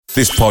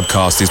This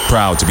podcast is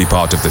proud to be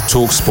part of the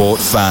TalkSport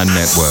Fan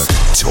Network.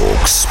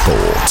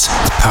 TalkSport.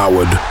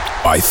 Powered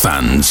by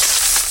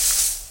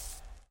fans.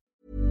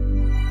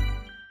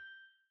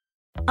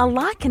 A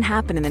lot can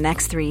happen in the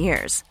next 3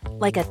 years.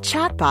 Like a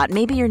chatbot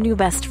may be your new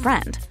best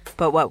friend.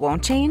 But what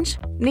won't change?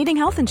 Needing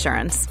health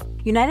insurance.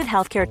 United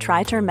Healthcare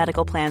Tri-Term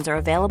Medical Plans are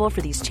available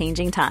for these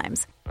changing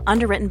times.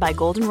 Underwritten by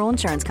Golden Rule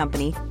Insurance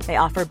Company, they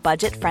offer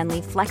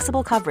budget-friendly,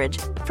 flexible coverage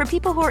for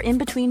people who are in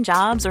between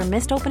jobs or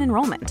missed open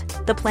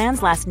enrollment. The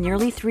plans last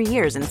nearly 3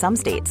 years in some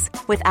states,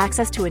 with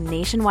access to a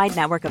nationwide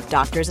network of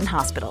doctors and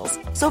hospitals.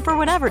 So for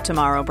whatever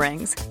tomorrow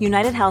brings,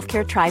 United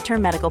Healthcare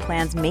Tri-Term Medical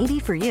Plans may be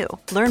for you.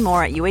 Learn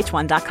more at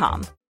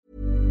uh1.com.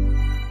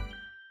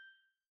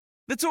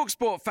 The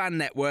TalkSport Fan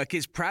Network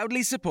is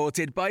proudly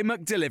supported by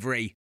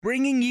McDelivery,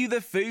 bringing you the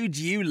food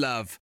you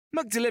love.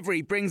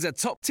 McDelivery brings a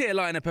top-tier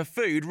lineup of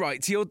food right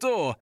to your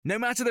door. No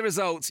matter the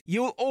result,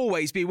 you'll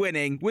always be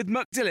winning with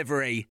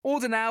McDelivery.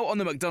 Order now on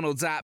the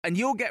McDonald's app and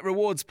you'll get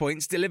rewards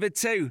points delivered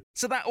too.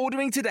 So that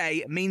ordering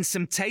today means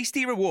some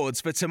tasty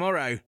rewards for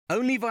tomorrow.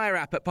 Only via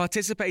app at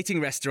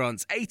participating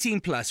restaurants.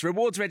 18 plus.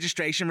 Rewards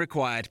registration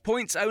required.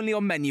 Points only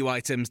on menu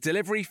items.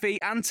 Delivery fee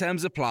and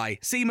terms apply.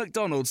 See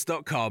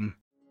mcdonalds.com.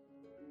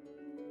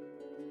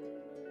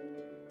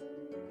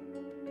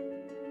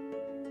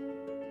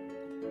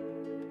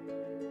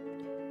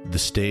 The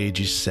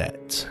stage is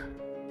set.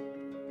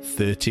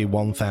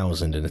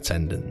 31,000 in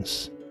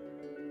attendance.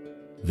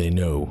 They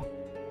know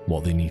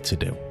what they need to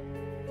do.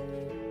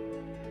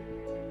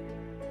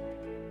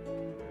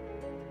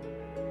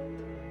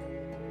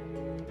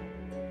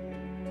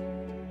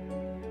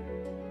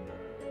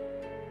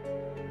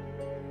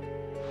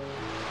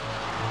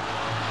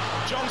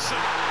 Johnson,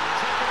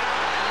 taken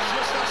out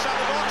just outside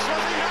the box.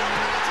 Was he no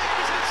penalty? It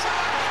was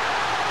inside.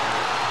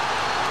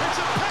 It's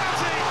a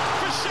penalty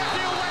for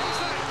Sheffield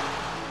Wednesday.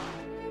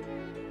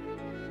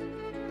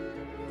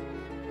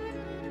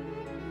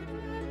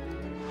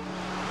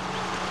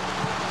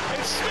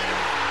 It's Smith.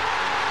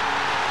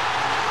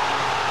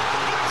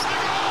 That's the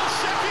goal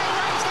Sheffield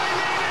Wednesday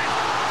needed.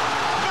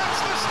 That's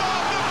the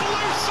start. The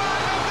blue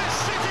side of this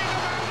city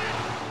demanded.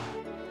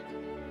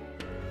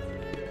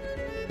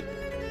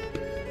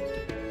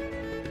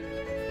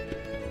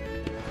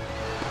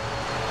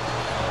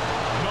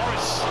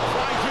 Norris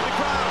flying through the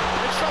crowd.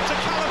 It's shot to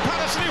Callum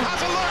Patterson who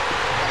has a look.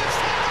 And it's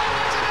the goal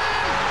it's in.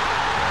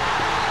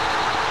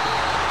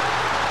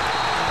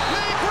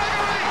 Lee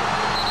Gregory.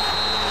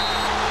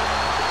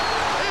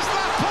 Is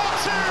that part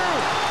two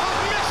of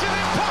Mission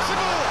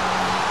Impossible?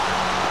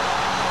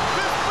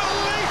 There's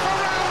belief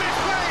around this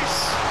place.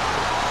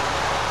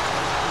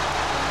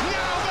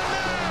 Now the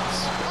nerves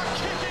are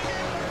kicking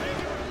in.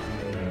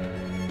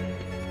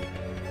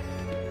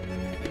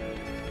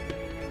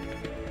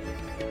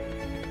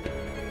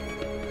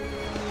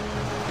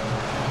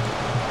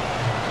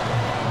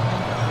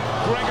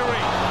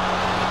 Gregory.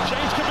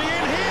 James could be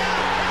in here.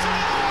 It's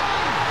another one.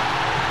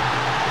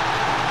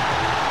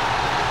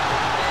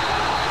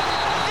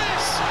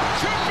 This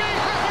could be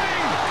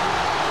happening.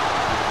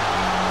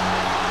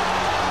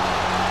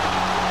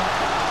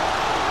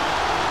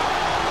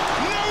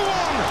 No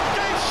one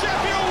gave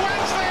Sheffield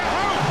Wednesday a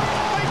hope.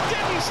 They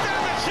didn't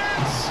stand a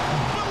chance.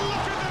 But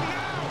look at them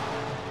now.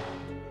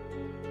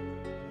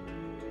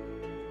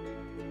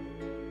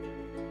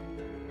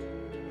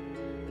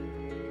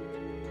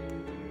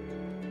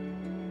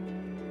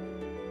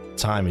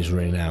 Time is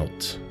running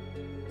out.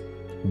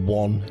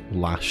 One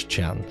last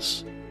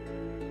chance.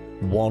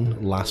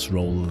 One last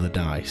roll of the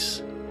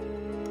dice.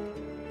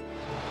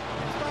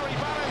 Barry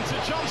Barron to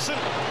Johnson.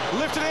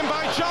 Lifted in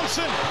by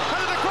Johnson.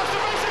 Headed across the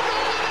base and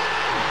goal in.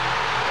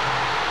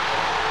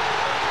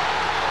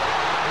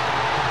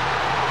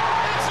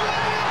 It's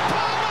Liam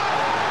Palmer.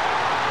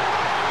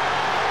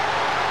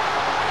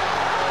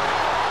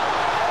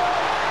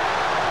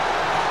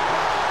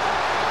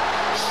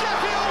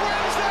 Sheffield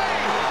Wednesday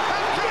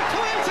have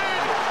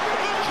completed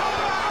the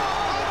comeback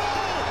of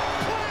all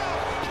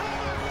playoff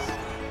comebacks.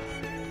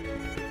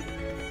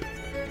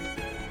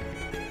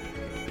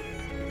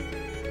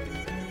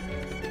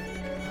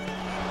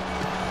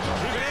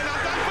 Driven in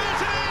and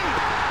diverted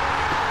in.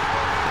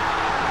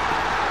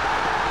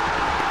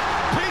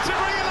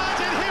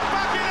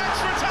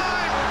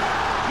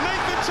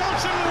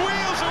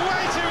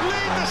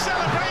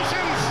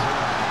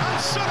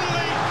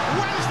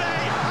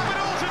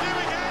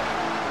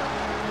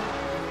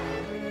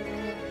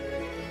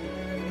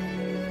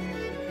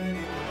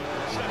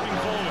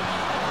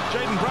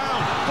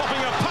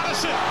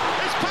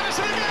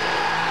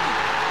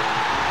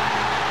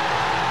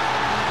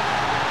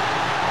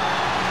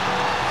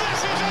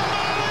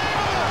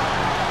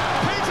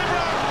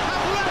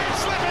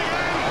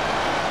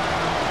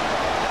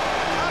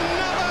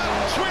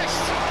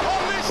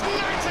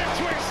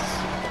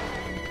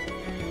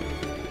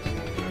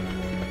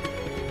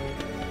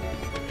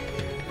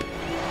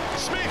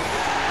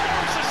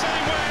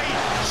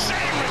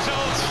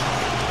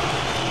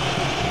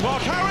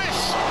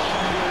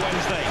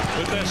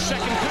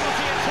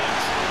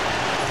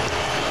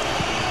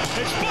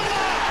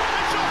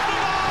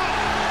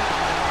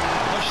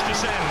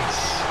 descends.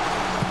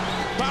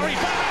 Barry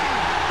Bannon,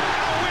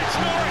 out with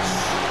Norris.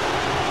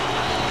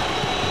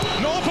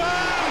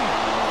 Norburn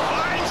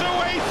finds a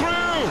way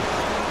through.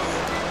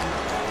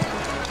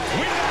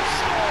 Winner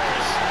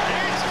scores.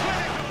 It's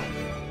clinical.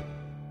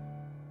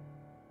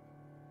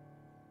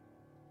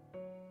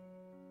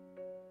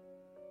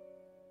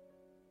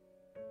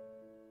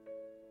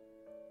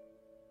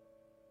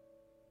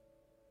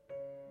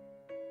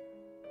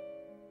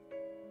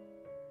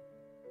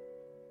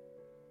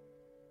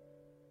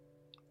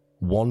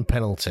 One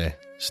penalty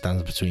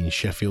stands between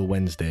Sheffield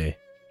Wednesday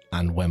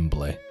and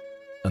Wembley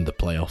and the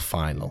playoff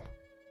final.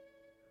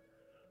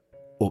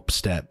 Up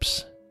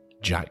steps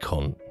Jack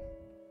Hunt.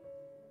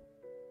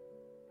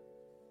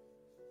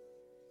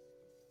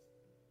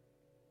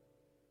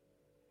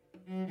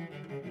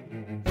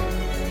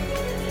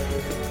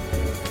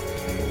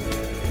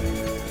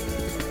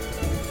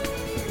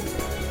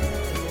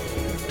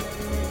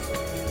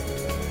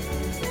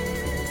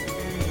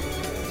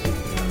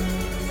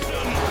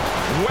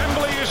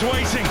 Wembley is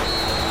waiting.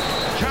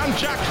 Can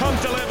Jack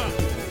Hunt deliver?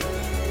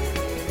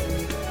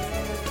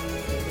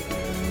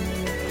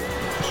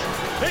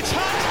 It's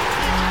Hunt!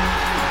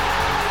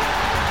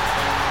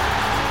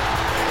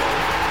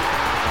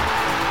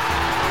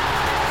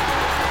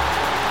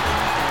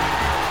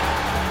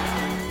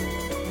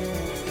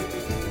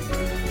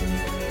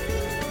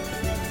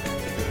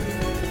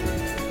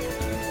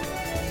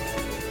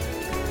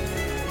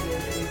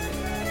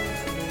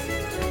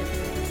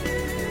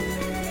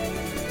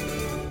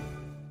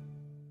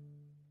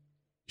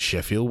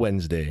 Sheffield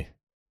Wednesday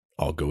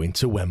are going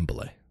to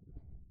Wembley.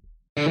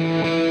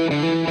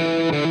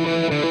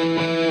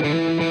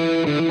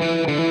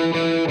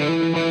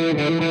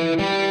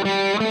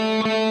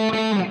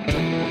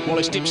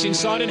 Wallace dips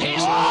inside and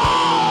hits.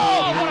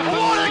 Oh,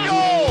 what a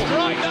goal!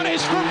 Right, that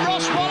is from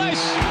Ross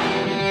Wallace.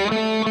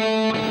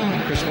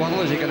 Chris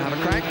Waddle, is he going to have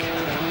a crack?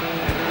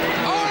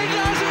 Oh, he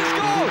does! He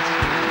scores!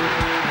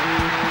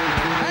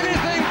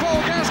 Anything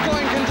Paul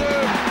Gascoigne can do,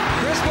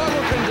 Chris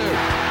Waddle can do.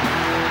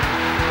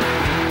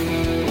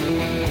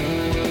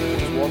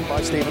 One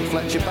by Stephen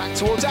Fletcher back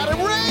towards Adam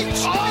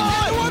Reach. Oh,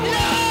 Yay!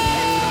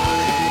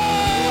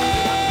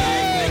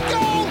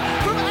 Goal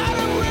from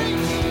Adam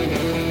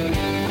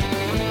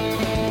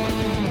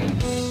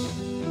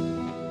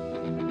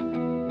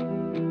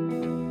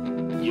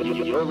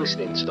Reach. You're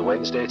listening to the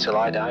Wednesday Till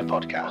I Die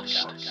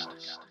podcast.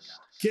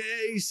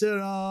 Que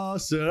sera,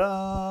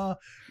 sera.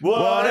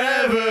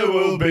 Whatever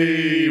will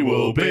be,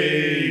 will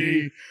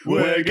be.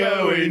 We're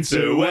going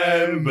to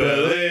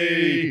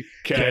Wembley.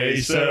 Que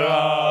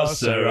sera,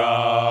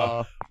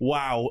 sera.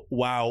 Wow.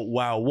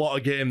 What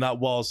a game that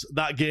was.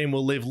 That game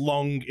will live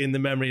long in the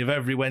memory of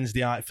every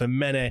Wednesdayite for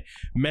many,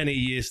 many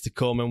years to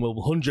come and will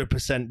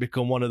 100%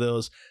 become one of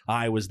those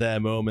I was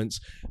there moments.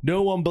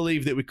 No one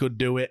believed that we could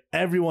do it.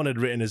 Everyone had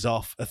written us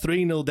off. A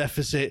 3-0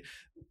 deficit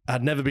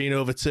had never been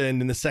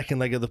overturned in the second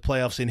leg of the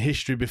playoffs in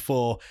history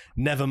before,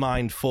 never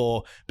mind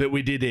 4, but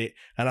we did it.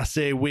 And I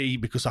say we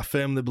because I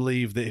firmly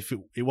believe that if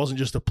it wasn't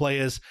just the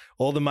players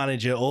or the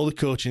manager or the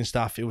coaching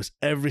staff, it was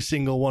every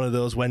single one of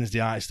those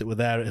Wednesdayites that were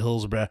there at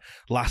Hillsborough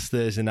last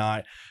Thursday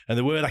night. And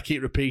the word I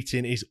keep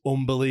repeating is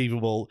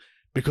unbelievable,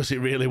 because it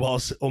really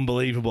was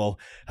unbelievable.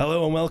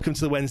 Hello and welcome to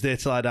the Wednesday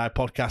Till I Die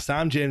podcast.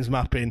 I'm James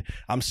Mappin.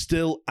 I'm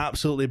still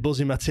absolutely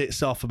buzzing my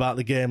tits off about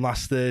the game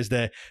last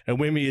Thursday. And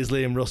with me is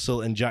Liam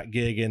Russell and Jack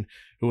Gagan,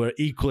 who are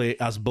equally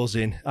as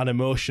buzzing and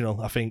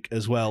emotional, I think,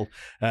 as well.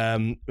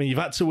 You've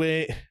had to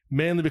wait,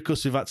 mainly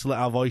because we've had to let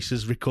our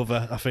voices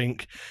recover, I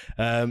think.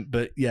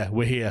 But yeah,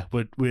 we're here.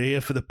 We're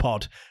here for the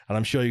pod, and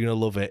I'm sure you're going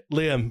to love it.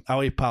 Liam, how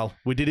are you, pal?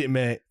 We did it,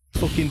 mate.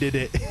 Fucking did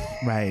it.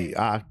 Mate,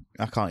 I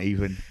can't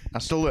even. I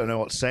still don't know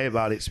what to say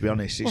about it, to be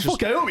honest. It's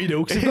fuck, I hope you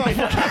do.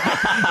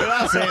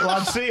 That's it,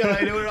 lads. See you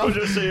later. I'll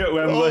just see you at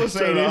Wembley. All I'm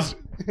saying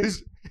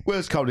is,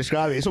 words can't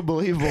describe it. It's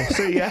unbelievable.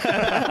 See ya.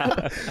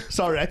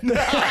 Sorry.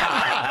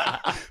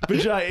 But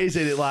you know, it is,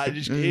 isn't it? Like,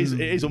 it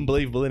is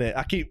unbelievable, isn't it?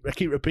 I keep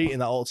repeating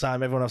that all the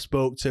time. Everyone I've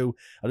spoke to,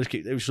 it was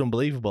just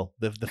unbelievable.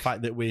 The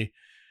fact that we,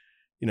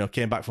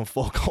 came back from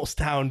 4 goals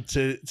down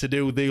to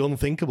do the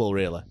unthinkable,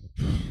 really.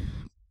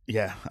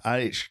 Yeah,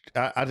 I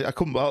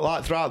couldn't,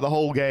 like, throughout the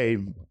whole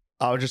game,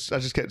 I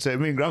just kept saying,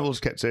 me and Gravel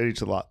just kept saying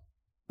to like,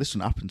 this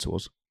doesn't happen to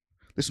us.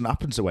 This doesn't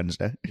happen to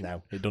Wednesday.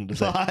 No, it doesn't.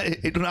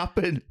 It doesn't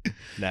happen.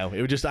 No,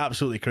 it was just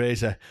absolutely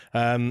crazy.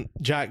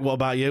 Jack, what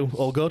about you?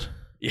 All good?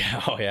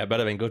 Yeah,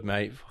 better than good,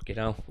 mate. Fucking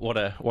hell, what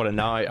a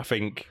night. I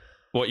think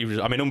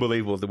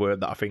unbelievable is the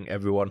word that I think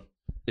everyone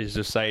is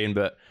just saying.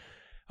 But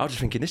I was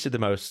just thinking, this is the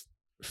most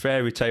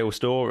fairy tale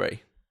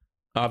story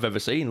I've ever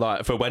seen,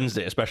 like, for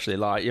Wednesday especially.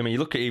 Like, you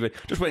look at even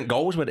just when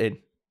goals went in,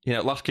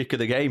 last kick of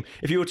the game.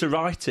 If you were to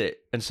write it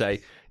and say,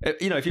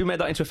 if you made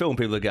that into a film,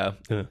 people would go,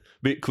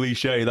 bit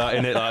cliche that,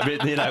 innit? Like,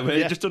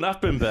 it just doesn't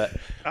happen. But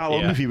how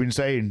long have you been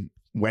saying,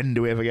 when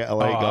do we ever get a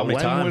late goal? How many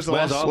times? Was the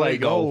last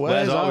late goal?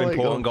 Where's our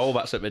important goal?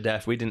 That's at the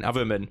death. We didn't have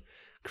them, and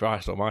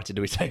Christ almighty,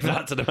 do we take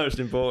that to the most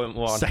important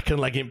one? Second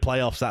leg in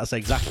playoffs, that's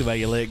exactly where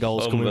your late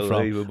goal's coming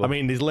from. I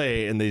mean, there's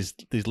late and there's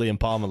Liam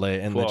Palmer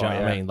late, and do you know what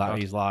I mean? That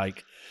is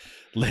like,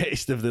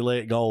 latest of the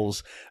late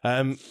goals.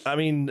 I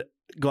mean,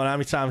 go on, how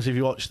many times have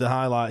you watched the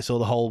highlights or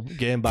the whole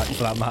game back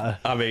for that matter?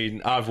 I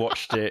mean, I've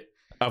watched it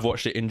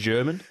in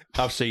German.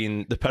 I've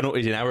seen the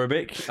penalties in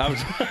Arabic. I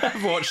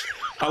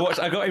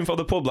got in for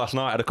the pub last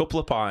night, had a couple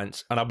of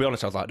pints, and I'll be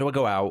honest, I was like, do I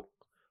go out?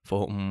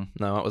 Thought,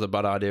 no, that was a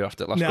bad idea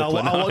after the last couple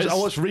of nights. I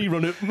watched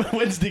rerun it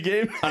Wednesday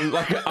game. And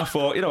I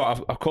thought, you know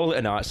what, I'll call it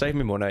a night, save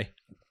me money.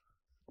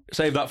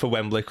 Save that for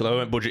Wembley, because I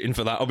weren't budgeting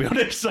for that, I'll be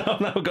honest. So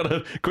I've now got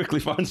to quickly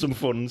find some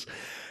funds.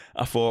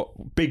 I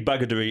thought, big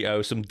bag of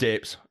Doritos, some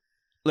dips.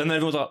 Then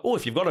everyone's like,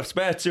 if you've got a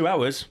spare 2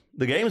 hours,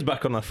 the game's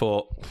back on. I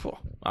thought,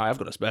 I have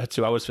got a spare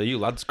 2 hours for you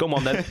lads. Come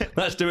on then,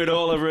 let's do it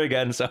all over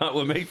again. So that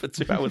were me for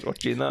 2 hours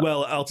watching that.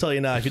 Well, I'll tell you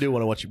now, if you do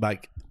want to watch it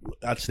back,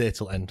 I'd stay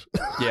till end.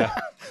 Yeah.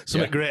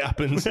 Something great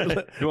happens.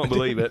 You won't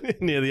believe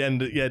it. Near the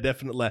end, yeah,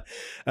 definitely.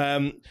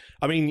 I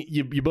mean,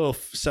 you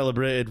both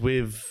celebrated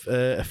with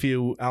a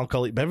few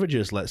alcoholic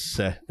beverages, let's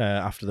say,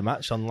 after the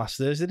match on last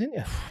Thursday, didn't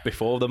you?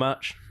 Before the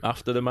match,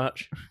 after the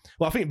match.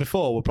 Well, I think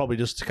before we're probably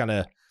just to kind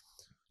of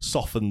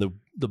soften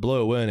the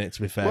blow, weren't it,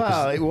 to be fair?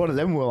 Well, one of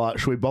them were like,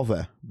 should we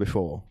bother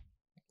before?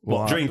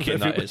 What, drinking,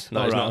 that is?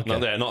 No, it's not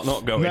there, not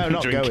going. No,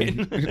 not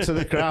drinking. going to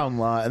the Crown,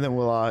 like, and then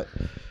we're like,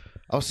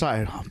 I was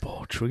saying, I'm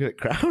bored, should we get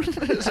Crown?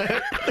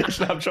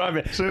 I'm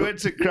trying. So we went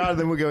to Crown, and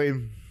then we're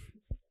going,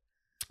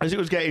 as it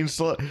was getting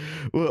slow,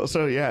 well,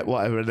 so yeah,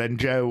 whatever, and then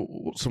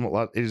Joe,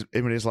 him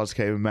and his lads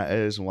came and met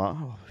us, and like,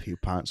 a few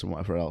pints and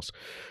whatever else.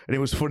 And it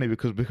was funny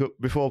because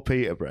before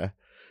Peterborough,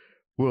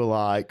 we were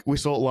like, we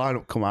saw the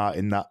lineup come out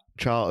in that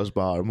Charters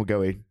bar, and we're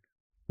going,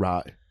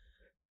 right.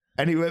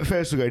 Anyway, at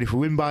first we're going, if we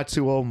win by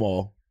 2 or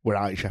more, we're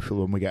out in Sheffield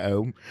when we get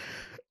home.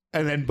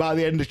 And then by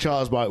the end of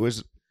Charters bar, it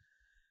was,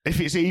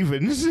 if it's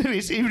evens,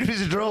 even if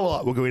it's a draw,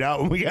 like, we're going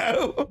out when we get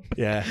home.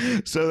 Yeah.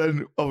 So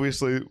then,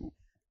 obviously,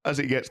 as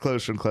it gets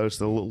closer and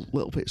closer, the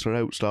little bits of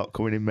out start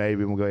coming in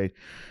maybe, and we're going,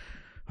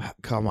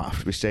 I might have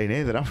to be staying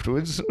here then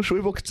afterwards. Should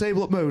we book a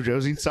table at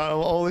Mojo's inside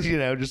all this,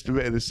 just a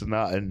bit of this and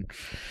that, and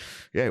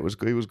yeah, it was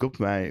good,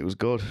 mate. It was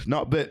good.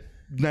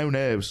 No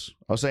nerves.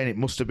 I was saying it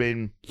must have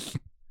been.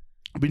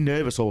 I've been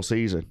nervous all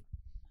season.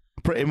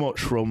 Pretty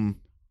much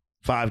from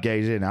 5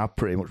 games in, I've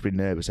pretty much been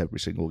nervous every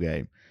single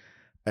game.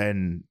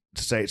 And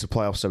to say it's a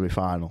playoff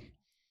semi-final,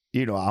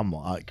 you know what I'm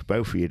like.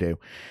 Both of you do.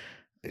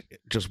 It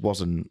just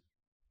wasn't.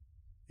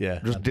 Yeah.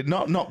 Just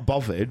not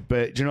bothered,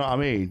 but do you know what I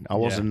mean? I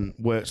wasn't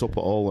worked up at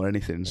all or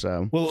anything.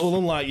 So well,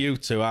 unlike you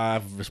two, I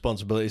have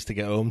responsibilities to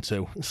get home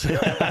to. So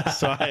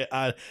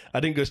I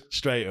didn't go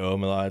straight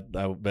home.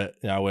 But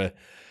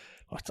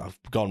I've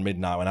gone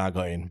midnight when I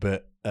got in.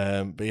 But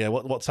yeah,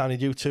 what time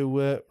did you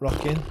two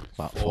rock in?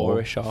 About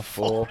 4-ish, half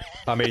 4.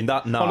 I mean,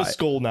 that night on a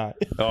school night.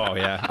 Oh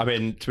yeah. I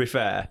mean, to be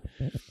fair,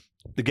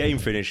 the game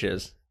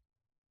finishes,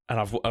 and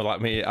I've had my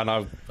mate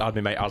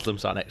Aslam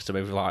sat next to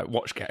me. We're like,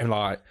 watch game,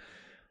 like.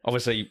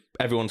 Obviously,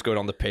 everyone's going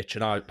on the pitch,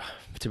 and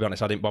to be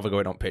honest, I didn't bother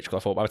going on pitch because I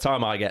thought by the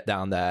time I get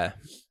down there,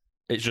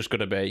 it's just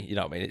going to be, you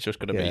know what I mean? It's just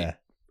going to be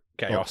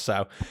chaos.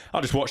 So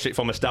I just watched it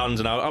from the stands,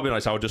 and I'll be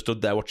honest, I just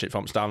stood there watching it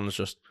from stands,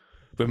 just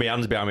with my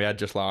hands behind my head,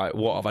 just like,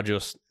 what have I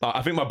just... Like,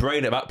 I think my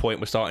brain at that point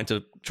was starting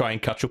to try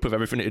and catch up with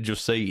everything it had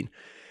just seen.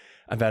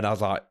 And then I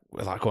was like,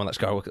 come on, let's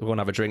go. We'll go and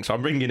have a drink. So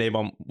I'm ringing him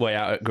on way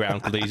out at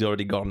ground because he's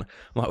already gone.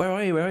 I'm like, where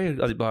are you? I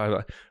was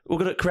like, we'll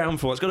go to Crown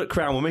for once. Go to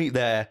Crown. We'll meet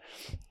there.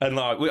 And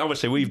like,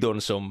 we've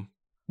done some.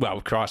 Well,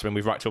 Christ,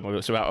 we've racked up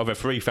about over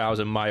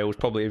 3,000 miles,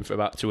 probably in for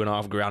about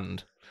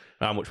 $2,500.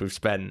 How much we've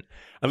spent.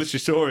 I literally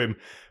saw him.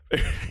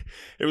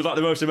 It was like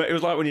the most. It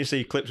was like when you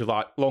see clips of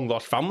like long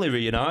lost family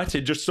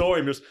reunited. Just saw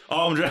him just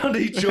arms around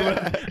each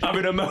other,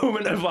 having a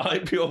moment of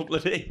like pure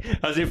bloody,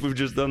 as if we've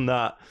just done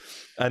that.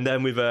 And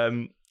then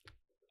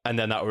and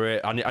then that were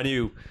it. I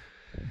knew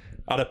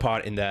I had a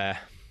pint in there.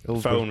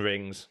 Phone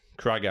rings.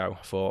 Crago.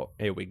 I thought,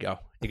 here we go.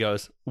 He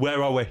goes,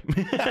 where are we?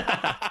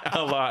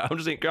 I'm like, I'm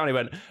just in Crown. He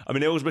went, I'm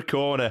in Hillsborough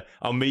Corner.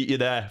 I'll meet you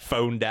there.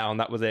 Phone down.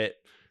 That was it.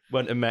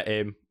 Went and met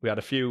him. We had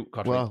a few.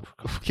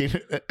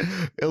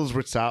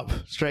 Hillsborough tap,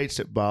 straight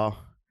at bar,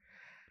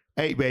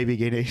 8 baby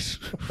guineas,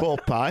 4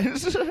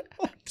 pints,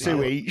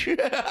 2 each.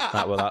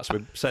 That's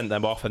we sent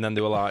them off, and then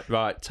they were like,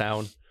 right,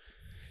 town.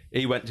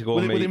 He went to go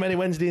Were meet. there many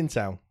Wednesday in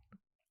town?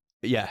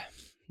 Yeah.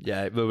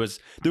 There was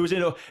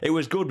it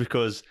was good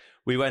because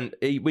we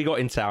got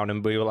in town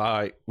and we were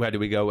like, where do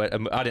we go?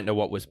 And I didn't know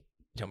what was.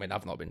 I mean,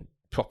 I've not been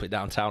properly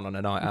downtown on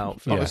a night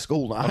out on a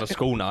school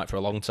night for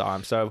a long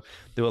time. So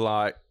they were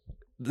like,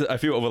 a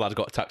few other lads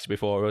got a taxi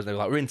before us, and they were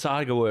like, we're in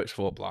Tiger Works.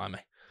 For blimey,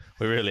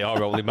 we really are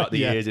rolling back the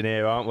years in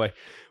here, aren't we?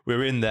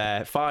 We're in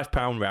there,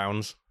 £5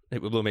 rounds.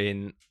 It was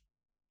blooming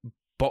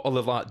bottle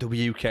of like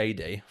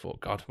WKD. For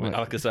God,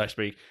 like I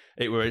say,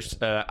 it was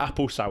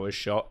apple sour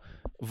shot,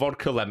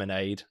 vodka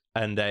lemonade,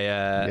 and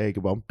a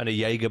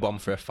Jaeger bomb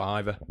for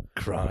 £5.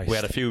 Christ, we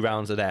had a few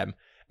rounds of them.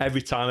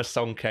 Every time a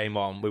song came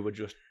on, we were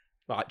just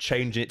like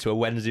changing it to a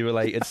Wednesday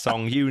related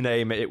song. You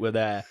name it, it were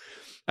there.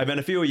 And then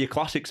a few of your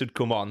classics had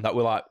come on that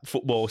were like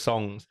football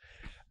songs.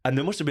 And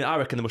I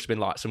reckon there must have been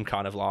like some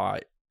kind of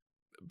like,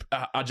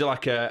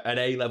 an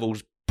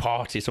A-levels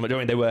party.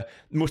 Something. They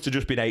must have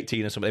just been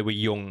 18 or something. They were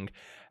young.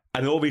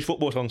 And all these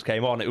football songs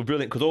came on. It was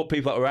brilliant because all the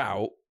people that were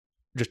out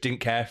just didn't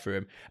care for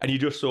him. And you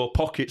just saw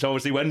pockets,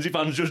 obviously, Wednesday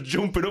fans just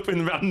jumping up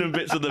in random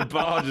bits of the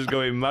bar, just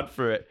going mad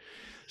for it.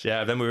 So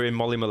yeah, then we were in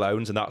Molly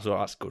Malone's, and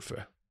that's good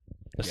for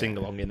a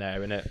sing-along in there,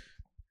 innit?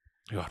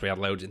 God, we had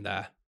loads in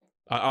there.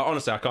 I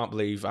honestly, I can't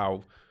believe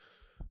how...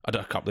 I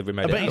can't believe we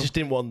made it. I bet you just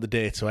didn't want the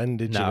day to end,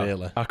 did you,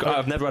 really?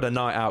 I've never had a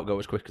night out go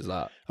as quick as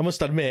that. I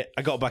must admit,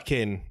 I got back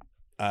in,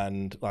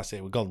 and like I say,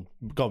 we gone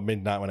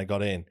midnight when I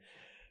got in,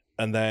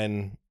 and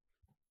then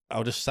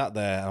I just sat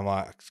there, and I'm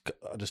like,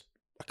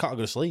 I can't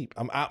go to sleep.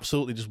 I'm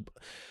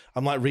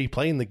like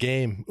replaying the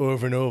game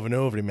over and over and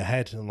over in my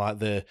head, and like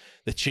the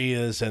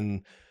cheers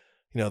and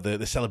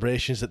the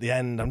celebrations at the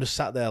end. I'm just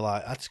sat there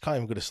like I just can't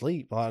even go to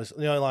sleep. Like,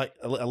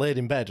 I laid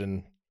in bed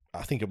and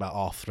I think about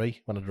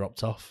 3:30 when I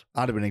dropped off.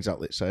 I'd have been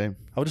exactly the same.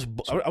 I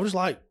was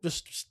like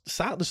just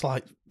sat just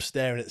like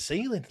staring at the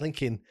ceiling,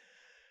 thinking.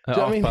 At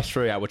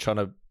 3:30, I was trying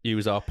to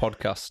use our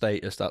podcast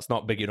status. That's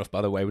not big enough,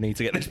 by the way. We need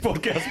to get this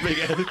podcast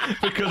bigger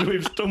because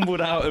we've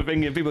stumbled out of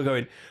thinking people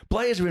going,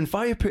 players are in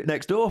fire pit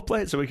next door.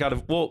 So we kind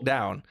of walk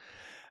down,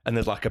 and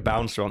there's like a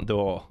bouncer on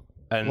door.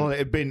 And well,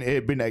 it'd been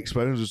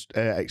exposed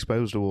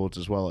awards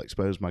as well,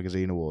 Exposed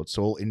Magazine Awards.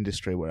 So all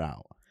industry were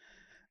out,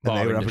 and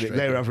they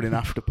were having an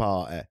after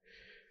party.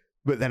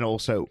 But then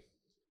also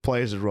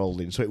players had rolled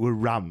in, so it were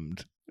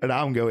rammed. And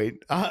I'm going,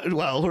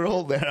 well, we're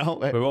all there,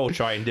 aren't we? We're all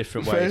trying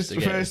different ways to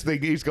get First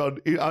thing, he's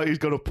gone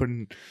up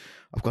and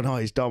I've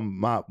gone, he's Dom.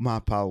 My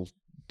pal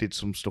did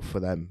some stuff for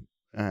them.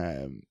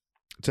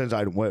 Turns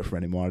out I don't work for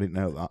him anymore. I didn't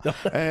know that.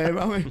 I'm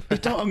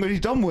going, is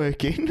Dom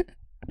working?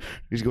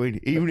 He's going,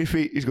 even if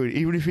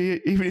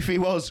he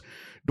was,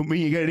 don't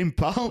mean you're getting in,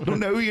 pal. Don't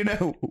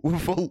know, we're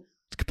full.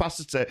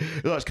 Capacity.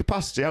 That's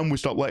capacity, and we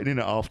stopped letting in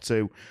at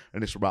 2:30,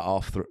 and it's about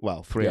 3:30.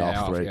 Well,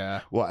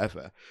 3:30,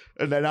 whatever.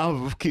 And then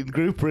our fucking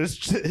group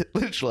is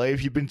literally,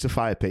 if you've been to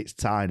Fire Pit, it's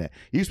tiny. It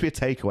used to be a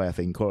takeaway, I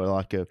think, or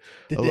like a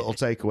little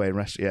takeaway and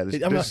rest. Yeah,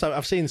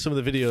 I've seen some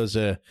of the videos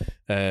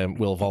of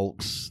Will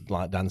Volks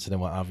like dancing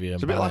and what have you.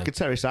 It's a bit like a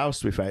terrace house,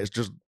 to be fair. It's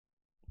just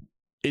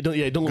it don't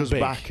look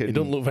big. It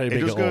don't look very big.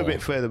 It does go a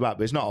bit further back,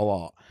 but it's not a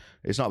lot.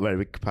 It's not very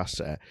big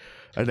capacity.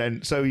 And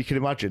then, so you can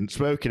imagine,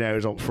 smoking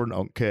areas on front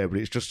on curb, but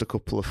it's just a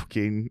couple of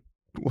fucking,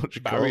 what do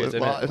you call it?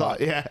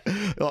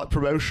 Like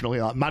promotionally,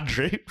 like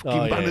Madrid,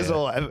 fucking banners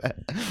or whatever.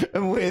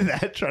 And we're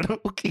there trying to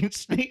fucking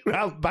sneak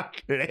round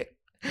back at it.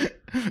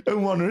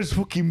 And one of his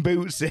fucking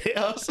boots it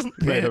or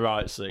something. Made the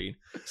right scene.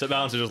 So the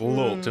bouncer just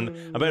looked,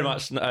 and I bet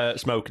my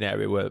smoking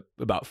area were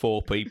about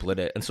 4 people in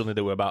it, and suddenly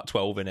there were about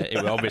 12 in it. It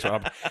was obvious.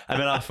 And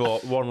then I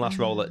thought, one last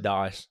roll at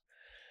dice.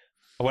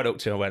 I went up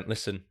to him and went,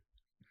 listen,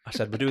 I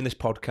said, we're doing this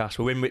podcast,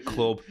 we're in Wick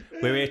Club,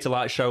 we're here to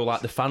like show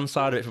like the fan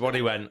side of it.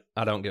 Everybody went,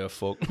 I don't give a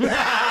fuck. And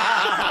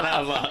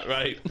I was like,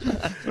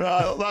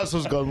 right, that's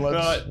us gone,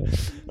 lads. Right,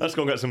 let's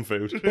go and get some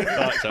food.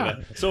 Right,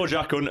 saw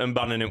Jack Hunt and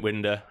Bannon at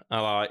Winder.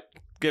 I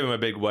give him a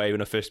big wave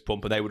and a fist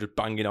pump, and they were just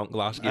banging on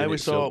glass. We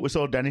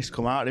saw Dennis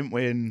come out, didn't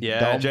we? And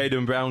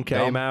Jayden Brown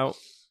came out.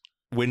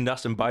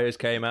 Windass and Byers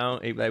came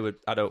out. They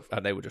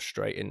were just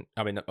straight in.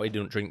 I mean, he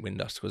didn't drink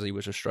Windass because he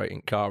was just straight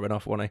in carring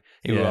off, wasn't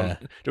he?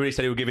 He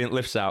said he was giving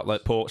lifts out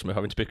like Portsmouth,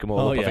 having to pick them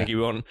all up. I think he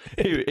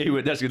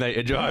was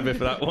designated driver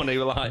for that one. He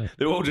was like,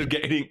 they were all just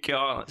getting in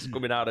cars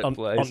coming out of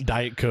place on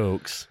Diet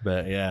Cokes.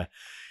 But yeah,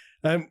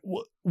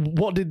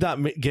 what did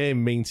that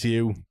game mean to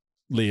you,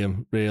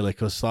 Liam? Really,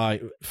 because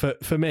like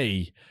for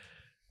me,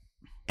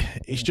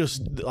 it's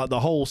just like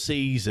the whole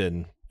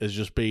season has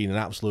just been an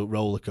absolute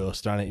roller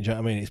coaster. And you know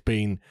what I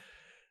mean?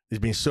 There's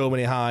been so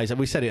many highs. And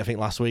we said it, I think,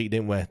 last week,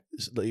 didn't we?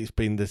 It's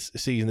been the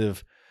season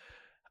of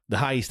the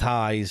highest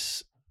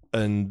highs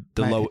and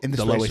the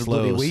lowest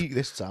lows. Week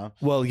this time.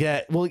 Well,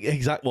 yeah. Well,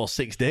 exactly. Well,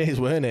 6 days,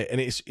 weren't it?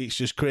 And it's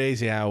just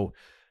crazy how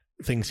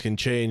things can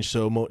change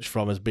so much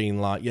from us being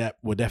like, yeah,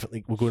 we're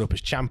going up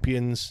as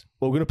champions.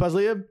 What we're going up as,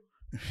 Liam?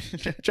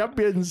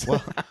 Champions.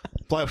 Well,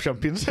 playoff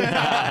champions.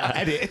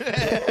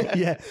 Edit.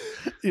 Yeah.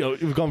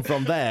 We've gone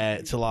from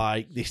there to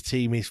like, this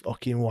team is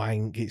fucking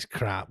wank, it's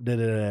crap,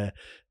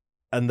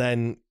 and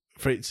then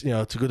for it,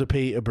 to go to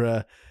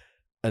Peterborough,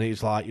 and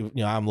it's like,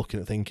 I'm looking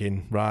at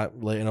thinking, right,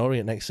 Leyton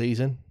Orient next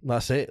season,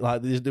 that's it.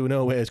 Like, there were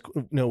no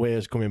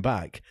ways coming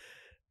back.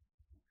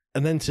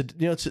 And then to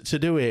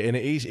do it, and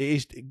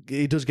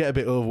it does get a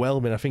bit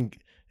overwhelming. I think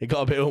it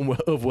got a bit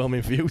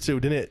overwhelming for you too,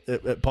 didn't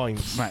it? At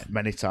points,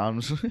 many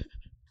times.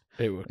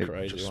 It was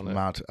crazy, just wasn't it?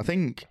 Mad. I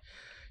think,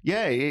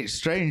 yeah, it's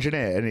strange, isn't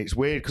it? And it's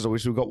weird because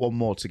obviously we've got one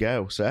more to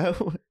go.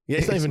 So yeah,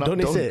 it's not even done,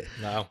 is it?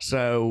 No.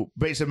 So,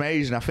 but it's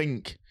amazing.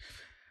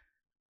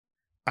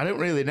 I don't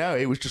really know.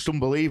 It was just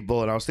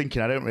unbelievable, and I was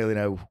thinking, I don't really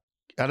know.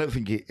 I don't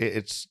think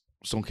it's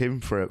sunk in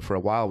for a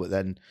while. But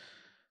then,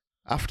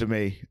 after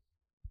me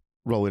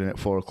rolling in at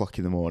 4:00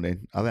 in the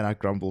morning, I then had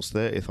Gramble's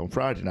 30th on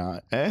Friday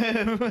night.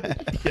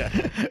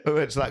 Yeah, we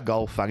went to that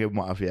golf hang and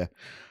what have you.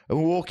 And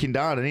we're walking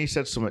down, and he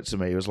said something to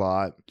me. He was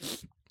like,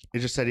 he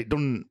just said it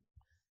doesn't.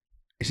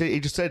 He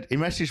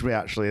messaged me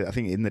actually, I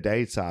think in the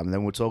daytime, and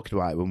then we're talking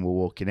about it when we're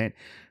walking in. It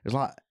was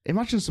like,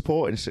 imagine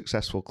supporting a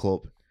successful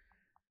club.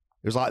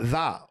 It was like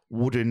that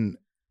wouldn't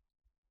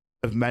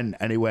have meant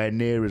anywhere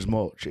near as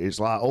much. It's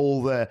like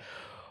all the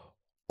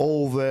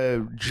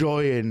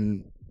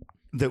joy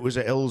that was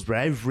at Hillsborough,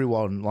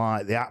 everyone,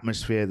 like the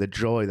atmosphere, the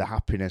joy, the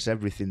happiness,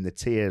 everything, the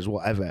tears,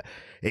 whatever.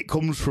 It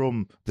comes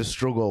from the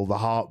struggle, the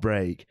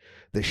heartbreak,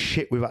 the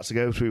shit we've had to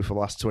go through for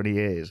the last 20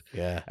 years.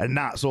 Yeah. And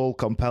that's all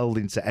compelled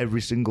into every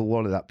single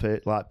one of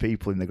that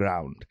people in the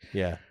ground.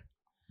 Yeah.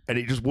 And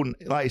it just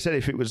wouldn't, like you said,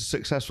 if it was a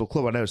successful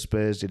club, I know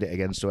Spurs did it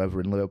against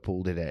whoever and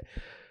Liverpool did it.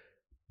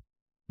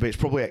 But it's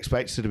probably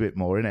expected a bit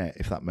more, innit,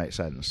 if that makes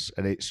sense.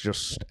 And it's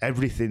just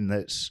everything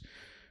that's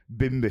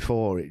been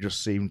before, it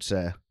just seemed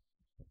to...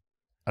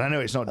 And I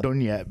know it's not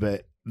done yet,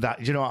 but do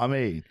you know what I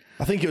mean?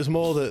 I think it was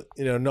more that,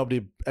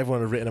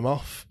 everyone had written them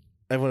off.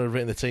 Everyone had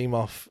written the team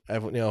off.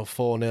 Everyone,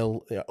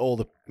 4-0, all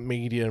the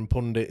media and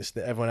pundits,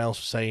 everyone else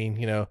was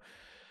saying,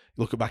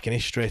 look back in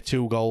history,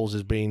 2 goals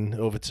has been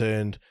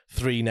overturned,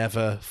 3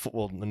 never,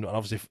 well, and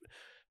obviously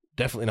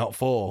definitely not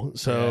 4.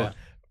 So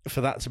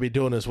for that to be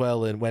done as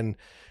well, and when,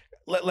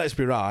 let's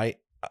be right,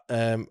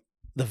 the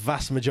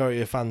vast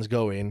majority of fans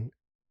going,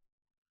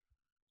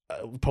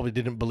 probably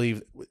didn't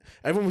believe.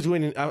 Everyone was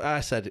going in.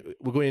 I said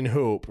we're going in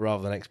hope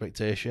rather than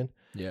expectation.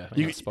 Yeah,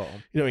 that's spot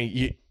on.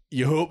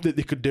 You hope that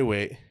they could do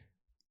it,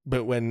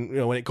 but when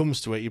it comes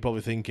to it, you're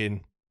probably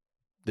thinking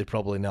they're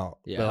probably not.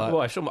 Yeah.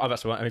 Well, if you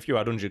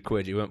had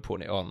 £100, you weren't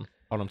putting it on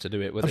them to do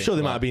it. I'm sure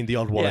there might have been the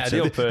odd one. Yeah,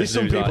 the odd person. There's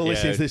some people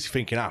listening to this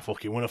thinking,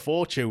 fucking won a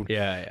fortune.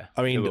 Yeah.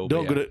 I mean,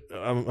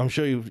 I'm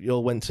sure you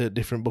all went to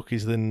different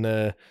bookies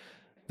than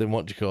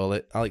what do you call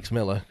it, Alex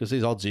Miller, because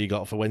his odds he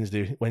got for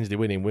Wednesday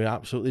winning were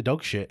absolutely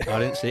dog shit. I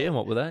didn't see him.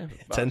 What were they?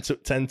 10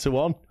 to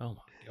 1. Oh my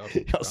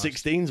god! Got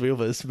 16s with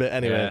others, but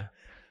anyway,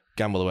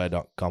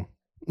 gambleaware.com.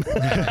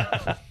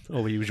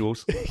 All the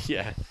usuals.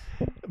 Yeah,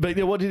 but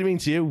what did it mean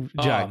to you,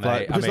 Jack?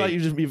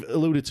 You've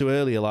alluded to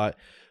earlier, like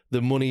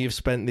the money you've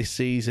spent this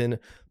season,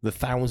 the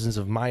thousands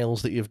of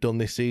miles that you've done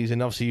this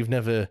season. Obviously, you've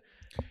never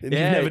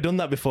done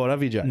that before,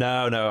 have you, Jack?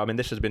 No. I mean,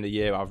 this has been a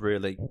year I've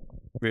really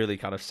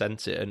kind of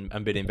sent it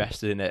and been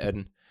invested in it,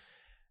 and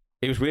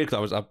it was weird because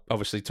I was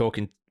obviously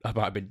talking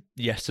about it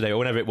yesterday or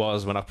whenever it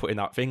was when I put in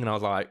that thing, and I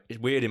was like, it's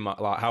weird in my,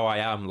 like how I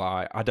am,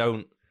 like I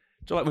don't.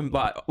 So when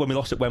we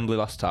lost at Wembley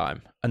last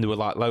time, and there were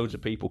like loads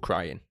of people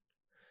crying,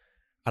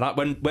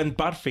 and when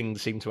bad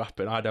things seem to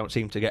happen, I don't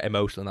seem to get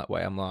emotional in that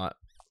way. I'm like,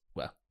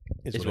 well,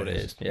 it's what it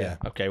is. Yeah,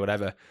 okay,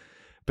 whatever.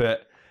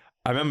 But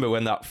I remember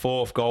when that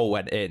 4th goal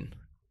went in,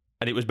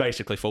 and it was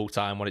basically full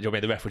time when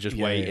the ref was just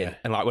waiting,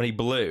 and like when he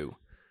blew.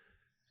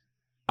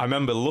 I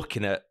remember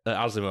looking at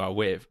Aslam I was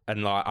with,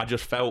 and like I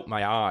just felt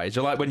my eyes.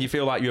 Like when you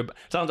feel like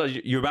sometimes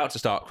you're about to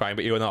start crying,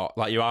 but you're not.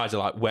 Like your eyes are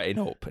like wetting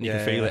up, and you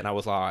can feel it. And I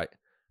was like,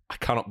 I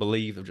cannot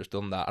believe they've just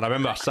done that. And I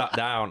remember I sat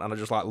down and I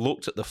just like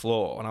looked at the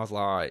floor, and I was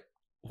like,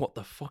 what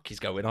the fuck is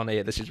going on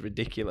here? This is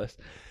ridiculous.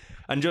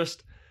 And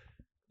just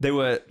they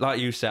were like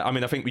you said. I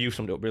mean, I think you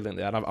summed it up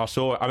brilliantly. And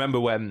I remember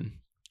when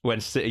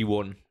City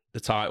won the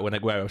title when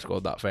Aguero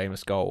scored that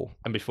famous goal,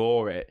 and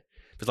before it,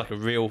 there's like a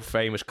real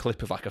famous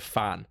clip of like a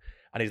fan.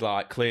 And he's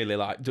like, clearly,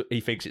 like,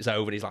 he thinks it's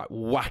over, and he's like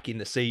whacking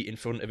the seat in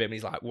front of him. And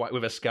he's like,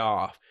 with a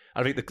scarf.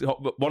 And I think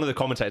one of the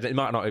commentators, it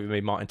might not even be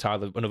Martin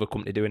Tyler, another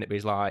company doing it, but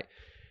he's like,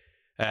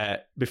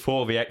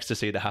 before the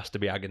ecstasy, there has to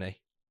be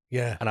agony.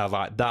 Yeah. And I was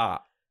like,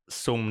 that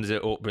sums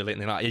it up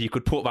brilliantly. Like, you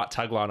could put that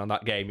tagline on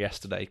that game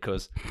yesterday,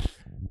 because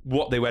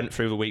what they went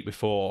through the week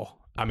before,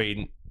 I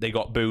mean, they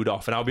got booed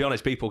off. And I'll be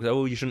honest, people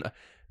go, you shouldn't.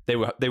 They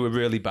were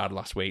really bad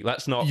last week.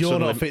 Let's not. You're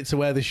not fit to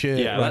wear the shirt.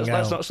 Yeah,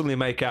 let's not suddenly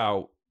make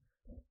out.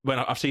 When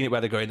I've seen it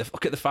where they're going,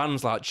 look at the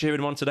fans like cheering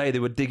them on today. They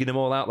were digging them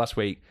all out last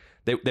week.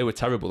 They were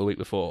terrible the week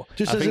before.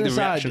 I think the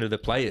reaction of the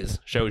players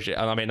shows you.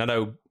 I mean, I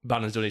know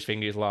Bannon's done his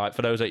fingers like,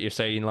 for those that you're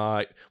saying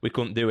like, we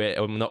couldn't do it,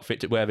 or we're not fit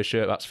to wear the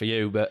shirt, that's for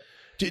you. But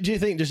do you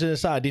think, just an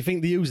aside, do you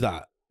think they use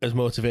that as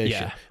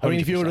motivation? Yeah, I mean,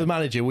 if you were the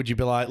manager, would you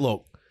be like,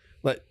 look,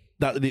 like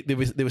that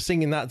they were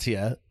singing that to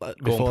you before?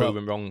 Go and prove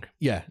them wrong.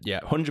 Yeah,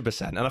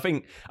 100%. And I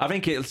think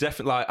it's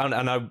definitely like,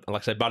 and I like I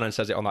said, Bannon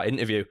says it on that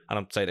interview, and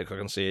I'm saying it because I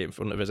can see it in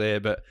front of his ear,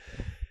 but.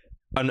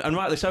 And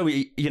rightly so,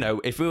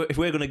 if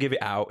we're going to give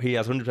it out, he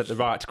has 100% the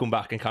right to come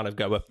back and kind of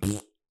go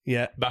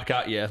back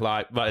at you,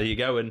 like, there you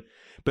go.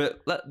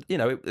 But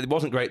it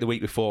wasn't great the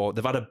week before.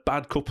 They've had a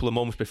bad couple of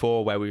months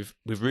before where we've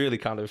really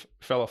kind of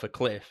fell off a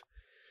cliff.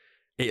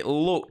 It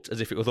looked as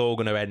if it was all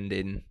going to end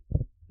in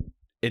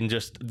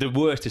just the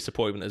worst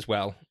disappointment as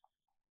well.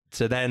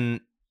 To then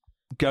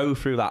go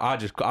through that,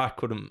 I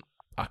couldn't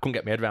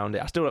get my head around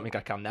it. I still don't think I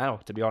can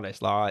now, to be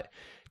honest. Like,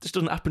 it just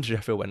doesn't happen to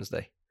Sheffield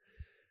Wednesday.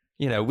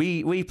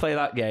 We play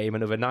that game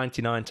another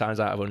 99 times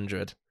out of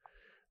 100.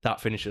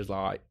 That finishes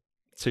like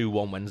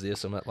 2-1 Wednesday or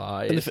something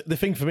like. And the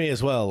thing for me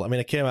as well, I mean,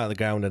 I came out of the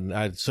ground and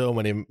I had so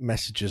many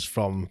messages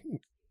from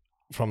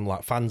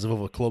like fans of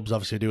other clubs,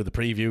 obviously do the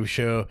preview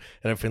show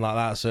and everything like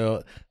that.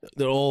 So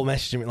they're all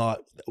messaging me like,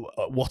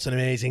 what an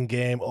amazing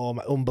game. Oh,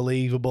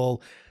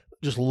 unbelievable.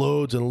 Just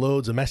loads and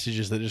loads of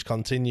messages that just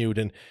continued.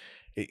 And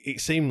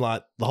it seemed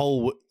like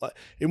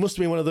it must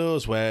have been one of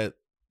those where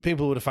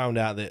people would have found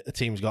out that the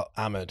team's got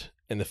hammered.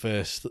 in the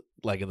first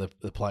leg of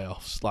the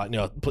playoffs. Like,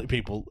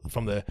 people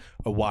from a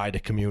wider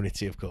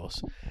community, of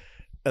course.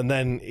 And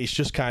then it's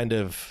just kind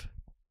of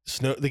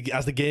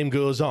as the game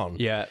goes on,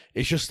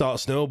 it just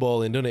starts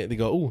snowballing, doesn't it? They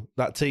go, "Oh,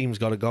 that team's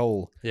got a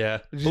goal." Yeah,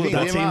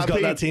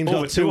 that team's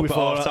got two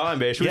before half time.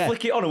 Should we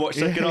flick it on and watch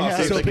second half?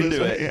 See if they can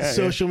do it.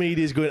 Social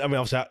media is going. I mean,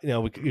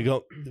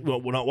 obviously,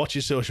 we're not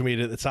watching social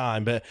media at the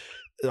time, but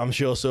I'm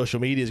sure social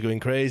media is going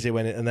crazy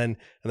and then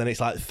it's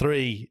like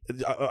 3.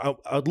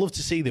 I'd love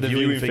to see the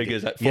viewing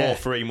figures at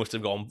 4-3 must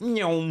have gone.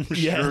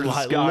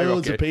 Like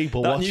loads of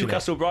people that watching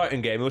Newcastle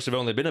Brighton game must have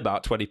only been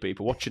about 20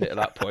 people watching it at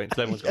that point.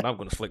 So everyone's gone, I'm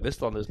going to flick this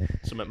on. There's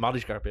some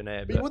magic in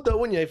here. But you would though,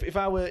 wouldn't you?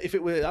 If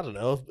it were I don't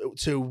know,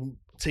 2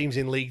 teams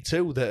in League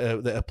 2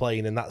 that are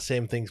playing and that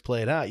same thing's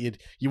played out,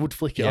 you would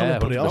flick it on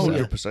and put it on.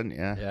 100%,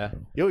 yeah.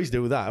 You always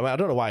do that. I mean, I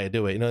don't know why you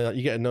do it.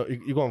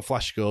 You go on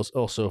Flash Scores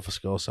or Sofa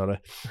Scores, sorry,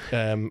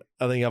 and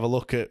then you have a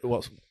look at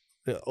what's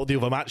the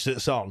other match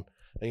that's on,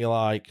 and you're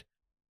like,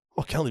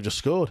 "Oh, can't they just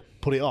scored?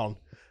 Put it on."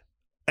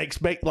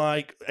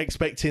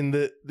 Expecting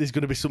that there's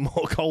going to be some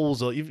more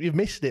goals, or you've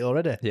missed it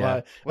already.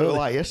 Yeah.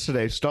 Like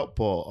yesterday,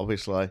 Stockport,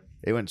 obviously,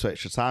 it went to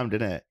extra time,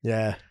 didn't it?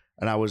 Yeah.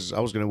 And I was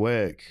going to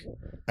work,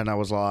 and I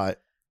was like,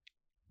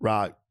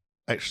 right,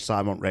 extra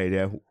time on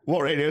radio.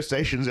 What radio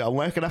station is it on?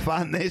 Where can I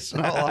find this?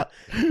 And I'm like,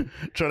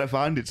 trying to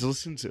find it to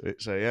listen to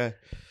it. So, yeah.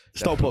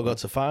 Stockport got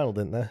to final,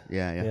 didn't they?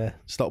 Yeah.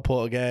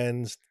 Stockport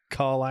against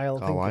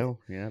Carlisle.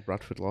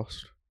 Bradford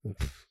lost.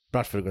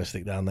 Bradford are going to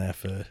stick down there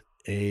for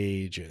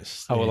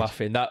ages. I was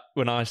laughing. That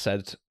when I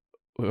said,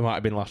 it might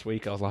have been last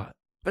week, I was like,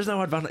 there's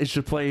no advantage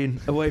to playing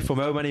away from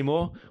home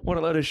anymore. What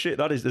a load of shit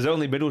that is. There's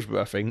only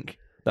Middlesbrough, I think,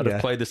 that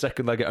have played the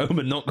second leg at home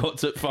and not got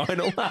to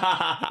final. So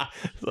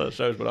that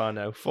shows what I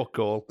know. Fuck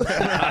all.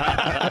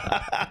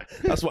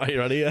 That's why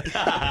you're on here.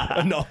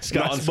 Not Sky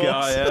not on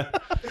Sports. Sky,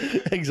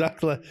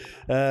 Exactly.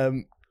 I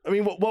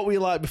mean, what were you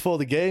like before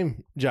the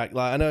game, Jack?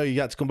 Like, I know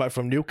you had to come back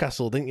from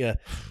Newcastle, didn't you,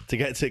 to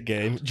get to the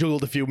game?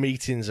 Juggled a few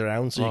meetings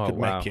around so you could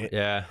make it.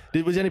 Yeah.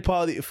 Was there any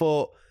part that you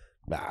thought,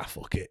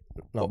 fuck it,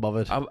 not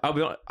bothered? I'll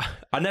be honest,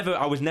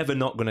 I was never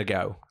not going to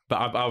go, but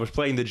I was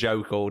playing the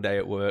joke all day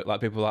at work.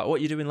 Like, people were like, what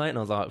are you doing late? And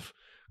I was like,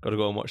 got to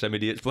go and watch them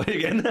idiots play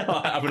again.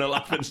 Like, having a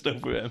laugh and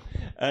stuff with them.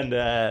 And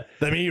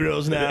them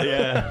heroes now.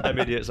 Yeah, them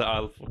idiots that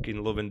I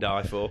fucking love and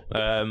die for.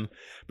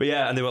 But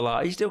yeah, and they were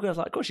like, are you still going? I was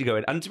like, of course you're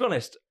going. And to be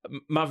honest,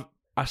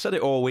 I said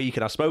it all week,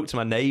 and I spoke to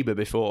my neighbour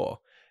before,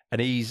 and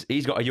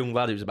he's got a young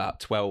lad who's about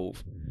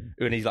 12,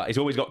 and he's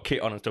always got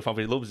kit on and stuff.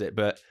 Obviously loves it,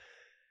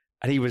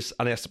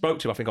 and I spoke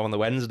to him, I think, on the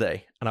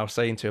Wednesday, and I was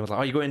saying to him, I was like,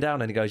 "Oh, you going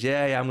down?" And he goes,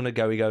 "Yeah, I'm going to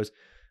go." He goes,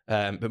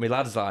 but my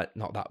lad's like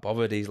not that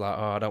bothered. He's like,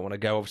 "Oh, I don't want to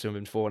go. Obviously,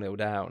 we've been 4-0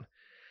 down." And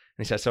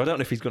he said, "So I don't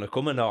know if he's going to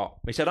come or not."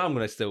 He said, "I'm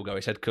going to still go."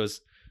 He said,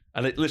 "Because,"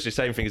 and it literally the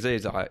same thing as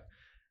he's like,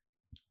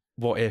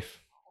 "What if?"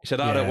 He said,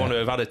 "I don't want to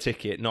have had a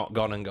ticket, not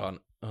gone and gone."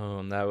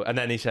 Oh no! And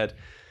then he said,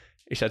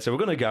 "So we're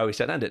going to go." He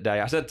said, "End of the day."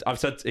 I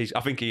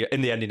think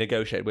in the end he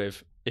negotiated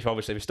with, if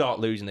obviously we start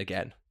losing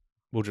again,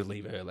 we'll just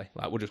leave early.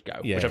 Like, we'll just go.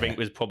 Which I think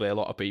was probably a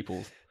lot of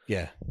people's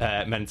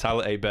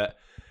mentality. But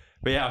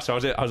yeah, so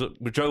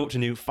we drove up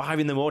to 5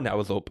 in the morning. I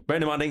was up.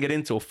 Bearing in mind, I didn't get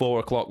in till 4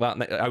 o'clock that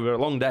night. It was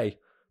a long day,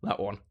 that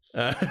one.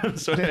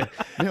 So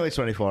nearly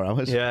 24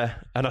 hours. Yeah.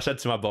 And I said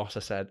to my boss,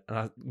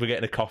 we're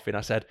getting a coffee, and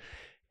I said,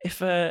 if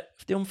the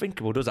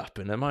unthinkable does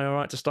happen, am I all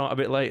right to start a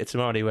bit later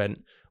tomorrow? And he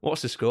went,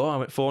 "What's the score?" I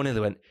went 4-0. They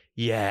went,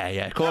 yeah,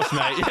 of course,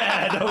 mate.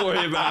 Yeah, don't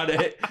worry about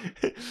it.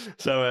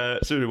 So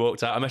as soon as we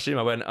walked out, I messaged him.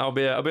 I went, I'll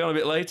be on a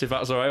bit later if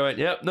that's all right. I went,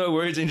 yep, no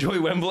worries. Enjoy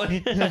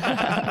Wembley.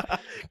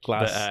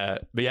 Class.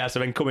 But yeah, so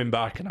then coming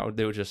back, and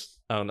we were just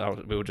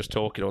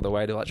talking all the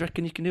way. They're like, "Do you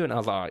reckon you can do it?" And I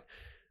was like,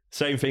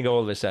 same thing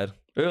Oliver said.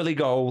 Early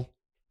goal,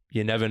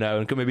 you never know.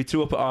 And can we be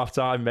 2 up at half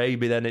time?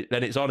 Maybe then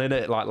it's on,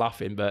 innit? Like,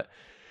 laughing, But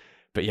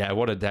yeah,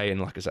 what a day. And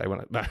like I say,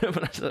 when I said, we're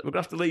going to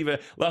have to leave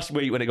last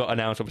week when it got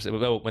announced, obviously,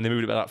 when they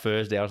moved it back that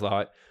Thursday, I was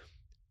like,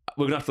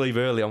 we're going to have to leave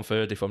early on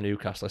Thursday from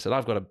Newcastle. I said,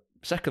 I've got a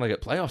second leg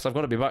at playoffs. I've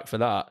got to be back for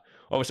that.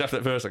 Obviously, after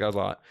that first leg, I was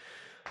like,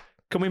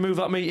 can we move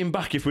that meeting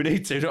back if we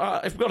need to?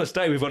 If we've got to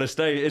stay, we've got to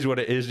stay. It is what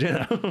it is, you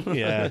know?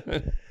 Yeah.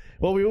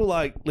 Well, we all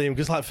like, Liam,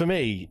 because like for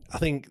me, I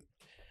think,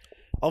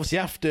 obviously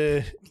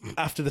after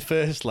the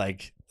first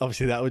leg,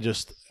 obviously that was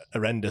just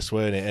horrendous,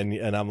 weren't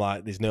it? And I'm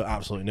like, there's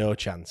absolutely no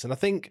chance. And I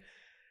think,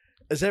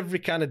 as every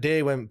kind of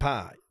day went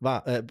past,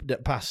 it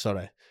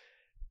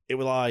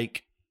was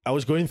like I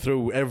was going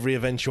through every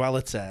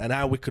eventuality and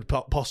how we could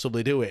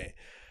possibly do it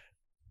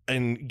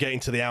and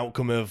getting to the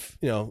outcome of,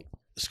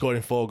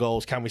 scoring 4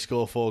 goals. Can we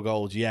score 4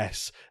 goals?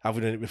 Yes. Have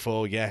we done it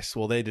before? Yes.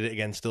 Well, they did it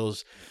against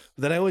us.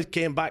 But then I always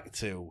came back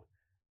to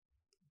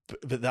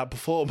that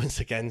performance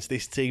against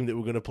this team that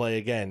we're going to play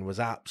again was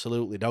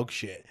absolutely dog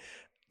shit.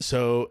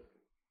 So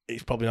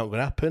it's probably not going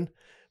to happen.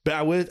 But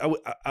I was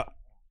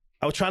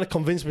trying to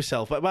convince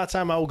myself. But by the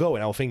time I was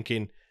going, I was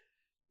thinking,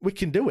 we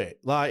can do it.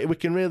 Like, we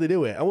can really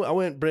do it. I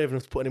weren't brave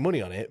enough to put any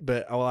money on it,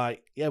 but I was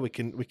like, yeah, we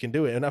can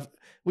do it. And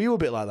were you a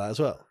bit like that as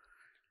well?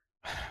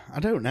 I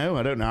don't know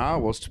how I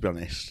was, to be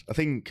honest. I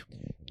think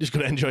just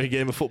going to enjoy a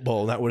game of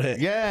football, and that was it.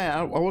 Yeah,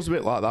 I was a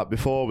bit like that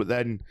before, but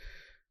then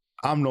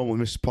I'm normally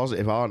Mr.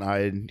 Positive, aren't I?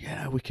 And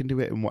yeah, we can do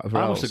it and whatever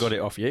I else. must have got it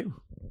off you.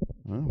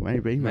 Well,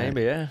 maybe,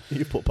 yeah.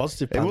 You put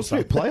positive. It must be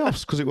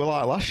playoffs because it was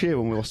like last year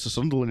when we lost to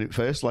Sunderland in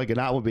first leg, and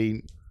that would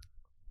be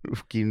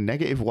fucking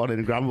 -1,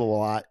 and Granville were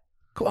like,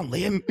 "Come on,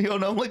 Liam, you're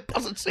normally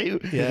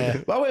positive."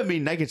 Yeah, but I wasn't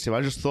being negative.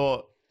 I just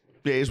thought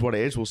it is what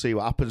it is. We'll see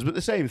what happens. But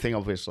the same thing,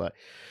 obviously.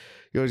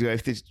 You always go,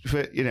 if this,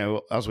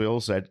 as we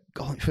all said,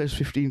 go on, first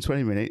 15,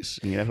 20 minutes,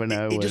 you never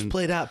know. It just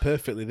played out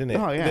perfectly, didn't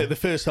it? Oh, yeah. The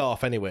first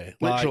half, anyway.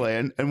 Literally,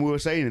 and we were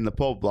saying in the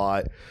pub,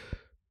 like,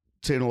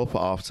 2-0 up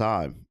at half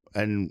time,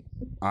 and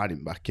I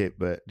didn't back it,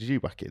 but did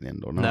you back it in the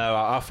end or not? No,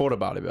 I thought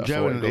about it, but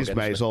Joe and his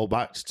mates all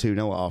backed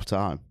 2-0 at half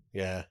time.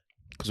 Yeah.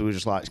 Because we were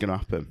just like, it's going to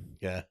happen.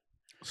 Yeah.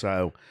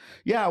 So,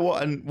 yeah,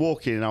 and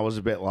walking in, I was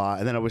a bit like,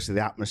 and then obviously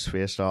the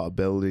atmosphere started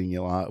building.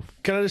 You're like,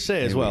 can I just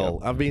say as well,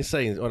 I've been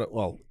saying,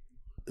 well,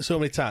 so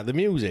many times, the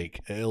music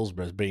at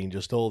Hillsborough has been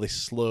just all this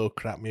slow,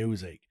 crap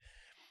music.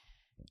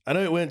 I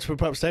know it weren't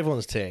perhaps to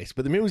everyone's taste,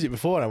 but the music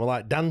before were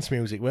like dance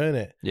music, weren't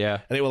it? Yeah.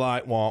 And it were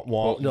like,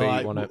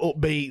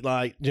 upbeat,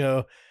 like,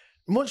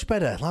 much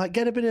better. Like,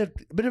 get a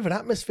bit of an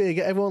atmosphere,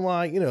 get everyone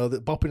like,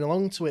 that bopping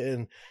along to it,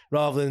 and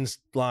rather than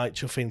like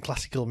chuffing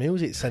classical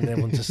music, sending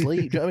everyone to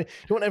sleep. Do you know what I mean?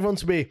 You want everyone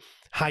to be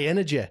high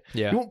energy.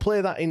 Yeah. You won't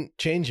play that in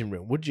changing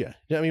room, would you? You know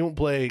what I mean? You won't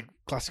play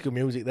classical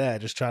music there,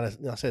 just trying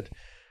to, I said,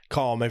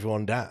 calm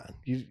everyone down.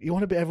 You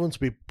want everyone to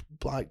be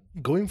like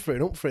going for it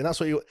and up for it. And that's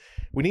what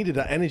we needed,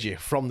 that energy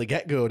from the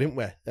get-go, didn't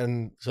we?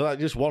 And so that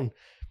just won.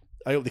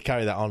 I hope they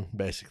carry that on,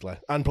 basically.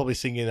 And probably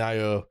singing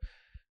I.O.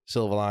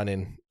 Silver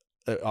Lining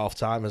at half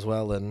time as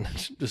well. And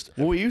just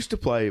we used to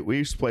play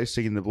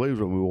Singing the Blues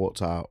when we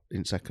walked out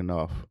in second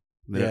half.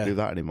 They don't do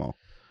that anymore.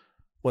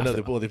 Well, no,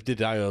 they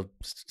did I.O.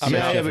 But you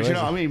know what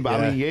I mean? But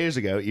I mean, years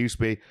ago, it used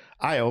to be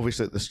I.O.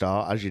 obviously at the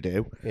start, as you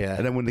do. Yeah.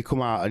 And then when they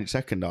come out in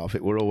second half,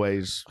 it were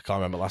always... I can't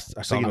remember last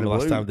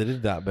time they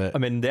did that, but... I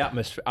mean, the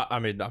atmosphere...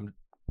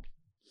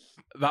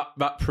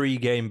 that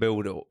pre-game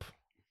build-up,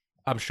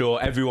 I'm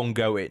sure everyone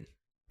going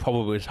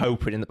probably was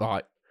hoping,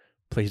 like,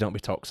 please don't be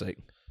toxic.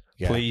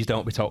 Yeah. Please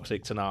don't be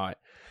toxic tonight.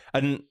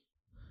 And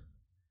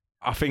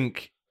I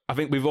think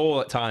we've all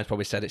at times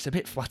probably said it's a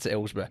bit flat at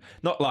Hillsborough.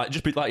 Not like,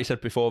 just like you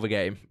said before the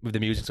game with the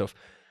music stuff.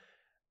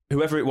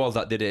 Whoever it was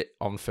that did it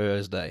on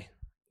Thursday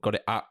got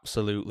it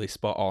absolutely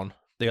spot on.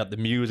 They had the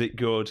music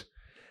good.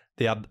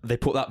 They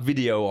put that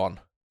video on.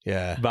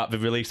 Yeah. That they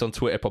released on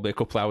Twitter probably a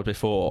couple hours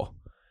before.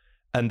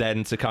 And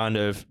then to kind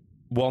of,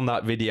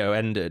 that video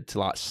ended, to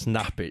like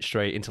snap it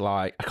straight into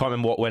like, I can't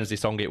remember what Wednesday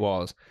song it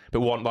was,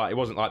 but it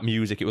wasn't like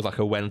music, it was like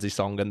a Wednesday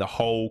song, and the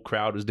whole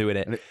crowd was doing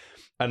it.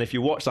 And if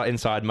you watch that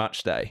Inside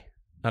Match Day,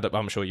 I don't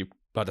know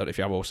if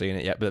you have all seen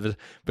it yet, but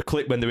the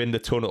clip when they're in the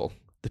tunnel,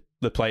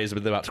 the players are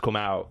about to come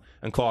out,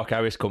 and Clark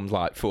Harris comes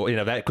like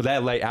because they're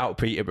late out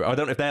Peterborough. I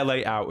don't know if they're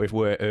late out if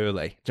we're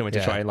early. Do you want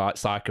me to try and like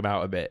psych them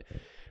out a bit?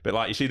 But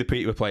like you see the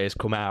Peterborough players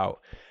come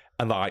out,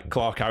 and like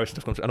Clark Harris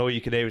stuff comes, and all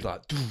you can hear is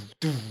like, doo,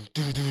 doo,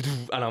 doo, doo, doo,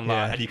 and I'm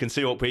like, and you can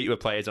see all Peterborough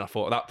players, and I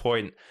thought at that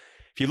point,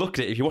 if you look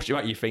at it, if you watch it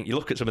back, you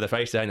look at some of their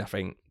faces, and I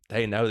think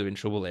they know they're in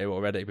trouble here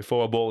already.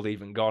 Before a ball's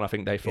even gone, I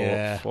think they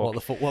thought,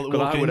 what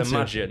I would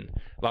imagine,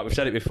 like we've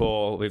said it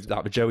before, with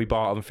like the Joey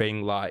Barton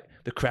thing, like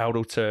the crowd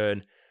will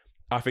turn.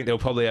 I think they'll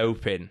probably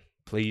open.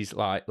 Please,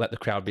 like, let the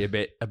crowd be a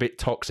bit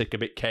toxic, a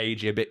bit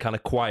cagey, a bit kind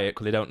of quiet,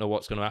 because they don't know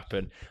what's going to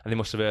happen. And they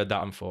must have heard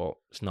that and thought,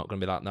 it's not going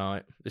to be that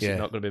night. This is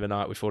not going to be the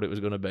night we thought it was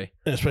going to be.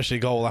 And especially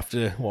a goal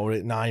after,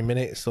 9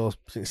 minutes or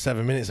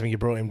 7 minutes. I think you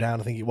brought him down.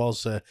 I think it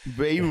was.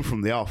 But even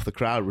from the off, the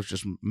crowd was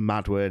just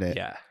mad, weren't it?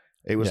 Yeah.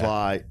 It was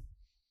like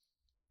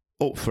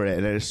up for it.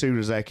 And then as soon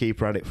as their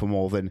keeper had it for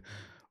more than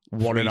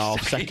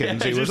 1.5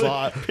 seconds, it was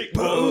like,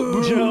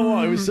 boom. Do you know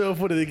what? It was so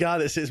funny. The guy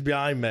that sits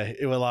behind me,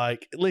 he was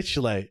like,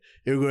 literally,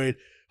 he was going,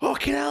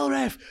 fucking hell,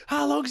 ref,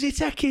 how long's he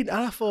taking?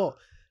 And I thought,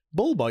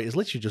 Bullboy has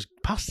literally just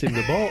passed him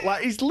the ball.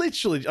 Like, he's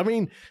literally, I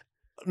mean,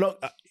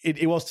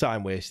 it was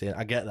time wasting,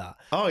 I get that.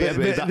 Oh, yeah,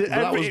 but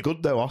that was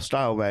good, though,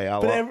 hostile, mate. I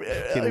love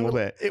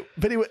it.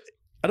 But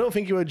I don't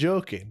think he was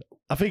joking.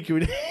 I think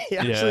he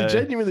actually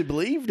genuinely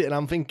believed it, and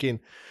I'm thinking...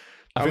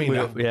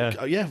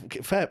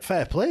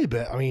 fair play,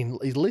 but I mean,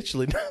 he's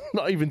literally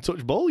not even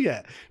touched ball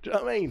yet. Do you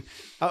know what I mean?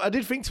 I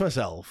did think to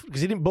myself,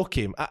 because he didn't book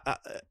him,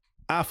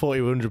 I thought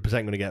he was 100%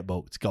 going to get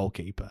booked,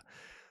 goalkeeper.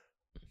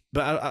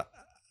 But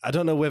I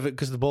don't know whether,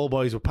 because the ball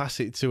boys will pass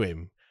it to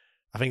him,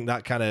 I think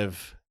that kind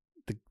of,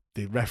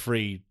 the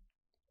referee,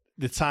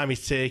 the time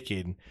he's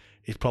taking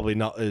is probably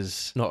not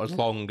as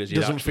long as you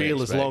doesn't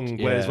feel as long,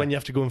 whereas when you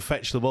have to go and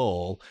fetch the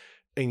ball,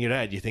 in your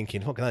head, you're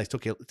thinking, fucking hell,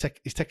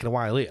 he's taking a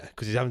while here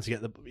because he's having to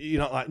get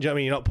you're not like, do you know what I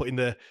mean? You're not putting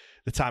the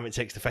time it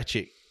takes to fetch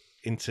it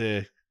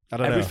into, I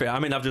don't everything. know. I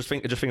mean, just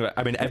think about,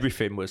 I mean,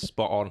 everything was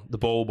spot on. The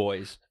ball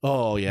boys.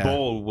 Oh, yeah.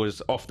 Ball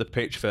was off the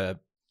pitch for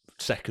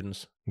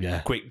seconds.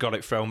 Yeah. Quick, got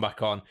it thrown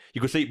back on. You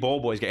could see ball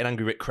boys getting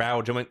angry with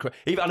crowd. I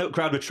know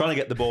crowd were trying to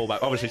get the ball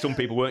back. Obviously, some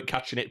people weren't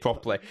catching it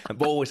properly. And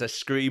ball boys are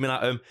screaming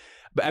at them.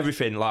 But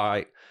everything,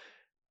 like,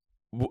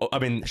 I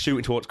mean,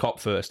 shooting towards Cop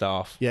first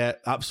half. Yeah,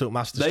 absolute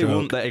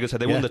masterstroke.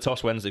 They won the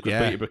toss Wednesday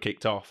because Peterborough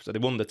kicked off. So they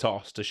won the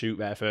toss to shoot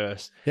there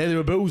first. Yeah, they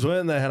were boos,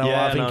 weren't they? And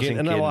I was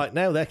thinking,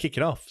 now they're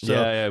kicking off.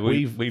 So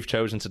we've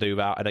chosen to do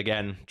that. And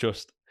again,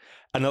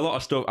 and a lot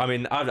of stuff. I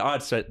mean,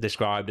 I'd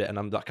described it, and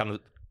I'm that kind of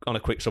on a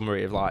quick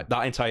summary of like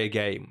that entire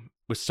game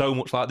was so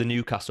much like the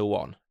Newcastle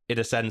one, in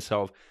a sense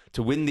of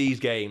to win these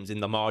games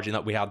in the margin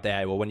that we had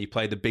there, or when you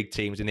play the big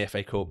teams in the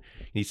FA Cup,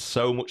 you need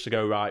so much to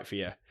go right for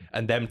you,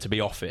 and them to be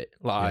off it.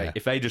 Like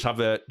if they just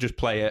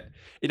play it,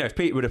 if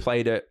Peter would have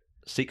played at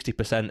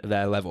 60% of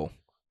their level,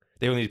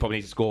 they only probably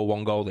need to score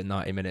one goal in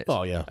 90 minutes.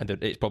 Oh yeah, and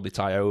it's probably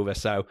tie over.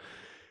 So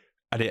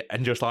and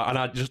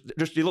I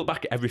just you look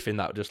back at everything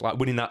that just like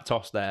winning that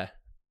toss there,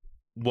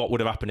 what would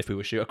have happened if we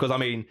were shooting? Because I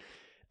mean,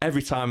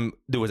 every time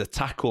there was a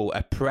tackle,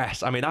 a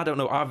press. I mean, I don't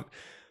know.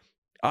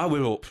 I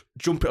were up,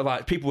 jumping,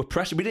 like, people were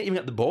pressing. We didn't even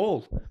get the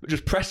ball. We were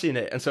just pressing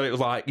it. And so it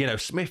was like,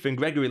 Smith and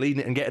Gregory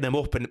leading it and getting them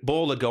up, and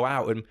ball would go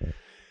out, and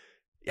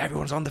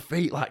everyone's on the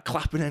feet, like,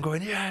 clapping and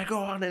going, yeah, go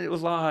on. And it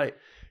was like,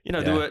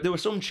 there were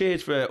some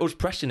cheers for us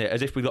pressing it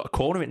as if we got a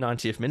corner at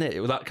 90th minute.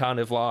 It was that kind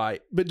of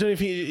like... But don't you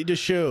think it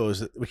just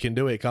shows that we can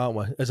do it, can't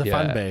we? As a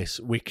fan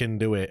base, we can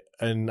do it.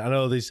 And I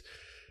know there's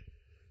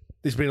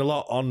been a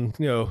lot on,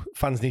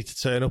 fans need to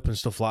turn up and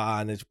stuff like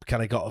that, and it's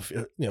kind of got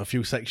a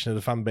few sections of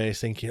the fan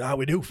base thinking,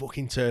 we do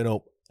fucking turn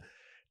up.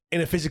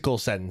 In a physical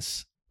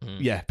sense,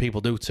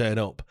 people do turn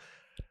up.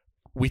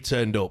 We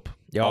turned up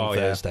on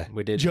Thursday.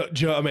 We did. Do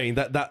you know what I mean?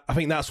 That I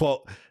think that's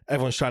what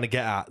everyone's trying to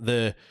get at.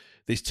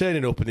 There's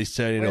turning up and there's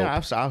turning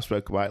up. I've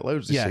spoken about it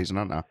loads this season,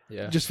 haven't I?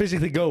 Yeah. Just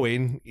physically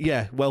going,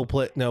 well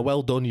played,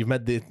 well done. You've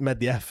made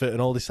the effort and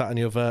all this, that, and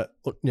the other.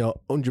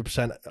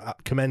 100%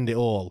 commend it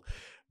all,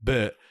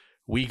 but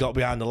we got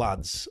behind the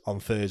lads on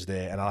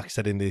Thursday, and like I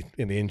said in the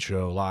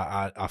intro,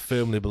 like I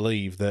firmly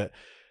believe that,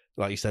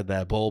 like you said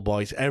there, ball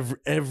boys,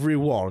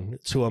 everyone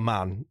to a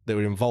man that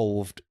were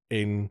involved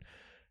in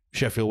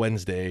Sheffield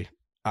Wednesday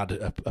had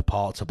a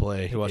part to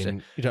play. Who was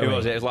it? Who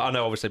was it? It was like, I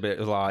know, obviously, but it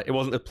was like it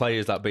wasn't the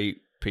players that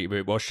beat Peterborough.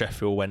 It was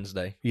Sheffield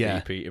Wednesday.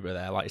 Beat Peterborough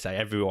there. Like you say,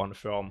 everyone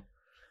from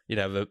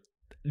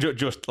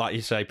just like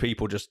you say,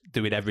 people just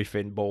doing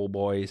everything. Ball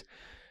boys,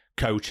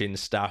 coaching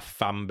staff,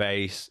 fan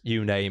base,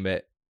 you name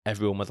it.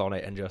 Everyone was on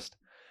it, and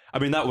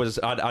that was,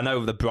 I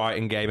know the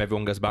Brighton game,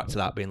 everyone goes back to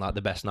that being like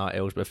the best night at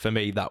Hillsborough. For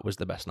me, that was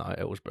the best night at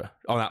Hillsborough,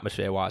 on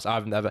atmosphere-wise. I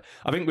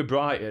think with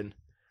Brighton,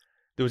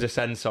 there was a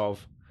sense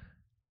of,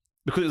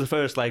 because it was the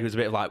first leg, it was a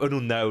bit of like an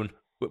unknown.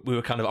 We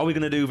were kind of, are we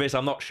going to do this?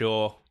 I'm not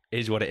sure. It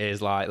is what it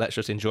is. Like, let's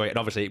just enjoy it. And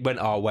obviously, it went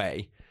our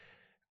way.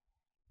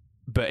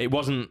 But it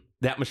wasn't,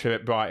 the atmosphere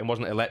at Brighton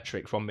wasn't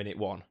electric from minute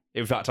one.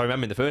 In fact, I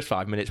remember in the first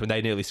 5 minutes when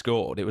they nearly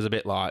scored, it was a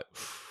bit like...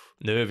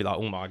 nervy, like,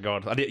 oh my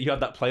God. You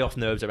had that playoff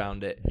nerves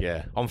around it.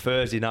 Yeah. On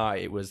Thursday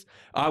night, it was,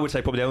 I would say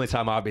probably the only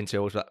time I've been to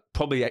was that,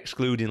 probably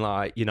excluding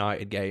like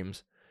United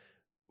games,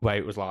 where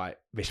it was like,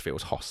 this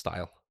feels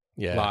hostile.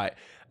 Yeah. Like,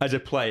 as a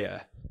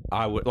player,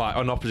 I would, like,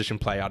 an opposition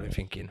player, I'd been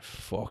thinking,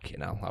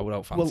 fucking hell, I would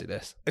not fancy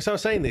this. So I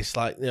was saying this,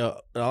 like,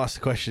 I'll ask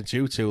the question to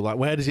you two, like,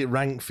 where does it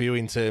rank for you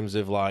in terms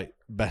of, like,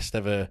 best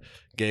ever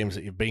games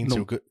that you've been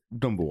to?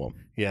 Number one.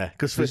 Yeah.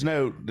 Because there's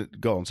no...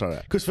 Go on, sorry.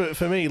 Because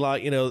for me,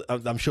 like,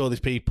 I'm sure there's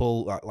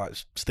people, like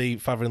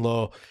Steve,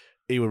 father-in-law,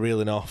 he were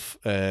reeling off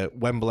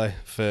Wembley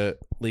for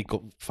League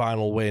Cup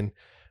final win,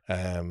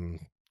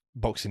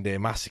 Boxing Day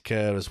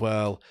massacre as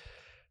well.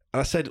 And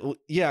I said, well,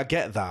 yeah, I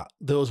get that.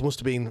 Those must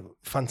have been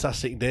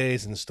fantastic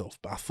days and stuff.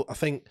 But I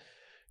think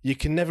you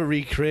can never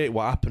recreate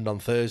what happened on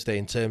Thursday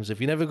in terms of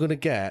you're never going to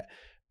get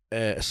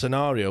a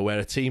scenario where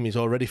a team is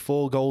already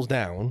 4 goals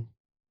down.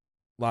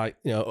 Like,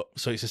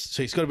 so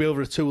it's got to be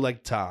over a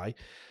 2-leg tie.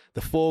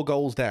 The 4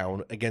 goals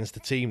down against a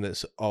team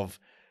that's of...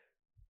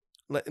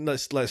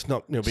 Let's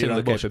not be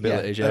similar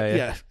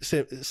capabilities,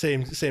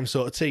 same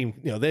sort of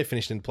team. They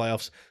finished in the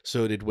playoffs,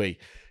 so did we.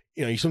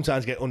 You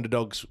sometimes get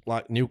underdogs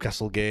like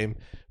Newcastle game,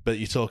 but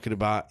you're talking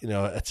about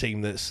a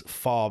team that's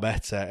far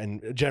better,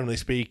 and generally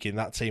speaking,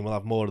 that team will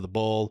have more of the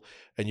ball,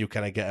 and you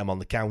kind of get them on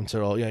the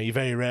counter. Or you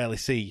very rarely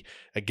see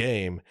a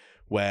game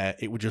where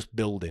it was just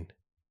building.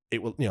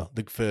 It will,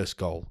 the first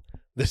goal,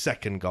 the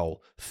second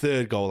goal,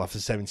 third goal after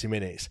 70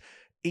 minutes,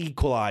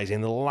 equalise in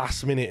the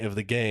last minute of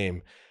the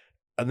game.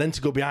 And then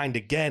to go behind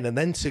again, and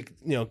then to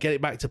get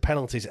it back to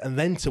penalties, and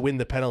then to win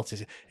the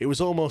penalties. It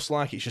was almost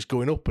like it's just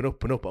going up and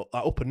up and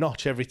up a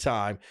notch every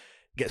time.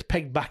 Gets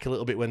pegged back a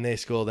little bit when they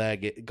score their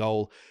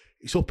goal.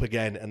 It's up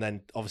again, and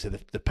then obviously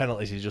the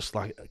penalties is just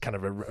like kind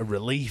of a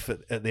relief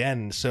at the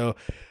end. So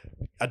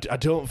I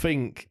don't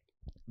think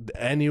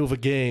any other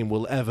game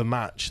will ever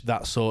match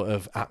that sort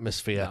of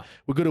atmosphere. No.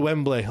 We go to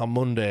Wembley on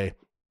Monday.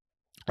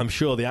 I'm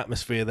sure the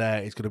atmosphere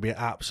there is going to be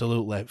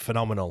absolutely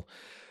phenomenal.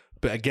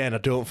 But again, I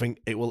don't think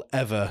it will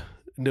ever,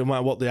 no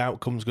matter what the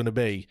outcome's going to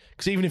be.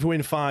 Because even if we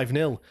win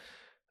 5-0,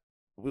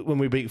 when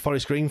we beat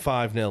Forest Green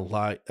 5-0,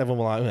 like, everyone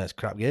will like, it's a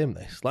crap game,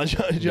 this. Like, do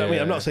you know what I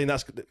mean? I'm not saying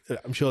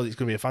I'm sure it's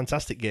going to be a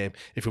fantastic game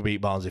if we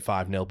beat Barnsley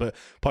 5-0. But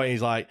point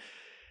is, like,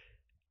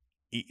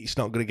 it's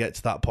not going to get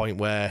to that point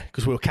where,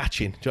 because we're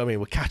catching, do you know what I mean?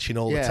 We're catching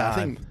all the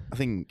time. I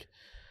think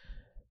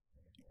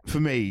for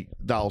me,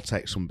 that'll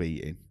take some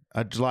beating.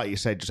 Like you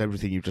said, just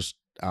everything you've just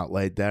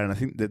outlaid there. And I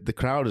think that the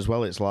crowd as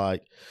well, it's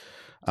like,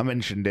 I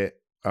mentioned it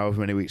however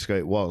many weeks ago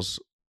it was,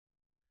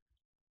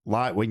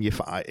 like when you're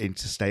fighting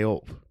to stay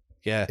up.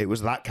 Yeah. It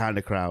was that kind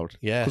of crowd.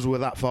 Yeah. Because we're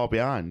that far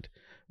behind.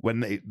 When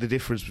the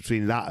difference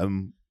between that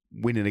and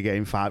winning a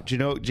game 5, do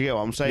you get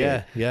what I'm saying?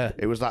 Yeah, yeah.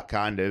 It was that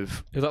kind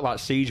of... It was that like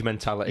siege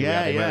mentality.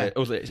 Yeah, yeah.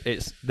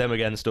 It's them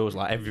against us,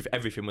 like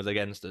everything was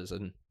against us.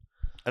 And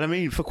I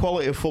mean, for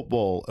quality of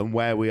football and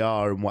where we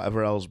are and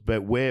whatever else,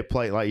 but we're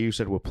playing, like you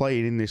said, we're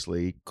playing in this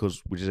league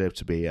because we deserve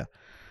to be here.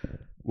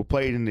 We're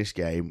playing in this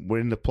game. We're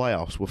in the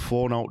playoffs. We're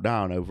 4-0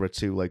 down over a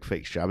 2-leg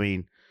fixture. I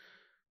mean,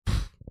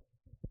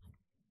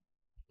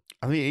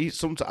 I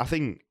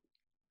think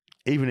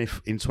even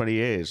if in 20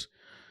 years,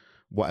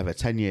 whatever,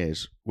 10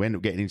 years, we end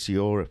up getting into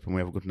Europe and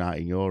we have a good night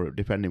in Europe,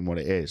 depending on what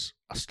it is,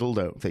 I still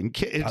don't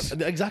think it's...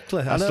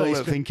 Exactly. I still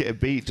don't think it'd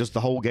beat just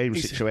the whole game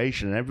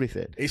situation and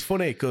everything. It's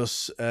funny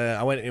because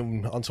I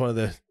went onto one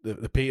of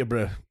the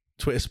Peterborough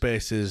Twitter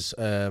spaces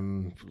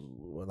last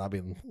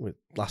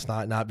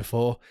night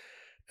before,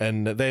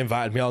 and they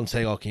invited me on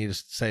saying, "Oh, can you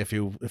just say a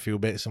few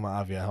bits and what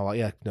have you?" I'm like,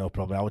 "Yeah, no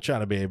problem." I was trying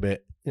to be a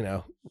bit,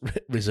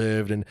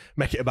 reserved and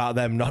make it about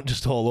them, not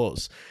just all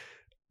us.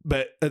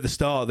 But at the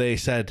start, they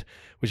said,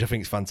 which I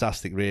think is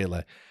fantastic,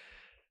 really,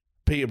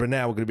 Peterborough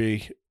now are going to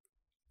be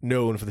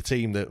known for the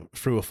team that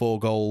threw a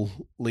 4-goal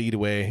lead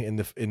away in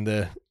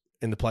the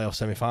playoff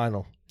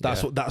semi-final.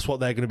 That's what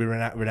they're going to be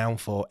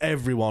renowned for.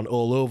 Everyone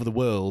all over the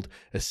world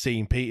has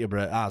seen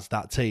Peterborough as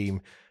that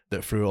team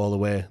that threw it all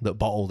away, that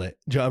bottled it.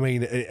 Do you know what I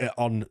mean?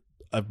 On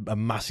a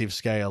massive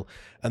scale,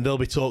 and they'll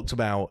be talked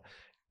about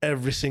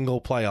every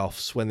single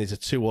playoffs when there's a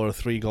 2 or a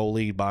 3 goal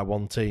lead by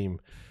one team.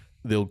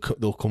 They'll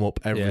come up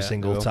every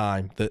single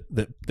time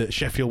that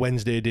Sheffield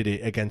Wednesday did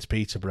it against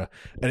Peterborough,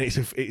 and it's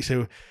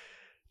a.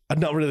 I'd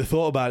not really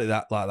thought about it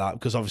like that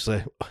because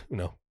obviously,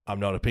 I'm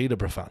not a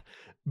Peterborough fan,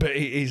 but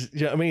it is. Do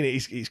you know what I mean?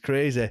 It's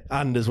crazy,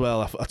 and as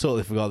well, I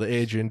totally forgot that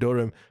Adrian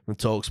Durham from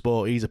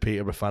TalkSport, he's a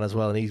Peterborough fan as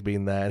well, and he's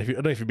been there. And I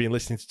don't know if you've been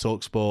listening to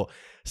TalkSport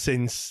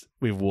since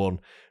we've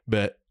won,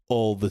 but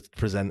all the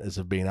presenters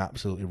have been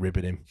absolutely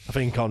ribbing him. I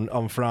think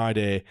on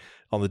Friday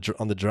on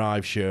the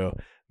drive show,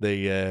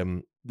 they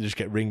just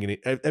kept ringing it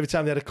every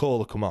time they had a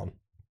caller come on.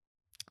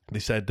 They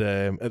said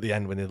at the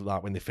end when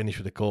they finished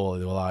with the call,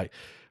 they were like,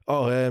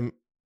 "Oh, do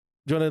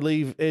you want to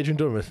leave Adrian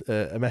Durham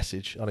a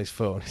message on his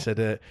phone?" He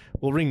said,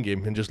 "We'll ring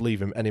him and just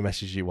leave him any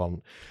message you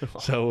want."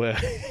 So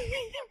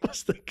he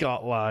must have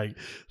got like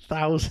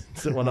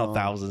thousands, well not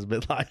thousands,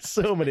 but like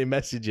so many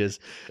messages.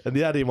 And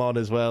they had him on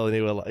as well, and he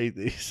was like,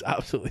 he's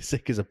absolutely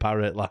sick as a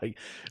parrot, like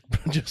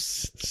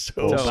just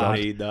so Don't bad.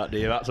 need that, do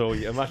you? That's all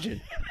you imagine.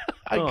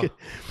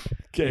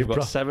 You've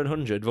got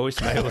 700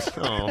 voicemails.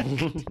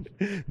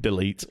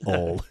 Delete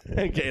all.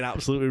 Getting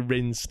absolutely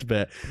rinsed.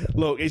 But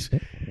look, it's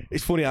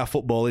funny how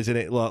football is, isn't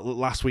it? Like,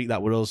 last week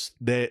that was us.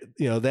 They're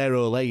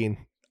Olaying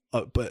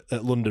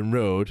at London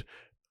Road,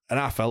 and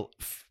I felt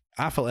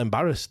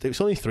embarrassed. It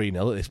was only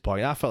 3-0 at this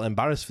point. I felt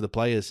embarrassed for the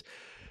players.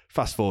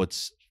 Fast forward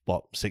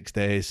 6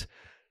 days.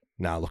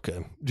 Now look at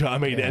them. Do you know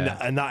what I mean? Yeah.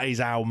 And that is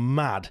how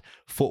mad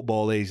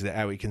football is, that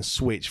how it can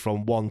switch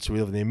from one to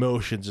the other. The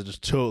emotions are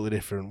just totally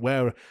different.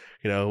 We're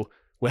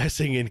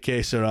singing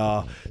 "Que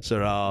Sera,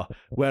 Sera,"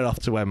 we're off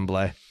to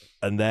Wembley,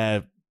 and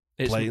they're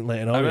playing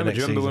later on. I remember, do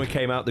you remember when we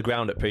came out the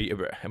ground at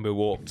Peterborough and we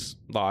walked,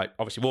 like,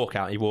 obviously walk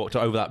out, and you walked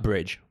over that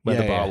bridge where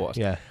the bar was.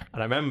 Yeah.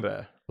 And I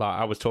remember, like,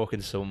 I was talking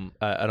to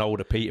an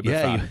older Peterborough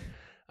fan,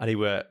 and he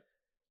were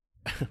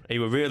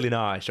really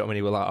nice. You know what I mean?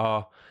 He were like,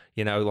 "Oh,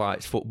 like,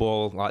 it's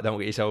football, like, don't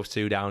get yourselves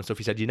too down," and stuff.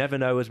 He said, "You never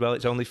know as well,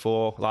 it's only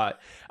 4. Like,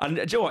 and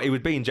do you know what? He was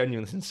being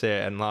genuinely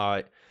sincere, and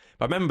like,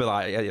 I remember,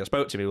 like, I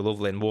spoke to him, he was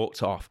lovely, and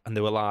walked off, and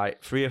there were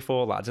like 3 or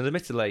 4 lads, and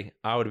admittedly,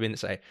 I would have been to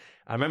say,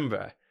 I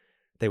remember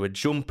they were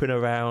jumping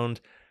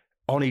around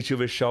on each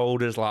other's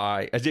shoulders,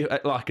 like as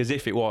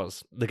if it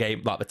was the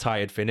game, like the tie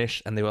had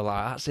finished, and they were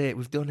like, "That's it,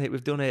 we've done it."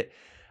 And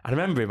I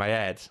remember in my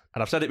head,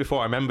 and I've said it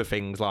before, I remember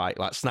things like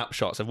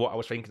snapshots of what I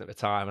was thinking at the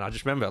time, and I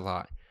just remember,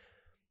 like,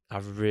 I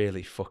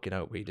really fucking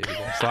hope we do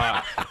this.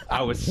 Like,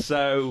 I was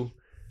like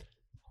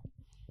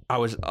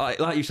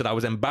you said, I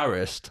was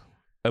embarrassed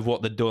of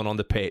what they'd done on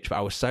the pitch, but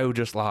I was so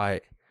just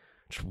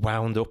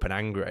wound up and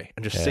angry,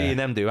 and just seeing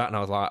them do that, and I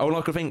was like, all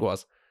I could think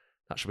was,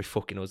 that should be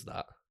fucking us,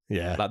 that.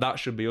 Yeah. Like, that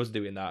should be us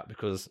doing that,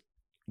 because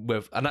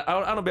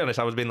I'll be honest,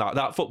 I was being like,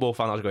 that football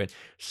fan, I was going,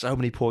 so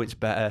many points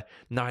better,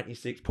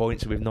 96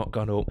 points, and we've not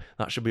gone up,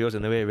 that should be us,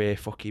 and we're here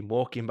fucking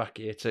walking back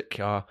here to the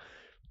car,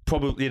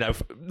 probably,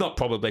 not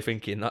probably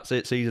thinking, that's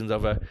it, season's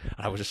over, and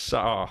I was just,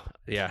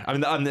 yeah. I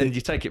mean, and then you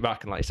take it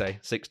back, and like you say,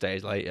 6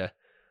 days later,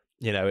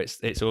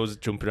 it's us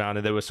jumping around,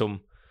 and there were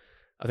some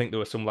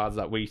lads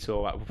that we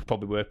saw that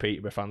probably were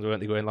Peterborough fans,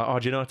 weren't they, going like, "Oh,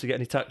 do you know how to get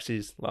any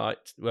taxis? Like,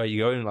 where are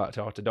you going? Like,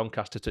 to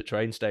Doncaster to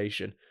train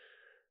station?"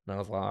 And I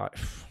was like,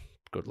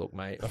 "Good luck,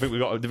 mate." I think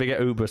did we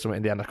get Uber or something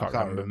in the end? I can't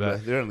remember.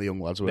 They're only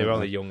young lads, they were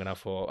only young, and I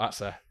thought,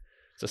 it's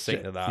a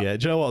sight of that. Yeah,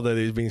 do you know what, though?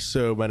 There's been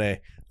so many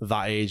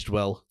that aged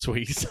well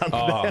tweets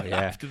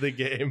after the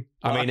game.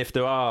 I mean, if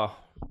there are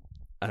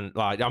And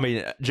like, I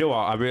mean, do you know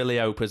what? I really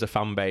hope as a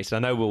fan base, I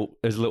know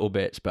there's little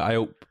bits, but I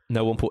hope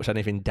no one puts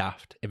anything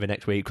daft in the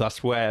next week. Because I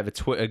swear the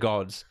Twitter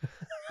gods,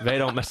 they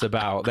don't mess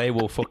about. They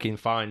will fucking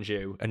find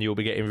you, and you'll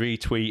be getting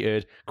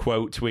retweeted,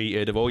 quote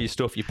tweeted of all your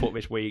stuff you put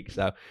this week.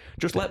 So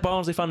just let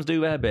Barnsley fans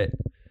do their bit.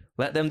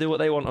 Let them do what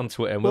they want on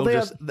Twitter. And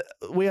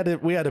we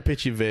had a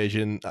pitch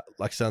invasion,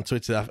 like I said on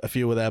Twitter. A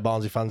few of their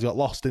Barnsley fans got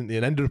lost, didn't they,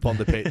 and ended up on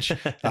the pitch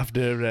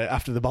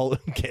after the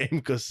Bolton game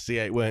because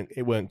it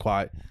weren't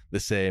quite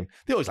the same.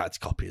 They always like to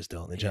copy us,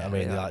 don't they? Do you know what I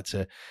mean? They like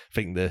to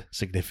think they're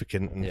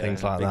significant and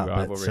things like that.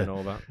 Rivalry and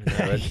all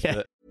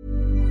that.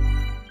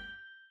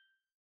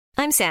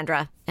 I'm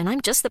Sandra, and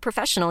I'm just the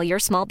professional your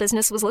small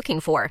business was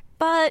looking for.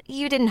 But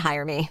you didn't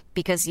hire me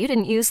because you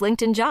didn't use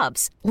LinkedIn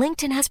Jobs.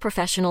 LinkedIn has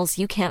professionals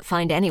you can't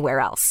find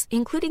anywhere else,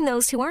 including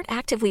those who aren't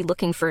actively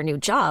looking for a new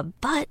job,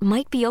 but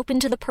might be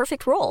open to the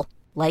perfect role,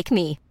 like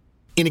me.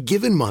 In a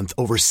given month,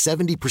 over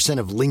 70%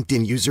 of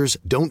LinkedIn users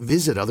don't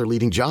visit other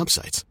leading job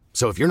sites.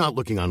 So if you're not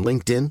looking on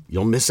LinkedIn,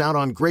 you'll miss out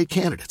on great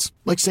candidates,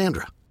 like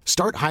Sandra.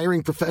 Start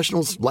hiring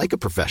professionals like a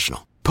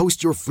professional.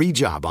 Post your free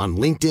job on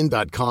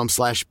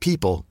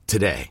linkedin.com/people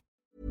today.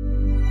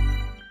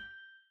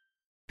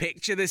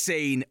 Picture the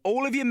scene.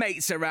 All of your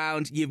mates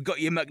around, you've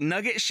got your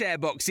McNugget share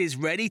boxes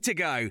ready to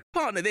go.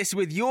 Partner this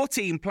with your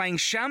team playing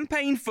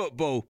champagne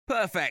football.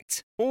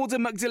 Perfect. Order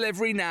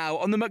McDelivery now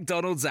on the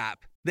McDonald's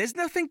app. There's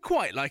nothing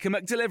quite like a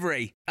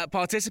McDelivery. At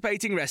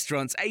participating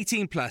restaurants,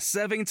 18 plus,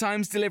 serving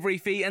times, delivery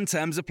fee and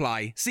terms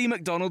apply. See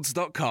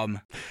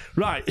mcdonalds.com.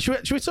 Right,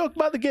 should we talk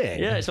about the game?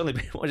 Yeah, it's only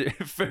been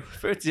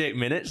 38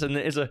 minutes and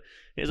it is a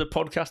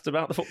podcast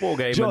about the football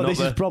game. John, this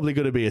is probably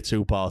going to be a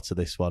two-parter,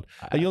 this one.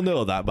 And you'll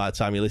know that by the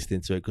time you're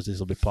listening to it because this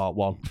will be part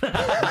one.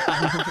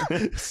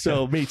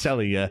 So me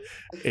telling you,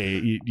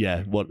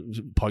 what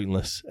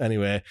pointless.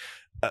 Anyway,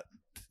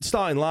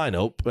 starting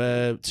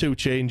lineup, two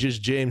changes.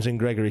 James and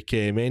Gregory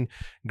came in.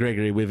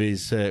 Gregory with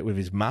his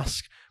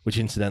mask, which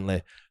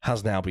incidentally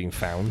has now been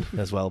found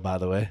as well, by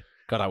the way.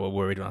 God, I was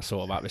worried when I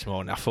saw that this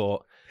morning. I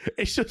thought,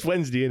 it's just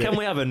Wednesday, isn't it? Can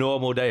we have a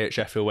normal day at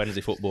Sheffield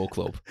Wednesday Football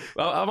Club?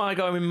 Well, am I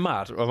going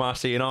mad, or am I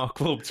seeing our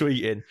club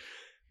tweeting,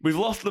 we've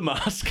lost the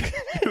mask,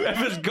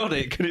 whoever's got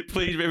it, can it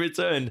please be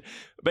returned?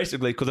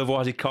 Basically, because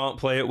otherwise he can't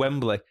play at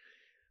Wembley.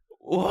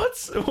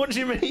 What do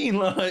you mean?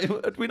 Like,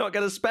 did we not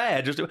get a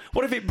spare?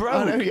 What if it broke?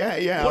 Oh, no,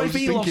 yeah. What if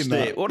he lost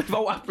it? What if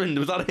what happened?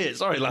 Was that it?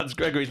 Sorry, lads,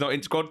 Gregory's not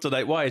in squad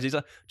today. Why is he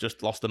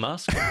just lost the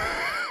mask?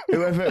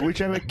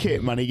 Whichever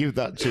kit man he give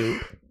that to,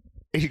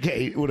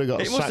 he would have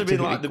got. It must have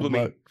been like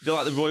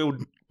the Royal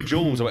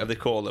Jewels or whatever they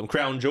call them,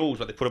 Crown Jewels,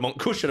 where they put them on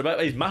cushion. I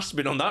bet his mask's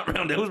been on that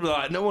round. It was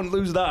like, no one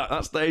lose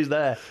that stays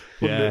there.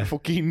 Yeah.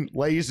 Fucking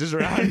lasers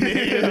around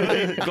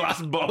it.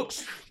 Glass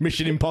box.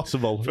 Mission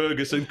Impossible.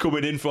 Ferguson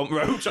coming in front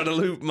row trying to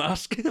loot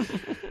mask.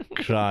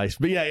 Christ.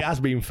 But yeah, it has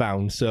been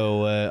found.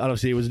 So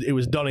obviously it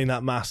was donning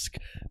that mask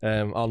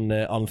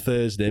on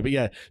Thursday. But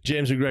yeah,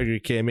 James and Gregory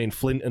came in.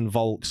 Flint and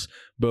Volks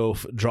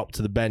both dropped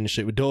to the bench.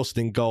 So it was Dawson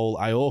in goal,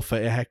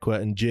 Iofa,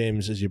 Ihekwe and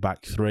James as your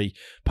back three.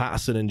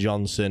 Patterson and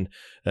Johnson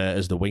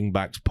as the wing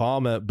backs.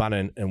 Palmer,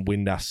 Bannon and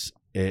Windass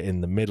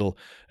in the middle,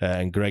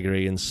 and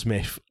Gregory and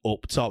Smith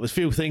up top. There's a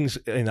few things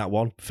in that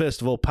one.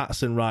 First of all,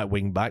 Patterson right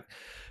wing back.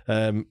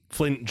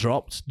 Flint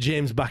dropped.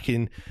 James back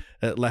in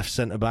at left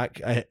centre back.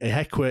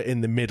 Ihekwe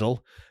in the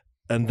middle,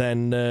 and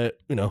then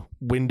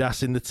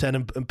Windass in the 10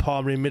 and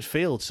Palmer in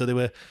midfield. So there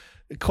were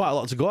quite a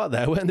lot to go out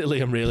there, weren't they,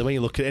 Liam? Really, when you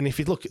look at it, and if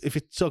you talk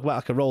about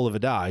like a roll of a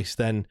dice,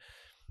 then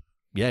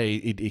yeah,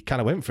 he kind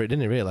of went for it,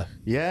 didn't he? Really?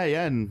 Yeah,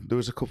 and there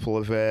was a couple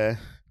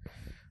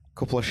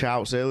of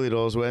shouts earlier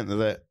doors, weren't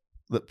there,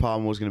 that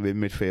Palmer was going to be in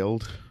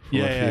midfield.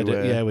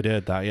 Yeah, we'd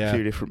heard that, yeah. A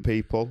few different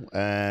people.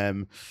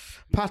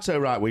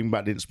 Pato right wing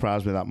back didn't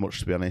surprise me that much,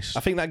 to be honest. I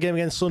think that game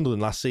against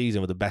Sunderland last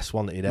season was the best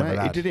one that he'd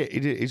ever had.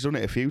 He's done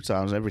it a few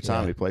times. Every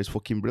time he plays,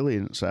 fucking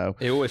brilliant. So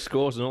he always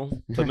scores and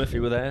all. Plymouth,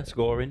 you were there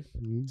scoring.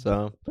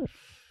 So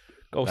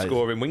goal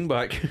scoring wing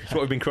back. That's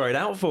what we've been crying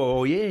out for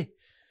all year.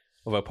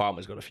 Although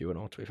Palmer's got a few and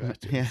all, to be fair.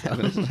 Yeah.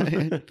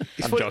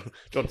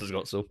 Johnson's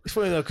got some. It's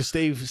funny though, because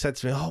Steve said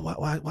to me,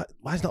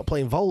 why is he not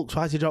playing Volks?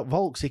 Why did he drop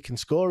Volks? He can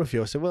score a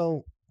few. I said,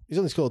 well, he's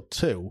only scored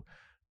 2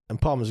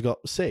 and Palmer's got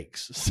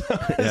 6.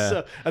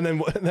 And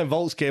then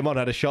Volks came on,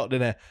 had a shot,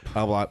 didn't he?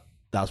 I'm like,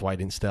 that's why he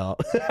didn't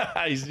start.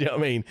 You know what I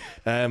mean?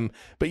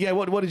 But yeah,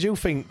 what did you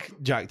think,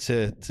 Jack,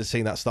 to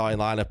seeing that starting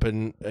lineup?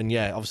 And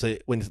yeah,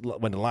 obviously when the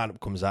lineup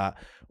comes out,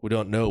 we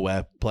don't know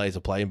where players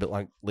are playing, but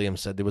like Liam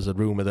said, there was a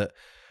rumour that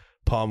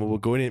Palmer were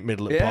going in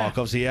middle at Park.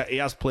 Obviously, he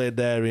has played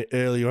there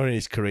earlier on in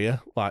his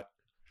career.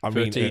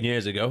 13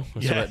 years ago.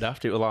 Yeah.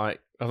 Daft. It was like,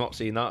 I've not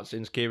seen that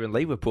since Kieran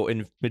Lee were put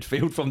in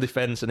midfield from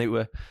defence, and it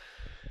were,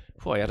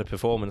 he had a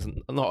performance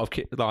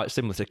not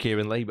similar to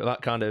Kieran Lee, but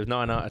that kind of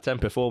 9 out of 10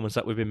 performance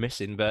that we've been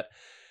missing. But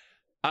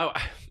I'll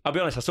be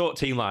honest, I saw the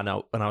team line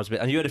out when I was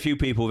and you had a few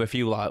people with a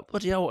few like,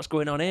 bloody hell, what's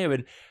going on here?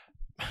 And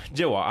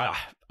do you know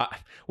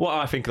what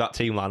I think of that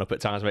team lineup at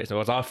times makes no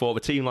sense. I thought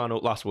the team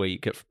lineup last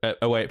week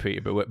away at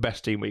Peterborough were the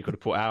best team we could have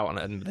put out on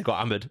it, and they got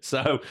hammered.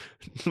 So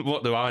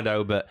what do I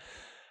know? But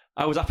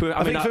I was happy with it.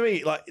 I think for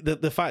me, like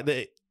the fact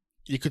that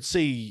you could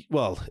see,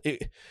 well,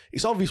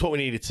 it's obvious what we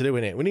needed to do,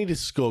 innit? We needed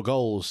to score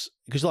goals.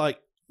 Because, like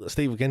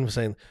Steve again was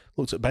saying,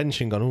 looked at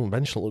bench and gone, oh,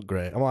 bench don't look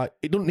great. I'm like,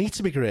 it doesn't need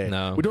to be great.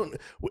 No.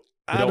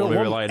 I don't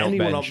want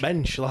anyone on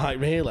bench, like,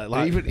 really.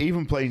 Like,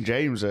 even playing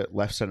James at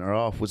left centre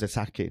half was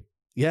attacking.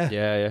 Yeah. Do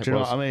you know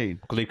what I mean?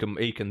 Because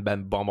he can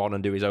then bomb on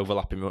and do his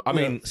overlapping. I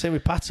mean, same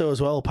with Pato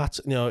as well.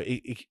 Pato,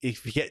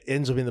 if he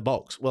ends up in the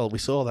box, well, we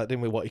saw that,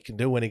 didn't we? What he can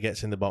do when he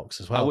gets in the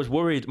box as well. I was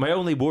worried. My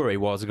only worry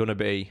was going to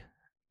be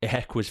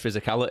Hekwa's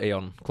physicality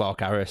on Clark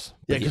Harris.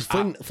 Yeah, because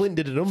Flint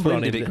did a number Flint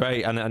on him. did it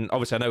great, and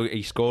obviously I know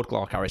he scored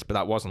Clark Harris, but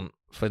that wasn't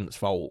Flint's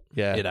fault.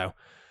 Yeah,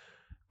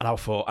 And I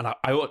thought, and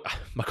I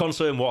my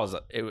concern was,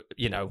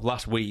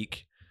 last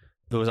week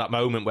there was that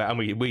moment where, and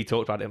we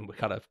talked about it, and we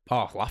kind of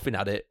half laughing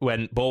at it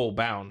when ball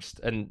bounced,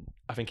 and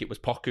I think it was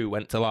Poku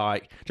went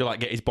to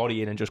get his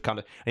body in and just kind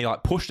of, and he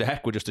pushed the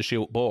Hekwa just to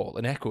shoot ball,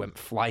 and Hekwa went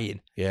flying.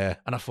 Yeah,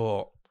 and I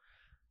thought,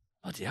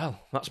 bloody hell,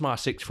 that's my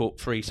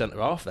 6'3" centre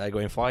half there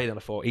going flying, and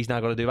I thought he's now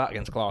got to do that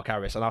against Clark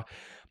Harris, and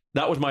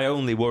that was my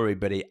only worry,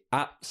 but he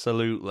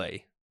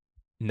absolutely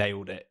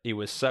nailed it. He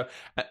was so.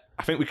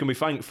 I think we can be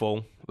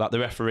thankful that the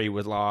referee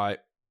was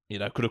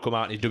could have come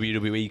out in his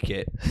WWE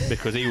kit,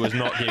 because he was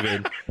not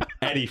giving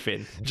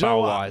anything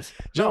foul wise.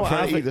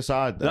 Either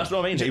side. That's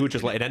what I mean. He was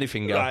just letting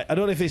anything go. Right, I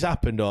don't know if this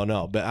happened or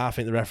not, but I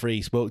think the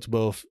referee spoke to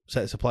both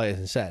sets of players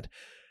and said,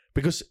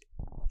 because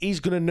he's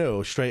going to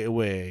know straight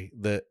away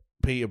that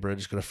Peterborough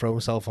is going to throw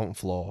himself on the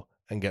floor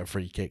and get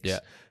free kicks. Yeah.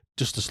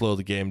 Just to slow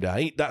the game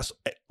down. That's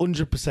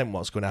 100%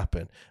 what's going to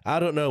happen. I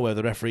don't know whether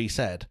the referee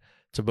said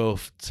to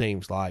both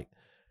teams,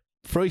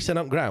 throw your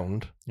on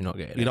ground, you're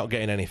not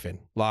getting anything.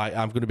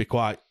 I'm going to be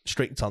quite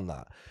strict on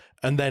that.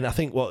 And then I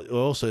think what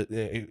also,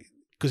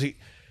 because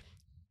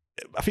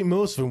I think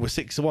most of them were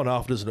 6-1,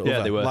 half dozen at other.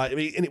 Yeah, they were.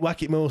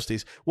 Like it most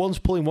is, one's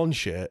pulling one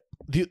shirt,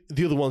 the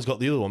other one's got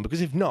the other one,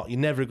 because if not, you're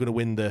never going to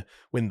win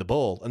the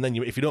ball. And then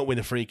if you don't win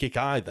a free kick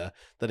either,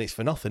 then it's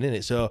for nothing, isn't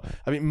it? So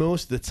I mean,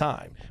 most of the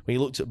time when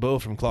you looked at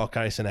both from Clark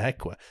Harris and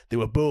Hekwa, they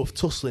were both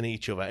tussling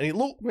each other, and it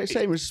looked it's the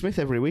same as Smith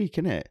every week,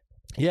 isn't it?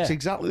 Yeah, it's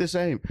exactly the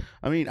same.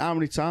 I mean, how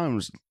many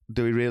times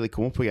do we really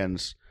come up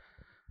against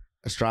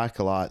a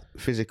striker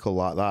physical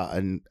like that,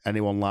 and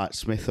anyone like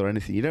Smith or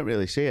anything? You don't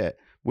really see it.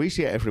 We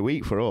see it every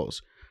week for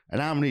us. And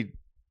how many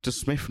does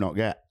Smith not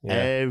get? Yeah.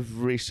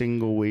 Every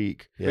single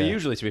week. Yeah. But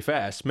usually, to be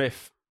fair,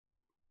 Smith,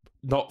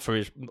 not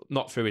through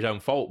his own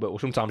fault, but will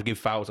sometimes give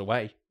fouls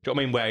away. Do you know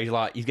what I mean?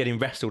 Where he's getting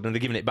wrestled and they're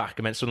giving it back,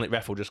 and then suddenly the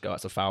ref will just go,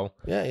 that's a foul.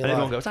 Yeah, and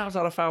everyone goes, how's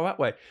that a foul that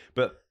way?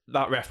 But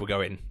that ref will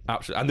go in,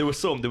 absolutely. And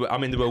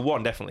there were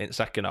one definitely in the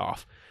second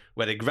half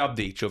where they grabbed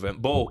each other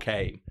and ball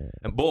came,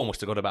 and ball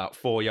must have got about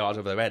 4 yards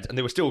over their heads, and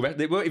they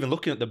weren't even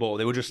looking at the ball,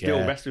 they were just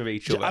still wrestling with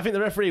each other. I think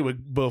the referee were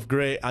both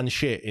great and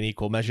shit in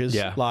equal measures.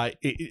 Yeah.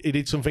 He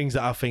did some things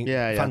that I think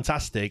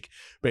fantastic,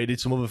 but he did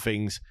some other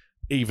things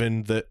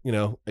even that,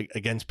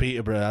 against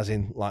Peterborough, as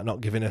in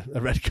not giving a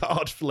red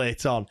card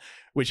late on,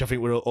 which I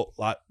think were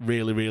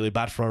really, really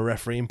bad from a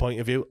refereeing point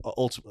of view.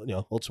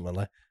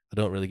 Ultimately, I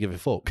don't really give a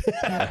fuck.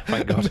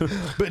 Thank God.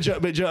 but do you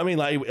know what I mean?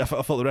 I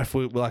thought the ref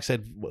were, like I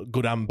said,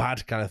 good and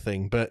bad kind of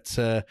thing. But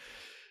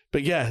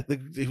yeah,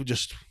 it was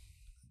just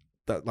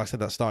that. Like I said,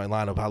 that starting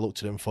lineup, I looked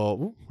at him and thought,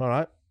 all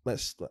right,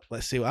 let's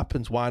see what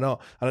happens. Why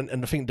not?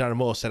 And I think Darren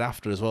Moore said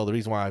after as well, the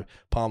reason why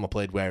Palmer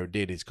played where he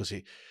did is because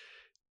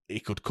he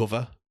could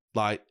cover.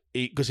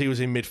 Because he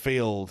was in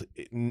midfield,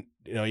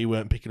 he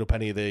weren't picking up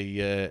any of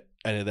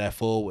their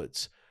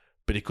forwards,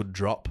 but he could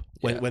drop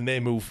when they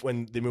move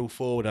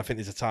forward. I think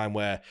there's a time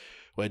where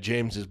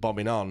James is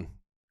bombing on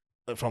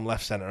from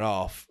left centre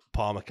half.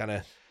 Palmer kind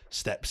of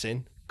steps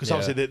in, because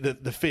obviously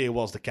the fear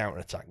was the counter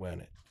attack,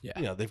 weren't it?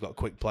 Yeah, they've got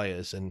quick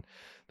players, and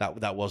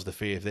that was the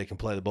fear. If they can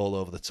play the ball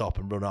over the top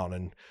and run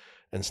on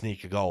and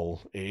sneak a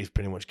goal, it is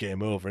pretty much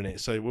game over, isn't it?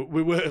 So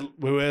we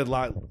were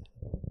like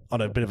on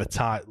a bit of a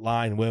tight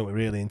line, weren't we,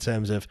 really, in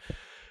terms of,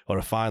 or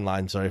a fine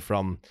line, sorry,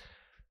 from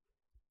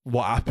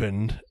what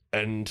happened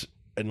and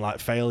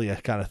failure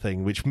kind of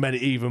thing, which made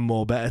it even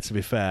more better, to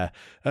be fair.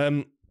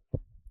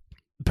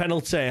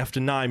 Penalty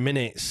after 9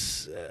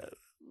 minutes.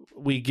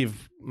 We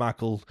give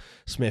Michael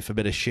Smith a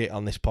bit of shit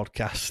on this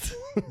podcast.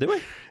 Did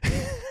we?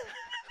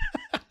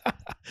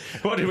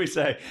 What did we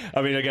say?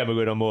 I mean, again, we're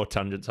going on more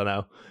tangents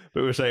now.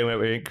 But we were saying when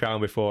we were in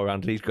Crown before,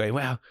 and he's going,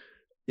 well,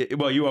 you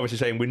were obviously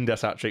saying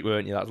Windass hat-trick,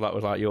 weren't you? That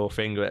was like your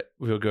thing. But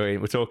we're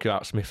talking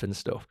about Smith and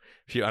stuff.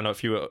 I know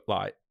if you were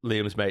like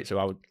Liam's mates,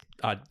 so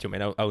I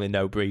only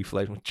know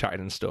briefly, chatting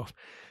and stuff.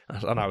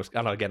 And I was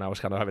kind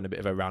of having a bit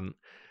of a rant.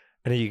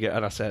 And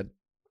I said,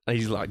 and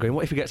he's like going,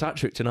 what if he gets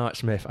hat-trick tonight,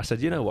 Smith? I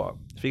said, you know what?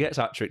 If he gets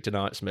hat-trick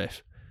tonight,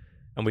 Smith,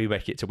 and we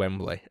make it to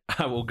Wembley,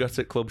 I will go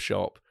to Club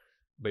Shop,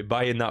 be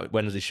buying that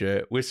Wednesday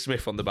shirt with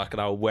Smith on the back,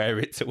 and I'll wear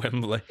it to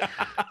Wembley.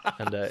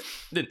 And it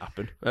didn't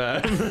happen.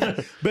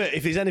 But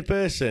if there's any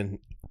person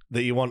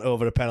that you want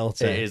over a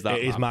penalty, it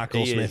is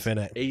Michael Smith,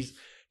 innit? Do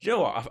you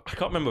know what? I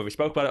can't remember if we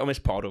spoke about it on this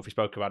pod or if we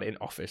spoke about it in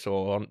office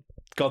or on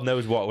God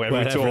knows what, where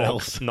we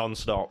talk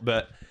non-stop.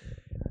 But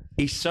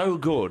he's so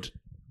good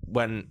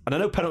when, and I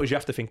know penalties you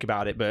have to think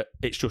about it, but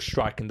it's just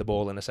striking the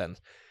ball in a sense.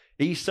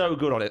 He's so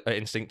good on it, at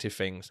instinctive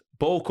things.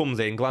 Ball comes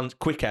in, glance,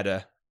 quick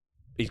header,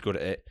 he's good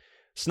at it.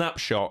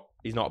 Snapshot,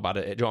 he's not bad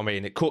at it. Do you know what I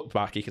mean? It cut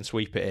back, he can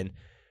sweep it in.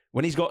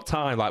 When he's got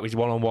time, like with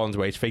one-on-ones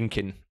where he's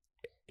thinking,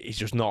 he's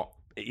just not.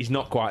 He's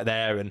not quite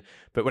there.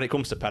 But when it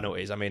comes to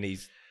penalties, I mean,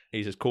 he's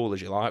as cool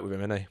as you like with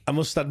him, isn't he? I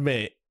must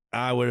admit,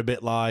 I were a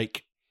bit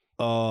like,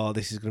 oh,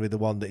 this is going to be the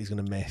one that he's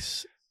going to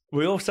miss.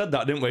 We all said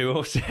that, didn't we? We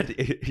all said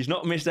he's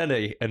not missed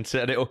any. And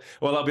said it.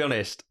 Well, I'll be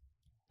honest.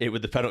 It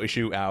was the penalty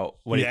shootout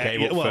when he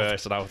came up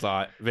first, and I was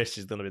like, "This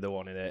is going to be the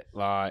one in it."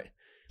 Like,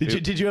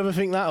 did you ever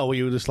think that, or were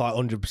you just like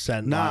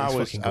 100%? Nah, I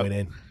was fucking going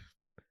in.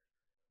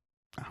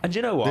 And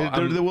you know what?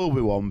 There will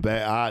be one,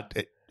 but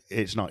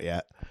it's not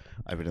yet,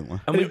 evidently.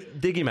 And we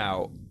dig him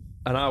out,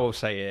 and I will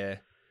say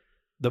here,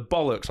 the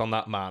bollocks on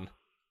that man,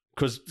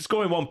 because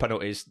scoring one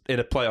penalty in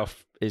a playoff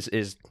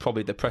is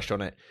probably the pressure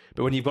on it.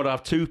 But when you've got to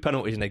have 2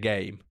 penalties in a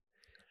game,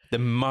 the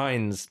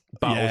minds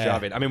battles you're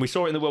having. I mean, we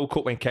saw it in the World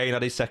Cup when Kane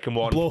had his second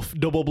one.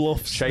 Double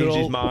bluff. Changed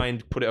his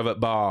mind, put it over at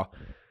bar.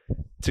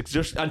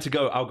 To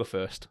go, I'll go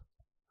first.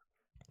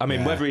 I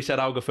mean, whether he said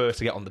I'll go first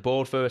to get on the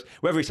board first,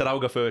 whether he said I'll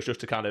go first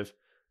just to kind of,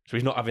 so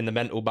he's not having the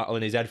mental battle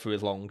in his head for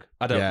as long.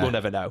 We'll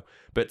never know.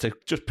 But to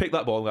just pick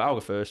that ball and go, I'll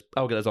go first,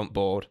 I'll get us on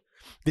board.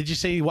 Did you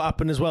see what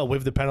happened as well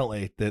with the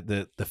penalty,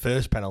 the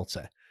first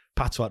penalty?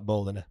 Pato had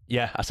ball in it.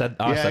 Yeah, I said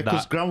that. Yeah,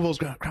 because Granville's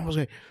going,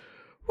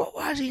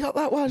 why has he got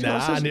that? Why has he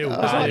got I knew.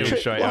 I knew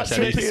straight. I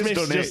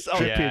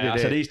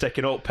said he's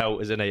taking up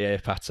pelters in a year,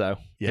 Pato.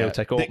 Yeah. He'll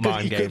take all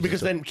mind games. Because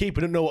then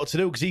keeper didn't know what to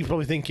do because he's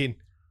probably thinking,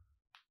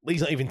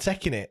 he's not even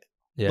taking it.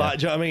 Yeah. Like,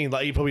 do you know what I mean?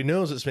 Like, he probably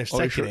knows that Smith's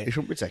taking it. He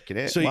shouldn't be taking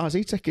it. So why is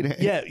he taking it?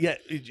 Yeah,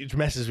 it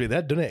messes with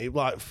head, doesn't it?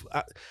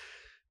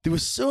 There were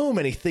so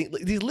many things,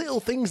 these little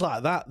things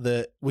like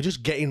that we're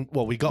just getting,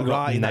 we got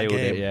right in that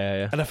game.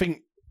 Yeah. And I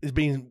think there's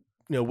been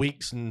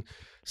weeks and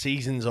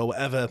seasons or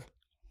whatever,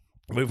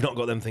 we've not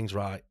got them things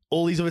right.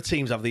 All these other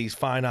teams have these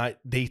finite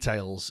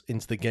details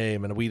into the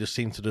game, and we just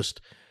seem to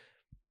just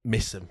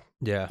miss them.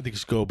 Yeah, they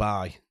just go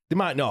by. They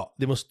might not.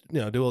 They must,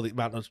 do all. They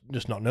might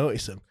just not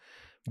notice them.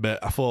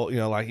 But I thought,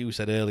 like you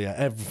said earlier,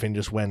 everything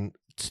just went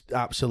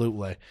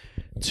absolutely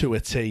to a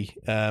T.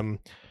 I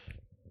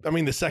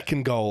mean, the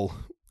second goal,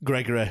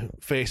 Gregory,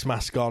 face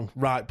mask on,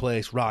 right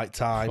place, right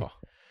time. Oh,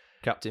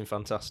 captain,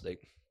 fantastic.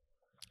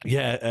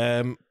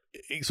 Yeah,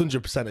 it's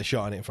 100% a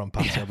shot in it from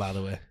Pato, by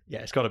the way. Yeah,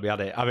 it's got to be at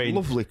it. I mean,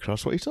 lovely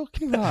cross. What are you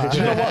talking about? Do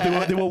you know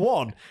what? They were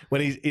one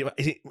when is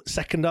it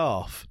second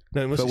half?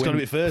 No, it must have got to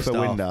be first half.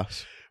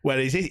 Windass. Where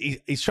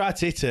he's tried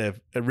to hit a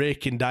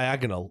raking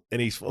diagonal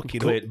and he's fucking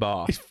cleared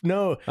bar. He's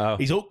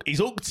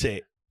hooked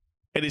it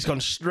and it's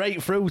gone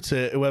straight through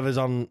to whoever's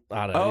on.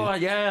 I don't know. Oh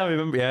yeah, I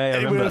remember. Yeah, I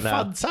remember it was a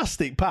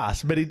fantastic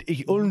pass, but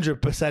he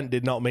 100%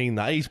 did not mean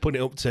that. He's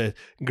putting it up to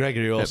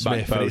Gregory or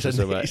Smith. I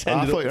thought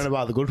you were on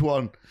about the good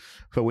one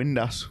for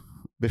Windass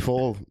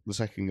before the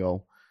second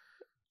goal.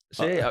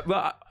 See,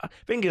 but I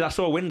think I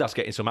saw Windass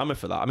getting some hammer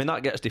for that. I mean,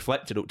 that gets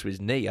deflected up to his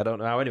knee. I don't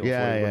know how anyone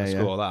thought he would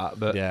score that.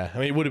 But I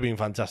mean, it would have been a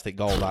fantastic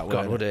goal that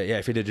way. Would it? Yeah,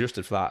 if he'd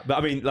adjusted for that. But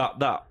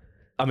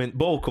I mean,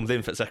 ball comes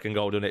in for the second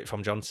goal, doesn't it,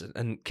 from Johnson?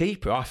 And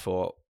keeper, I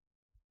thought,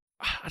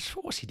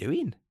 what's he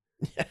doing?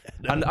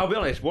 And I'll be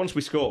honest, once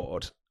we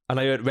scored, and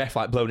I heard ref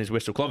blowing his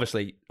whistle,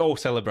 obviously all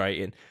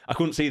celebrating. I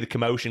couldn't see the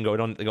commotion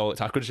going on at the goal.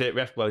 I could see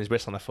ref blowing his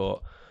whistle, and I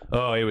thought,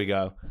 oh, here we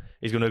go.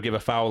 He's going to give a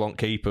foul on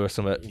keeper or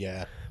something.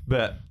 Yeah.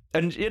 But,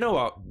 and you know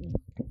what?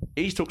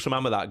 He's took some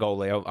hammer that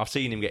goalie. I've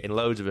seen him getting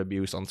loads of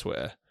abuse on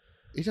Twitter.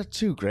 He's had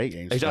 2 great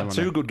games. He's had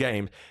 2 good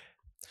games.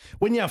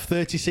 When you have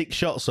 36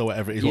 shots or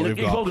whatever it is, you're not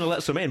going to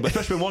let some in, but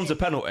especially when one's a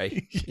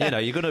penalty. You're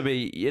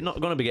not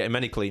going to be getting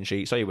many clean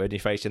sheets, are you, when you're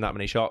facing that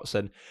many shots?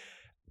 And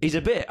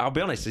I'll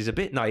be honest, he's a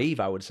bit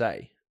naive, I would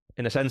say,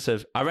 in a sense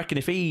of, I reckon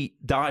if he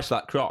dives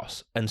that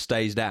cross and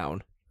stays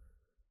down,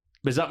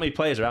 there's that many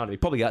players around him, he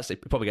probably gets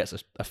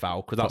a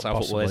foul, because that's how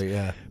football is.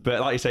 Yeah. But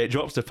like you say, it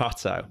drops to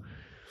Pato.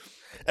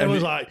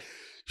 Everyone's like,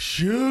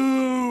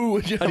 shoo!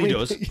 And he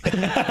does. And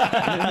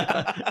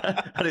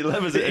he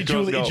levers it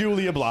across goal.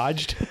 Duly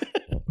obliged.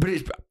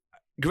 But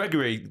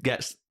Gregory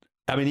gets...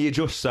 I mean, he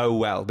adjusts so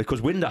well, because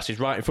Windass is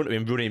right in front of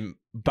him running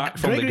back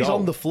from Gregory's the goal.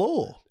 on the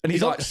floor. And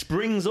he's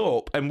springs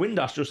up, and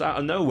Windass just out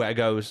of nowhere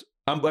goes...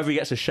 whether he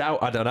gets a shout,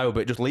 I don't know,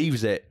 but just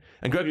leaves it.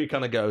 And Gregory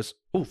kind of goes,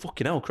 oh,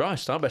 fucking hell,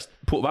 Christ, I best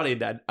put that in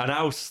then. And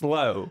how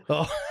slow.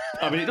 Oh.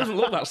 I mean, it doesn't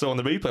look that slow on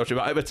the replay,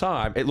 but at the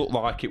time, it looked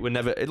like it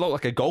looked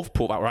like a golf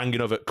putt that were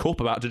hanging over a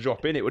cup about to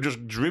drop in. It was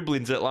just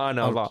dribbling to the line.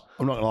 I'm not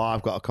going to lie,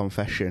 I've got a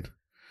confession.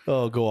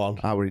 Oh, go on.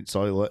 I were in the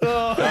toilet.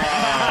 Oh.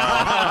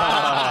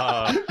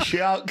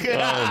 Shock. Oh,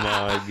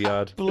 my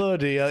God.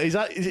 Bloody hell.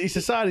 He's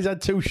decided he's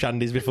had 2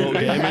 shandies before the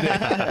game,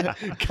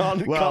 innit?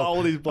 Can't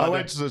hold his bladder. I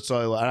went to the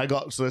toilet and I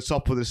got to the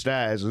top of the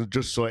stairs and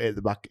just saw it hit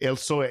the back.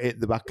 Saw it hit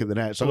the back of the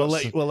net. So we'll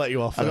let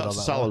you off. I got to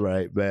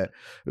celebrate, but it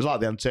was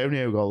like the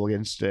Antonio goal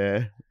against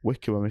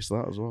Wickham. I missed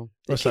that as well.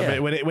 Yeah.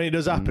 When it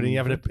does happen and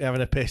you're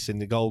having a piss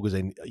and the goal goes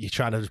in, you're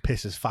trying to just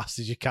piss as fast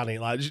as you can.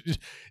 There's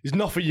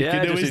nothing you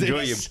can do.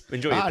 Just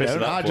enjoy your piss at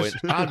that point.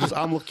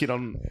 I'm looking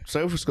on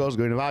Sofa Scores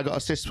going, have I got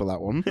assists for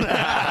that one?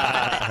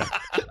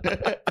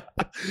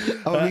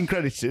 I'm being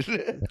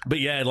credited. But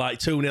yeah, like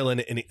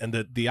 2-0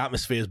 and the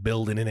atmosphere's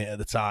building in it at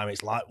the time.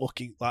 It's like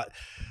looking like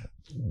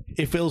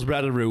if Hillsborough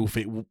had a roof,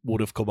 it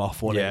would have come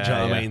off, wouldn't it? Do you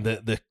know what I mean?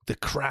 The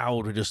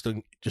crowd were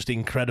just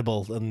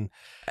incredible. And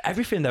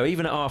everything, though,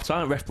 even at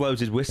half-time, ref blows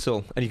his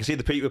whistle, and you can see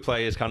the Peterborough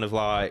players kind of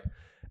like,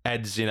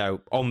 Ed's,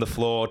 on the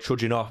floor,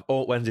 trudging off.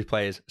 All Wednesday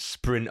players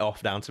sprint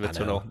off down to the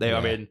tunnel.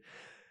 I mean,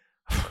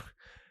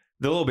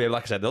 they'll all be,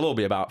 like I said, they'll all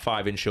be about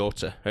 5 inches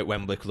shorter at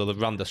Wembley because they'll have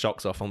run the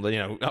socks off on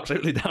the,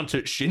 absolutely down to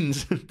its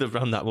shins. They've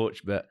run that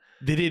much, but...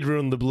 They did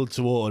run the blood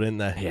to water, didn't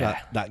they? Yeah.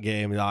 That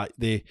game. Like,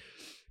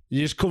 you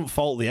just couldn't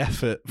fault the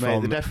effort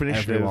from the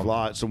definition everyone. of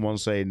like someone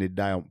saying they'd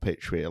die on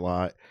pitch with it,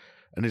 like,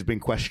 and there's been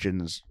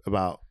questions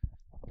about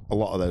a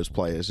lot of those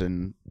players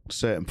and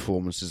certain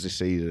performances this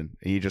season,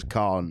 and you just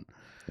can't.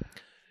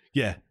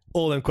 Yeah,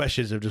 all them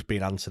questions have just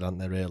been answered, haven't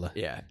they? Really?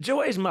 Yeah. Do you know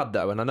what is mad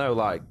though? And I know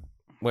like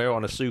we're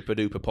on a super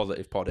duper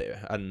positive pod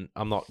here, and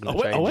I'm not going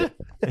to change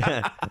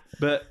it.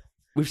 But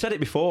we've said it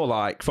before,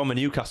 like from a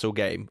Newcastle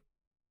game,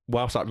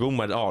 whilst that run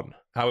went on,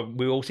 how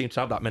we all seem to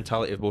have that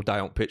mentality of we'll die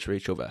on pitch for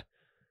each other.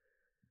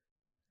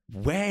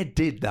 Where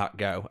did that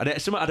go? And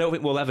it's something I don't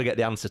think we'll ever get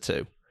the answer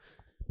to.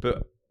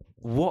 But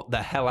what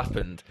the hell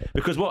happened?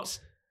 Because what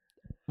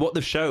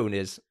they've shown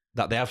is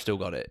that they have still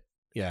got it.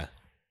 Yeah.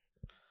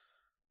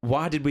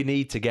 Why did we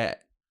need to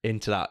get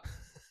into that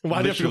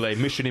literally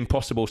Mission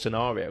Impossible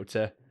scenario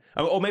to...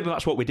 Or maybe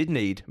that's what we did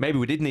need. Maybe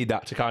we did need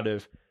that to kind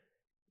of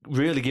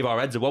really give our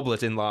heads a wobble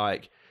in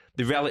like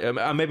the reality.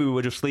 And maybe we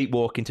were just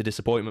sleepwalking to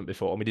disappointment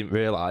before and we didn't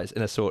realise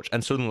and as such.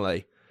 And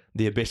suddenly...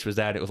 the abyss was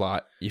there and it was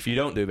like, if you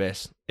don't do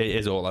this, it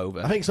is all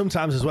over. I think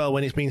sometimes as well,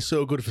 when it's been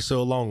so good for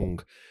so long,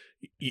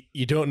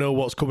 you don't know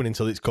what's coming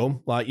until it's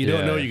come. Like, you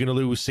don't know you're going to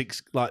lose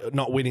 6, like,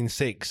 not winning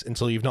 6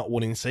 until you've not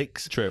won in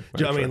 6. True. Do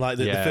you know what I mean? Like,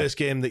 the first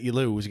game that you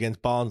lose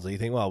against Barnsley, you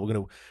think, well,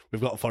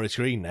 we've got Forest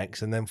Green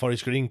next, and then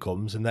Forest Green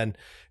comes, and then,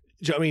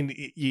 do you know what I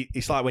mean?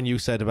 It's like when you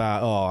said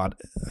about,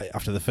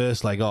 after the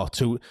first leg,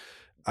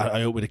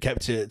 I hope we'd have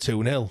kept it at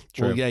 2-0.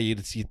 True. Well, yeah,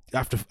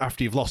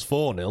 after you've lost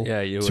 4-0,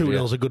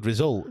 2-0's a good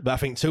result. But I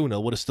think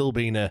 2-0 would have still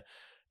been a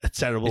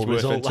terrible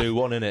result. It's worse than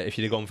 2-1, isn't it? If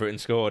you'd have gone for it and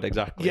scored,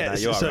 exactly. Yeah,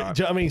 you are right.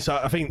 Do you know what I mean? So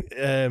I think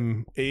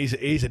it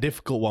is a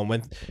difficult one.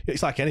 When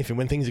it's like anything,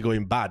 when things are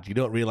going bad, you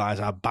don't realise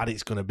how bad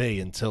it's going to be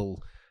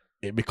until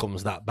it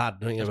becomes that bad,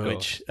 don't you?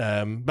 Which, but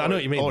I know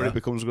what you mean. Or it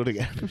becomes good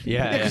again.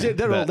 Because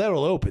they're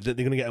all hoping that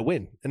they're going to get a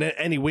win, and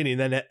any win in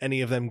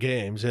any of them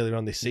games earlier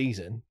on this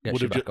season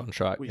would have back on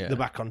track. They're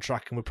back on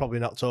track, and we're probably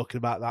not talking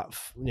about that,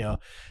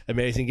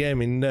 amazing game.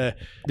 Were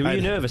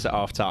you nervous at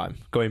half time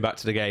going back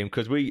to the game?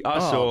 Because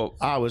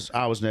I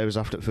was nervous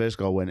after the first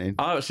goal went in.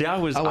 I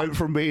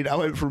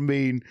went from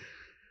being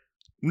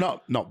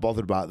not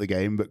bothered about the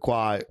game, but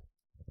quite,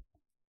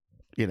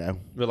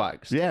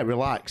 relaxed. Yeah,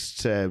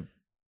 relaxed.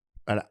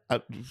 And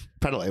a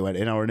penalty went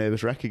in. I was a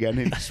nervous wreck again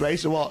in the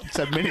space of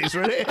 10 minutes,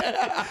 really.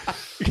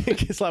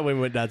 It's like when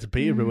we went down to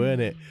Peterborough,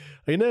 weren't it?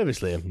 Are you nervous,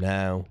 Liam?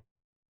 No.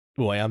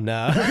 Oh, I am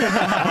now.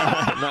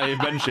 Now you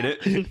mention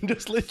it.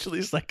 Just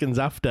literally seconds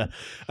after.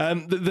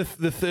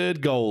 The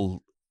third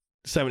goal,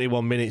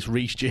 71 minutes,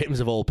 Reece James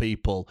of all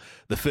people,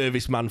 the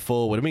furthest man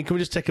forward. I mean, can we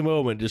just take a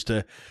moment just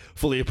to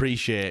fully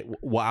appreciate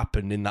what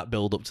happened in that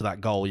build-up to that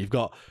goal? You've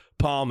got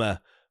Palmer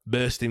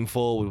bursting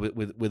forward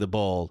with a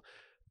ball.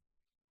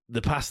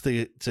 The pass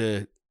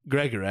to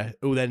Gregory,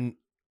 who then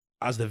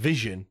has the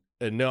vision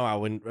and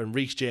know-how, and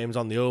Reece James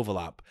on the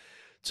overlap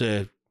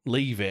to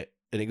leave it,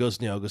 and it goes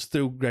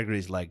through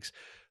Gregory's legs,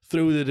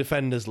 through the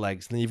defender's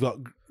legs, and then you've got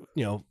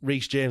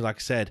Reece James, like I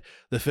said,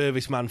 the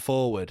furthest man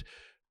forward,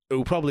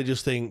 who probably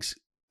just thinks,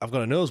 I've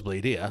got a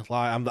nosebleed here,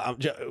 like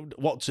don't know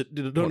what to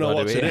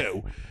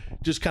do.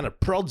 Just kind of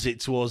prods it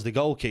towards the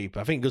goalkeeper.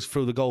 I think it goes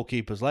through the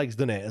goalkeeper's legs,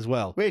 doesn't it, as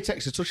well? Well, he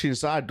takes a touch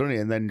inside, doesn't he,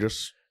 and then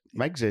just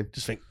megs him.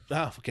 Just think,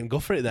 fucking go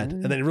for it then.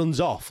 And then he runs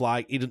off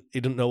like he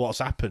doesn't know what's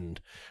happened.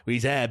 With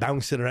his hair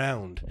bouncing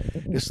around.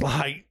 Just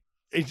like,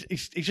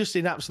 he's just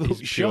in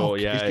absolute shock.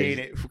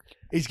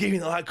 He's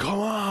giving it like, come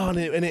on.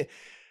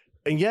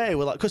 And yeah,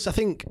 we're like, because I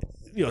think,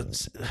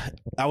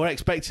 I were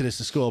expecting us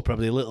to score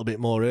probably a little bit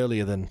more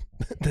earlier than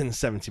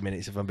 70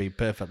 minutes, if I'm being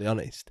perfectly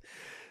honest.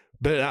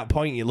 But at that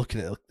point, you're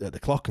looking at the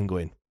clock and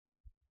going,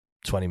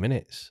 20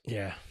 minutes.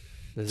 Yeah.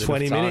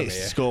 20 minutes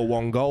to score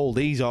one goal.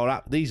 These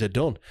are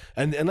done.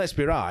 And let's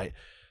be right,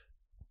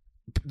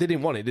 they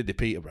didn't want it, did they,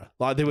 Peterborough?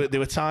 Like there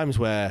were times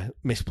where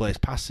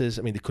misplaced passes.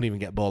 I mean, they couldn't even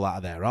get ball out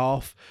of their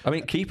half. I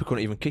mean, keeper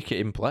couldn't even kick it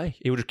in play.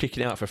 He was just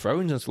kicking it out for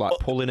throw-ins and like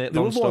pulling it.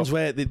 There were ones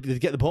where they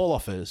get the ball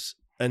off us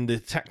and the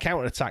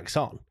counter attacks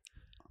on,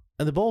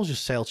 and the ball's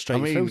just sailed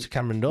straight through to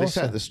Cameron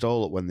Dawson. They set the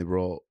stall up when they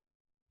brought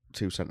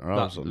 2 centre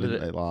halves on,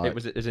 didn't they? Like,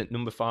 is it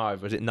number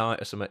 5? Was it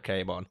Knight or something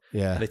came on?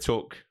 Yeah, they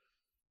took.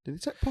 Did they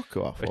take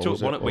Poco off? They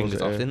took one at wingers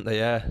off, didn't they?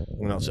 Yeah.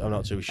 I'm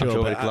not too sure. I'm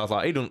sure because I was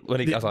like, he didn't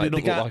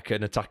look like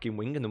an attacking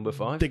winger, number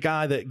 5. The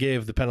guy that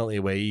gave the penalty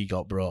away, he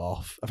got brought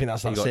off. I think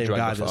that's that same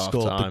guy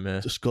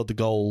that scored the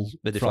goal.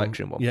 The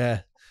deflection one.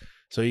 Yeah.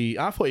 So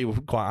I thought he was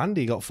quite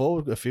handy. He got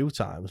forward a few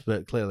times,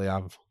 but clearly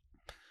I've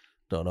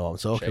don't know what I'm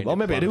talking Shane about. Or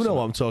maybe I do know Flanagan.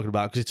 what I'm talking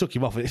about because he took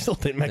him off and it still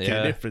didn't make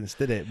any difference,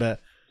 did it?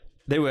 But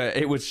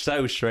It was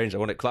so strange.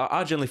 Wasn't it? 'Cause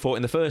I generally thought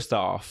in the first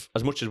half,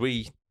 as much as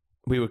we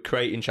were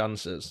creating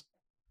chances,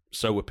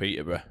 so were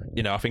Peterborough.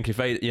 I think if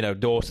they,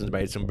 Dawson's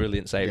made some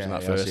brilliant saves in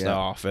that first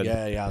half. And,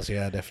 he has,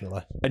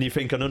 definitely. And you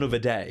think on another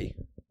day,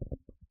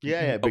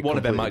 but one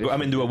of them might go. I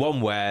mean, there were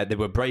one where they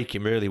were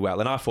breaking really well,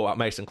 and I thought that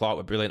Mason Clark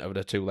were brilliant over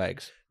the two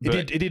legs. He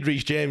did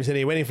reach James, and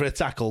he went in for a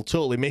tackle,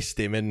 totally missed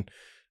him, and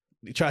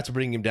he tried to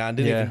bring him down.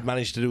 Didn't even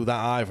manage to do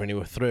that either, and he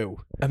was through.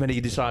 And then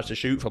he decides to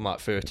shoot from like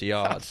 30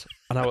 yards,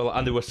 and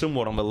there was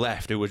someone on the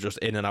left who was just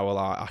in, and I was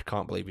like, I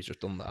can't believe he's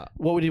just done that.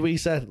 What did we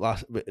say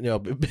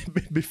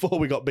before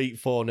we got beat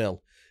 4-0?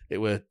 It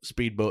was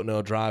speedboat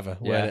no driver.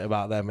 Weren't it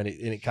about them, and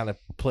it kind of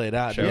played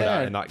out.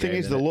 In that thing game,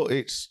 is, the luck.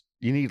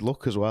 You need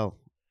luck as well.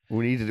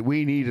 We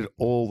needed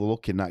all the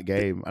luck in that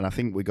game, and I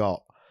think we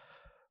got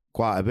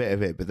quite a bit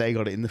of it, but they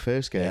got it in the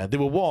first game. Yeah, there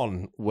were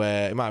one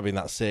where it might have been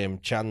that same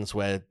chance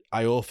where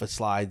Iofa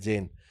slides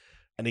in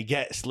and he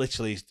gets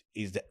literally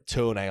his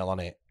toenail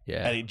on it.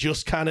 Yeah. And it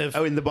just kind of...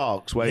 in the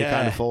box where he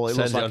kind of falls. It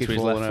looks like he's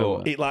falling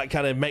over. It like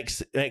kind of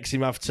makes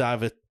him have to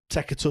either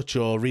take a touch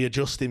or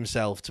readjust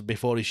himself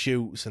before he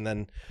shoots, and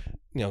then,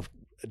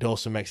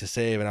 Dawson makes a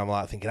save, and I'm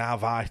like thinking, how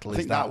vital is that?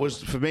 I think that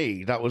was, for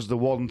me, that was the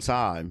one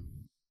time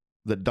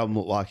that Dom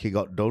looked like he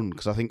got done,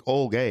 because I think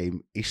all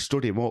game he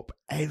stood him up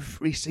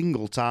every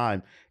single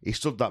time. He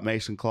stood that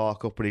Mason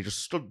Clark up and he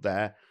just stood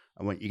there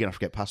and went, "You're going to have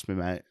to get past me,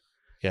 mate."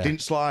 Yeah.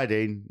 Didn't slide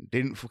in,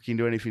 didn't fucking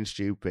do anything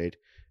stupid.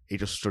 He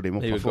just stood him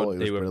up. He was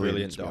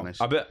brilliant, to be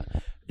honest. I bet,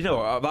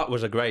 that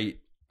was a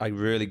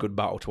really good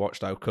battle to watch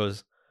though,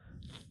 because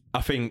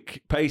I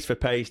think pace for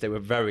pace they were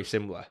very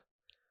similar.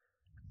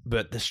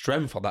 But the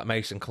strength of that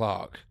Mason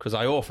Clark, because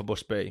Iofa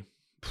must be,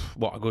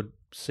 a good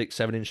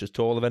 6-7 inches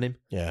taller than him.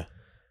 Yeah.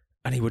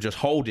 And he was just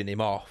holding him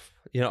off.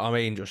 You know what I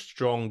mean? Just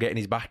strong, getting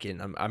his back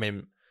in. I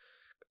mean,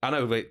 I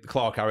know that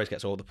Clark Harris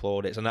gets all the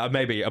plaudits, and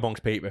maybe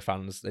amongst Peterborough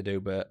fans they do,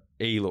 but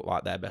he looked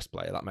like their best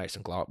player, that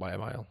Mason Clark, by a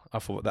mile. I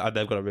thought that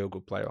they've got a real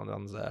good player on the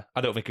hands there.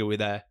 I don't think he'll be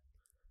there.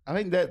 I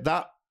think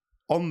that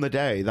on the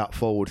day, that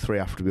forward three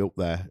have to be up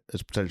there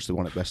as potentially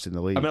one of the best in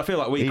the league. I mean, I feel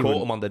like we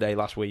caught him on the day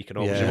last week, and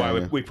all, which is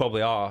why we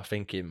probably are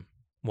thinking,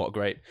 what a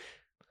great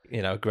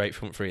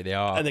front three they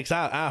are. And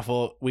I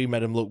thought we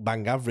made them look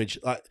bang average.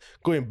 Like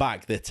going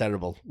back, they're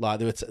terrible. Like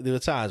there were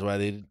times where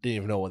they didn't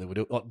even know what they were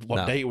doing,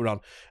 what date we're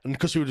on, and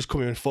because we were just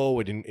coming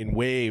forward in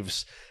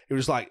waves, it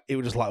was like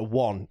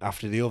one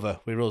after the other.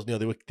 We rose,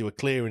 they were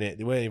clearing it.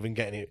 They weren't even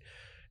getting it,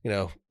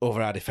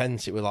 over our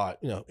defence. It was like,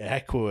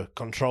 heck, we were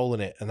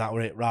controlling it, and that were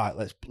it. Right,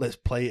 let's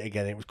play it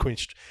again. It was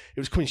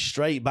coming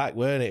straight back,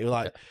 weren't it? It was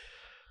like. Yeah.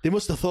 They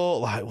must have thought,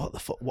 like, what the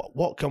fuck?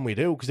 What can we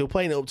do? Because they were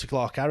playing it up to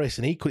Clark Harris,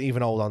 and he couldn't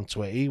even hold on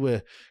to it. He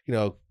held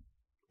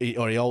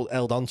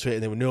on to it,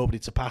 and there was nobody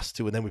to pass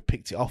to, and then we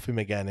picked it off him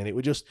again, and it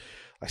was just,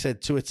 like I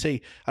said, to a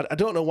T. I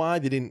don't know why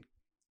they didn't.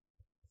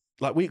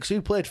 Like we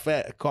played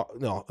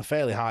a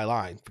fairly high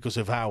line because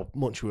of how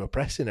much we were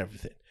pressing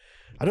everything.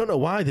 I don't know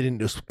why they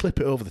didn't just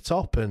clip it over the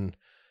top and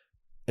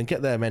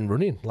get their men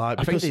running. Like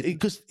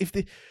because if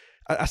they,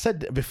 I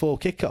said before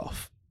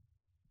kickoff,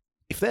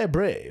 if they're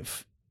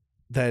brave,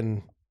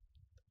 then.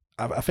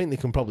 I think they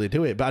can probably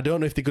do it, but I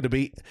don't know if they're going to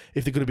be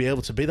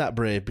able to be that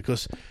brave,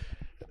 because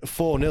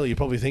 4-0, you're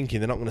probably thinking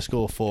they're not going to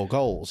score 4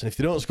 goals, and if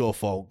they don't score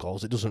 4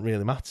 goals, it doesn't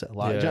really matter.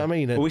 Like, do you know what I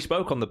mean? Well, we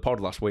spoke on the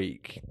pod last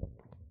week,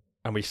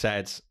 and we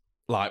said,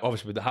 like,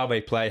 obviously with how they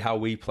play, how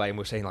we play, and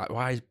we're saying like,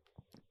 why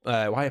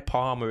are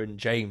Palmer and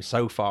James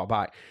so far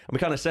back? And we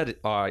kind of said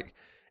it like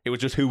it was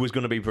just who was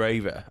going to be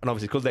braver, and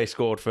obviously because they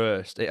scored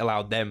first, it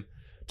allowed them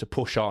to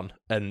push on,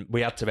 and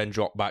we had to then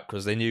drop back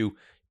because they knew.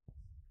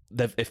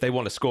 If they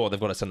want to score, they've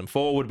got to send them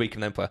forward. We can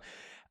then play,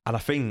 and I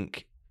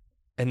think,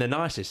 in the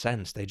nicest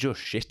sense, they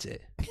just shit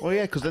it. Well,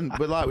 yeah, because then,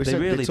 but like we they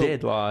said, really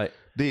did. Like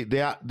they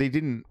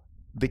didn't.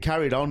 They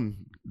carried on.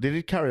 They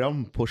did carry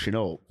on pushing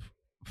up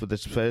for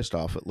this first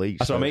half at least.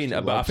 That's what I mean.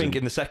 But I think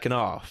in the second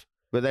half.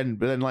 But then,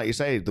 like you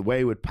say, the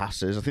wayward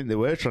passes. I think they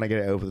were trying to get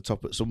it over the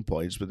top at some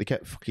points, but they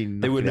kept fucking.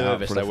 They were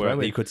nervous. They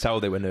were. You could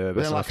tell they were nervous.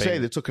 But then, like I say,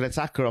 they took an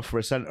attacker off for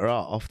a centre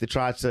off. They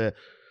tried to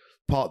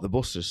park the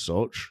bus as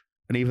such.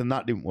 And even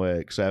that didn't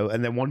work. So,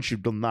 and then once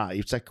you've done that,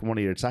 you've taken one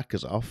of your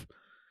attackers off.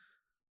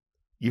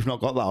 You've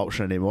not got that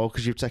option anymore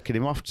because you've taken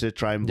him off to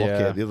try and block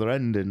it at the other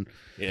end. And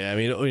yeah, I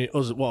mean,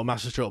 us, what a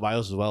master stroke by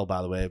us as well.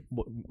 By the way,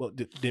 what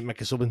didn't make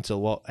a sub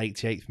until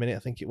 88th minute, I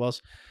think it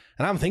was.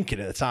 And I'm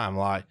thinking at the time,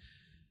 like,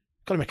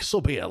 got to make a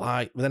sub here.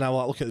 Like, but then I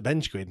look at the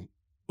bench going,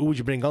 who would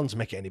you bring on to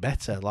make it any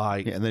better?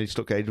 Like, and then he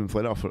stuck Adrian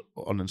Flynn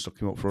on and stuck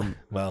him up front.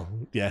 Well,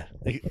 yeah,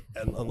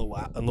 and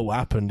what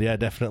happened? Yeah,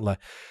 definitely.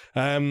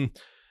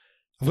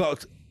 I've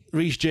got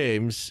Reece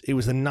James. He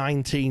was the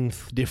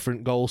 19th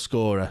different goal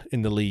scorer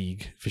in the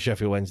league for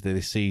Sheffield Wednesday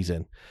this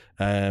season.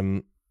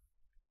 I've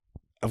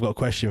got a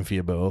question for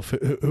you both.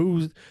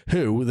 Who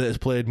that has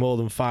played more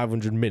than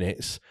 500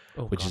 minutes,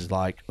 which is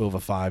like over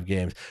 5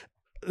 games?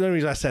 The only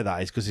reason I say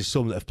that is because there's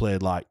some that have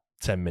played like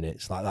 10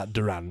 minutes, like that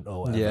Durant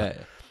or whatever. Yeah.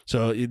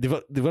 So they've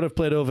got to have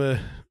played over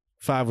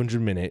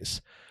 500 minutes.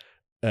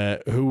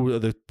 who are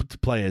the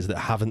players that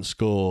haven't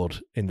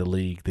scored in the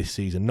league this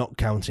season, not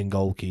counting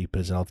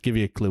goalkeepers? And I'll give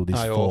you a clue.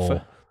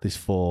 There's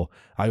four.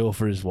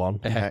 Iorfa is one.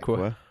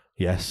 Ehekwa.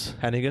 Yes.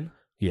 Hennigan.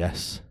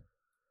 Yes.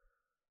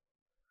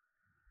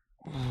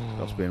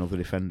 That's be another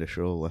defender,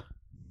 surely.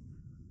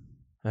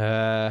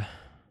 For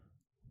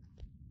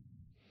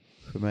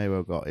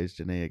Firmino got his,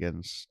 didn't he,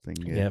 against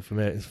Thingy? Yeah, for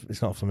me,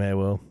 it's not for me,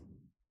 Will.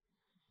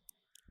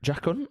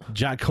 Jack Hunt?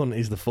 Jack Hunt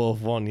is the fourth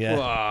one,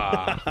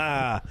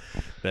 yeah.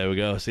 There we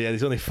go. So, yeah,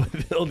 there's only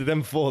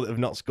them four that have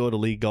not scored a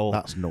league goal.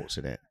 That's nuts,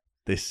 isn't it?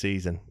 This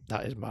season.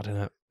 That is mad,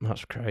 isn't it?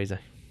 That's crazy.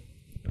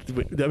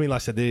 I mean, like I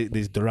said,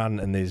 there's Durant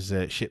and there's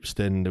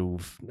Shipston, who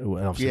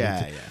and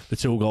obviously the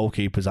two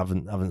goalkeepers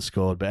haven't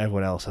scored, but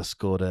everyone else has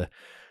scored a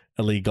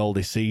league goal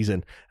this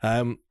season.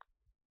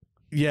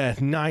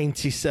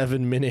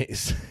 97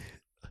 minutes.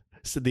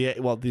 So the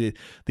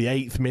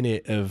 8th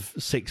minute of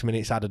 6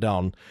 minutes added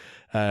on.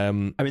 I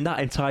mean, that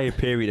entire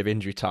period of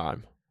injury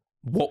time,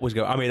 what was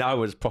going? I mean, I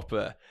was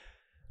proper.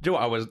 Do you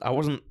know what?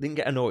 Didn't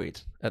get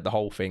annoyed at the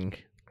whole thing.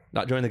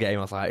 Like during the game,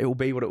 I was like, it will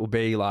be what it will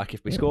be. Like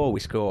if we score, we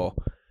score.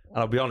 And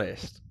I'll be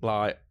honest,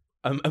 like,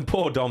 and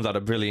poor Dom's had a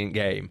brilliant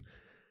game.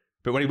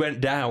 But when he went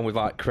down with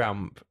like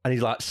cramp and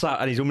he's like sat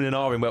and he's umming and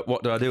ahhing,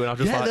 what do I do? And I'm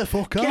just get the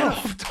fuck get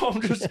off. off,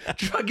 Tom, just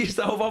drag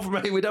yourself off,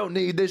 mate. We don't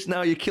need this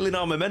now. You're killing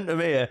our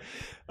momentum here.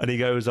 And he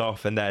goes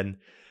off, and then,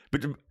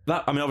 but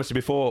that, I mean, obviously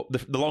before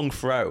the long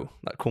throw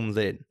that comes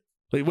in.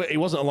 It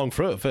wasn't a long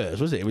throw at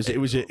first, was it? It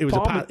was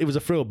a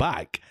throw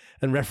back,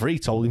 and referee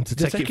told him to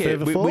take it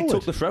further forward. We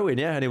took the throw in,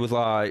 yeah, and he was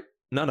like,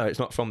 no, it's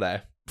not from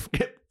there.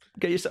 Get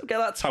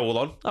that towel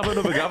on. Have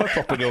another have a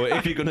proper go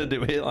if you're gonna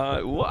do it.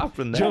 Like, what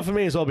happened there? Do you know, for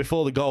me as well,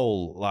 before the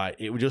goal, like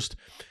it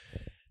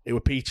were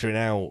petering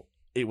out.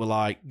 It were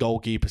like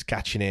goalkeepers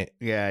catching it.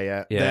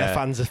 Yeah. Their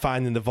fans are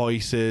finding the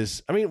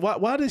voices. I mean,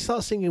 why did they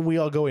start singing "We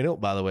Are Going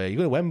Up"? By the way, you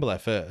go to Wembley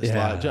first.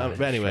 Yeah,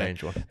 but anyway,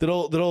 they're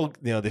all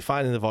they're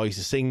finding the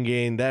voices,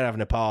 singing. They're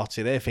having a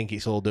party. They think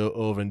it's all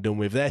over and done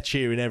with. They're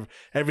cheering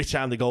every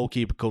time the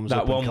goalkeeper comes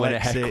up. That one when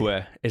collects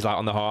Ehekwa is like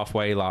on the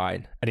halfway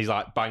line and he's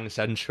like bang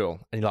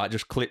central and he like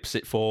just clips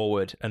it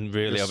forward and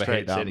really Just overhits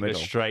straight down it. It goes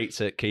middle. straight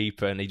to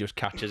keeper and he just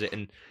catches it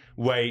and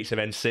waits and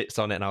then sits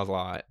on it. And I was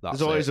like, that's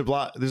There's always it.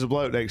 there's a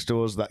bloke next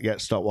to us that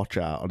gets stopwatch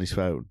out on his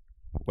phone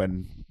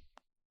when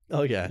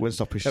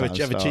stoppage time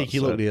have a cheeky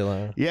look, do you?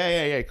 Like?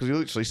 Yeah, because he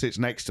literally sits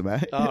next to me.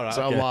 All right,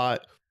 so okay. I'm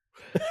like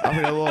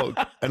having a look,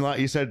 and like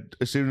you said,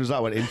 as soon as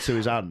that went into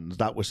his hands,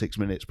 that was 6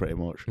 minutes pretty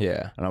much.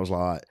 Yeah, and I was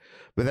like,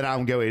 but then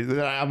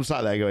I'm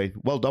sat there going,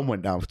 well, Dom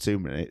went down for 2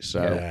 minutes,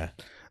 so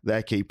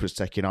their keeper's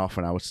taking half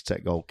an hour to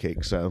take goal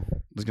kick, so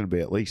there's going to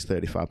be at least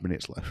 35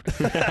 minutes left.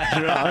 Do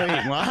you know what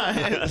I mean?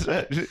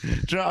 Like, do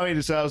you know what I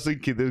mean? So I was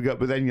thinking,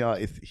 but then you're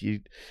like,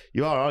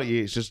 you are, aren't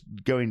you? It's just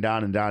going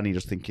down and down. You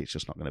just think it's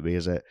just not going to be,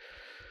 is it?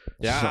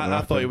 Yeah,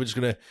 I thought it was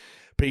just going to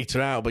peter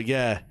out, but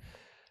yeah.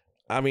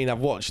 I mean, I've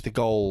watched the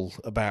goal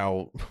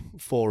about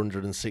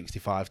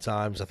 465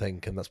 times, I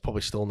think, and that's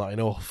probably still not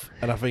enough.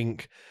 And I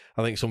think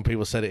some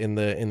people said it in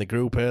the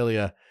group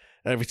earlier.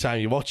 Every time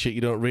you watch it,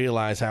 you don't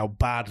realise how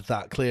bad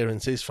that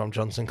clearance is from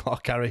Johnson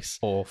Clark-Harris.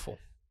 Awful.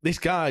 This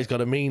guy's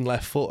got a mean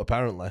left foot,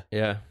 apparently.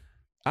 Yeah.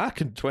 I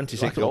could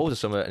 26 goals or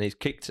something, and he's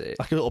kicked it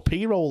like a little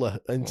pea roller,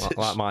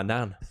 like my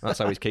nan. That's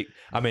how he's kicked.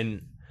 I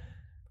mean,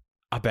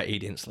 I bet he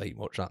didn't sleep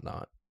much that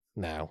night.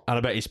 No, and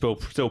I bet he's still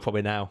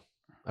probably now.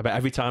 I bet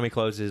every time he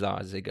closes his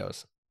eyes, he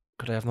goes,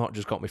 "Could I have not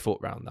just got my foot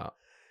round that?"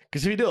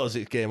 Because if he does,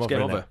 it's game over.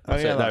 Game over.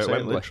 That's That's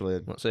it,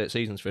 literally. That's it.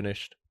 Season's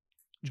finished.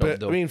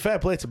 But done. I mean, fair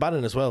play to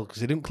Bannon as well, because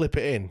he didn't clip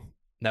it in.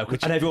 No,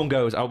 and everyone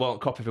goes, "Oh well,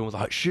 cop." Everyone was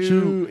like,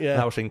 "Shoot!" Yeah.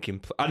 And I was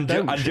thinking, and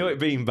do it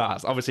being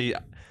Baz. Obviously,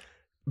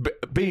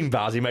 being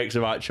Baz, he makes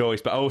the right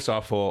choice. But also,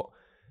 I thought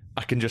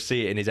I can just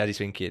see it in his head. He's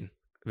thinking,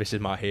 "This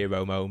is my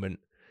hero moment.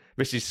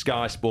 This is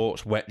Sky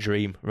Sports' wet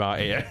dream right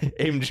here."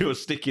 Him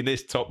just sticking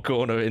this top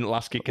corner in the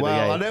last kick of the game.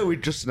 Well, I know we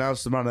just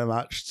announced the man of the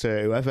match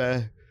to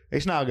whoever.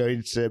 It's now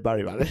going to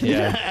Barry Bannon.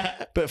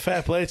 Yeah, but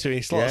fair play to him.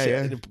 He slots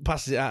it,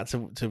 passes it out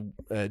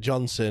to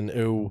Johnson,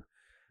 who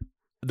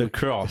the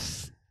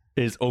cross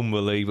is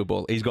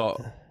unbelievable. He's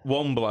got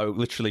one bloke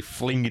literally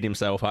flinging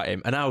himself at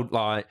him, and now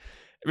like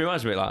it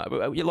reminds me like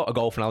a lot of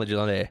golf analogies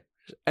on here.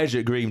 Edge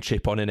of green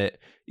chip on in it.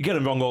 You get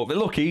them wrong up. They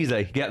look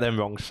easy. Get them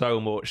wrong so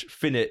much.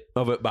 Fin it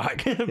of it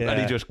back, and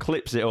he just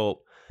clips it up.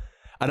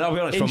 And I'll be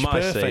honest, from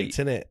my seat,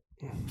 innit?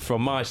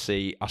 From my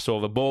seat, I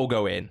saw the ball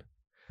go in.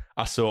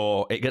 I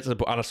saw it get to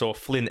the and I saw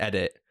Flynn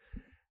edit,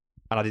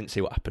 and I didn't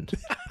see what happened.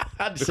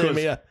 Same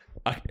here.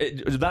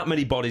 It was that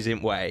many bodies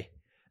in way,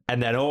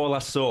 and then all I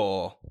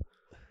saw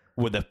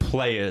were the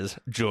players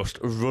just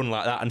run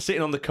like that and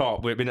sitting on the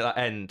cop. We've been at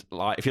that end,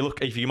 like if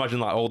you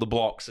imagine like all the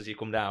blocks as you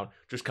come down,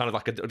 just kind of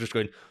like just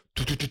going,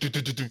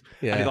 and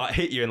it like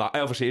hit you, and like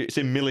obviously it's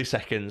in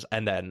milliseconds,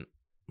 and then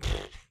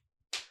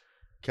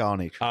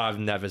carnage. I've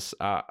never.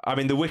 I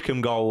mean, the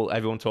Wickham goal,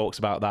 everyone talks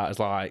about that as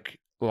like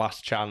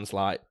last chance,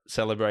 like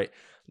celebrate.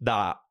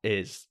 That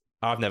is,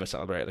 I've never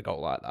celebrated a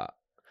goal like that.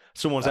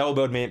 Someone's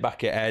elbowed me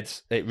back at head.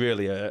 It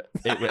really hurt.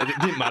 It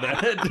didn't matter.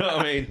 Do you know what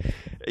I mean?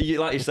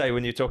 Like you say,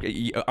 when you're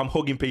talking, I'm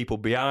hugging people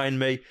behind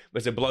me.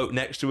 There's a bloke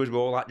next to us. We're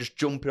all like just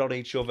jumping on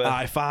each other,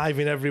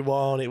 high-fiving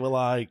everyone. It were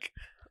like...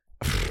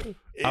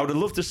 I would have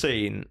loved to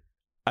seen,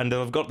 and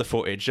I've got the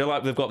footage.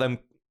 Like they've got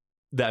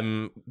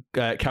them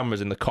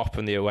cameras in the Cop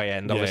and the away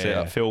end. Obviously,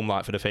 that film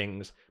like for the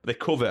things. But they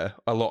cover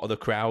a lot of the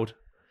crowd.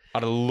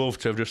 I'd have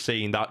loved to have just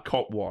seen that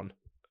Cop one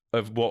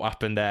of what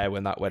happened there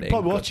when that went in.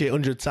 Probably watch it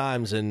 100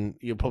 times, and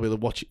you'll probably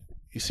watch it.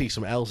 You see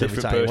something else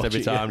Different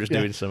every time. just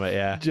doing something.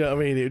 Yeah. Do you know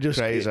what I mean? It just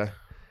crazy.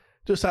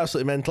 Just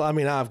absolutely mental. I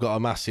mean, I've got a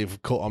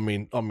massive cut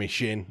on my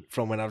shin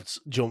from when I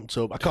jumped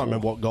up. I can't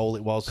remember what goal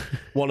it was.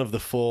 One of the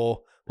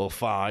 4 or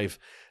 5.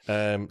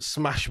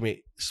 Smash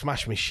me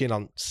shin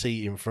on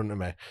seat in front of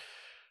me.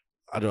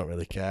 I don't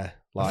really care.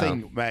 Like, I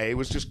think, mate, it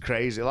was just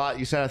crazy. Like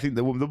you said, I think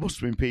there must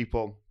have been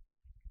people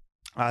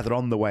either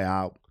on the way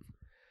out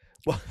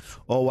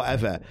or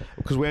whatever.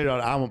 Because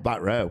I'm on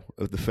back row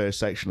of the first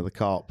section of the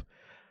Cop.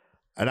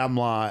 And I'm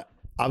like,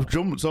 I've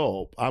jumped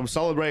up. I'm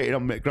celebrating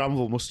on Mick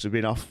Granville must have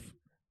been off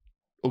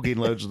hugging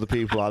loads of the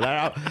people out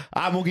there.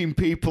 I'm hugging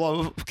people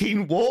on a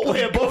fucking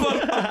walkway above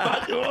them.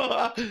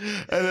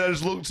 And then I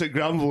just looked at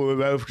Granville and we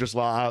were both just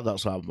like,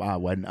 that's how I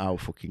went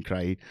out fucking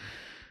crying.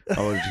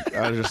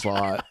 I was just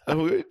like,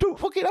 don't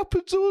fucking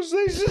happen to us,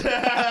 this.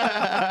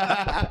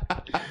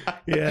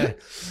 Yeah.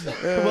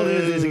 Well,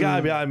 there's a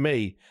guy behind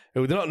me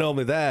who they're not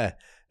normally there.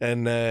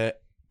 And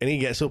he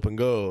gets up and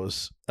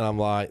goes. And I'm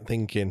like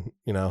thinking,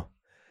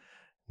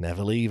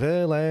 never leave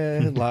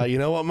early. Like, you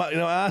know what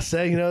I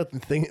say,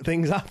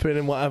 things happen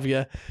and what have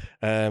you.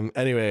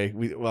 Anyway,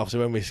 obviously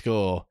when we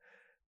score,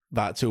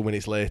 about 2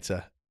 minutes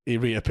later, he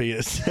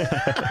reappears.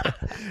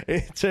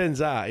 It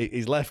turns out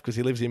he's left because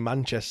he lives in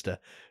Manchester.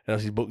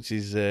 And he booked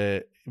his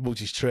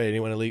train. He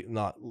went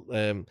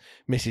to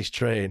miss his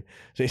train.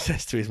 So he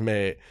says to his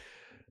mate,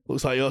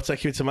 looks like you're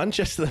taking me to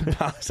Manchester then,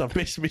 pals. I've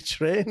missed my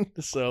train.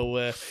 So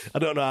I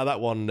don't know how that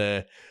one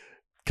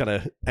kind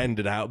of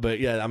ended out. But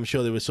yeah, I'm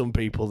sure there were some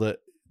people that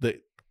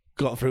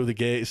got through the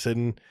gates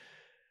and,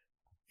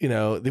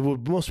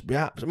 must be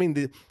apps. I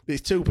mean,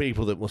 there's 2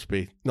 people that must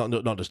be, not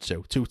just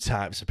 2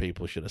 types of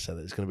people, should have said,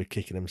 that's going to be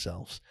kicking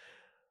themselves.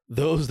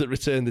 Those that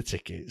returned the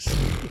tickets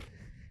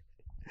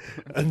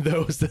and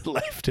those that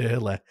left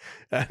early.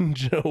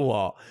 And you know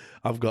what?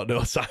 I've got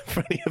no time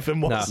for any of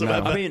them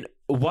whatsoever. No. I mean,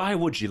 why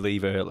would you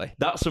leave early?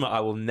 That's something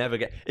I will never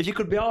get. If you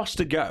could be asked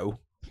to go,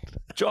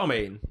 do you know what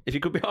I mean? If you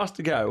could be asked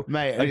to go,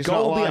 mate, it's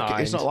not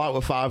like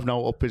we're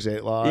 5-0 up, is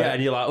it? Like, yeah,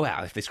 and you're like,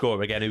 well, if they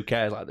score again, who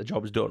cares? Like, the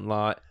job's done.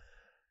 Like,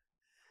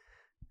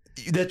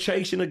 they're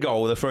chasing a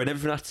goal, they're throwing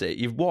everything at it.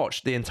 You've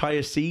watched the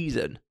entire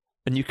season,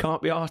 and you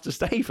can't be asked to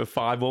stay for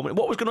 5 more minutes.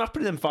 What was going to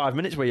happen in them 5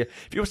 minutes?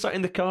 If you were sat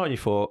in the car and you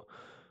thought,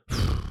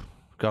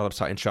 God, I'm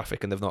sat in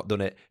traffic and they've not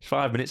done it. It's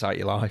 5 minutes out of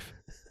your life.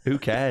 Who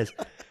cares?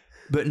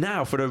 But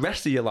now, for the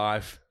rest of your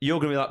life, you're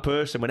going to be that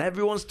person when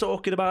everyone's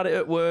talking about it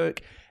at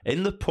work,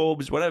 in the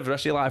pubs, whatever, the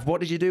rest of your life.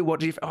 What did you do? When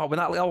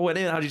that goal went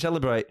in, how did you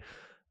celebrate?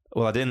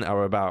 Well, I didn't. I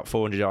were about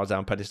 400 yards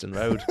down Peddiston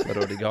Road. I'd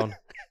already gone.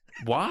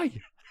 Why?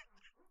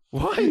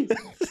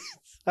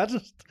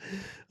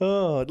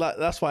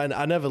 That's why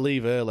I never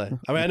leave early.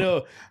 I mean, I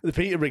know the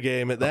Peterborough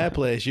game at their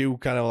place, you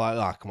kind of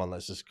like, come on,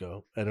 let's just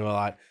go. And we're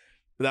like,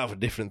 that was a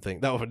different thing.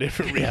 That was for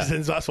different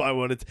reasons. That's what I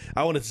wanted.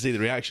 I wanted to see the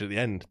reaction at the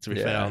end, to be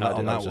fair,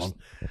 on that one.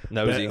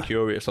 Nosy and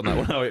curious on that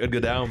one, how it would go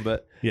down.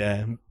 But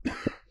yeah,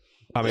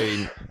 I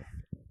mean,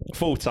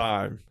 full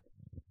time.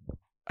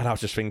 And I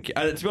was just thinking,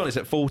 and to be honest,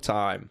 at full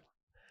time,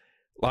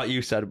 like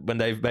you said, when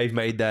they've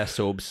made their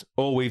subs,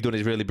 all we've done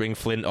is really bring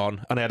Flint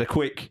on. And I had a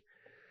quick,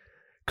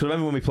 because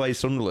remember when we played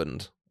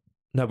Sunderland?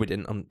 No, we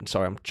didn't. I'm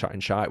sorry, I'm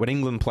chatting shite. When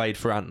England played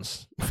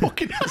France,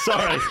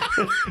 sorry,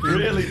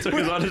 really took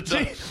us on a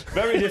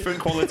very different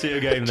quality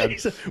of game then.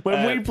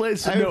 When we played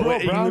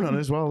Sunderland, Brown on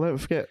as well. Don't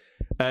forget.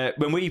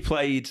 When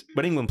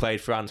England played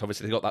France,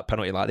 obviously they got that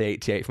penalty like the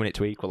 88th minute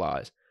to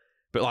equalise.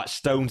 But like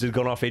Stones had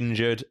gone off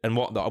injured and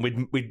whatnot,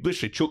 and we'd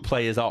literally chucked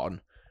players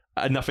on.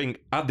 And I think,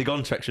 had they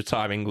gone to extra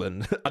time,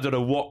 England, I don't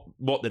know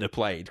what they'd have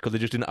played because they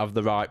just didn't have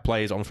the right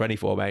players on for any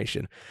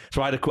formation.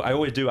 So I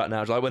always do that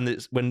now. It's like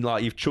when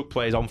you've chucked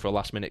players on for a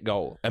last minute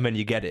goal and then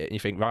you get it and you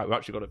think, right, we've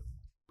actually got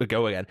to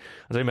go again.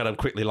 And so I made them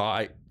quickly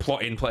like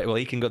plotting play. Well,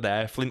 he can go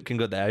there, Flint can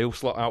go there, he'll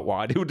slot out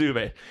wide, he'll do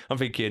it. I'm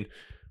thinking,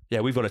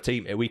 yeah, we've got a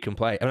team here, we can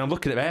play. And I'm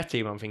looking at their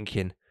team, I'm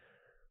thinking,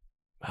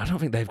 I don't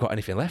think they've got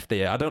anything left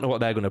here. I don't know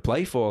what they're going to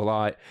play for.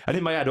 Like, and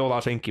in my head, all I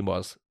was thinking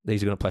was,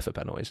 these are going to play for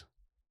penalties.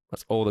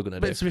 That's all they're going to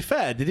do. But to be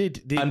fair, they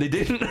did. And they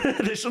didn't.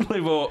 They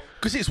suddenly thought...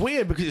 Because it's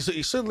weird, because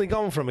it's suddenly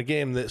gone from a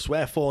game that's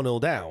we're 4-0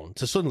 down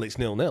to suddenly it's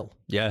 0-0.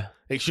 Yeah.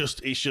 It's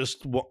just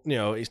what,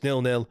 it's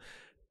 0-0.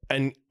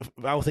 And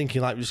I was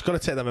thinking, like, we've just got to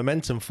take that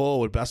momentum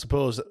forward. But I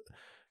suppose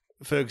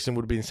Ferguson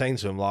would have been saying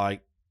to him,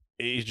 like,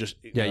 it's just...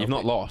 you've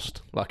not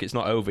lost. Like, it's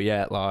not over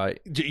yet.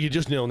 Like, you're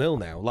just 0-0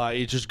 now. Like,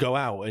 you just go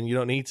out and you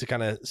don't need to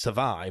kind of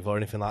survive or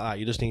anything like that.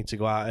 You just need to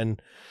go out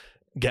and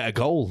get a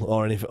goal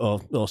or anything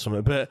or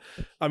something. But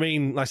I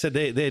mean, like I said,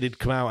 they did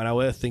come out, and I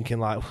was thinking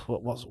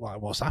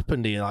what's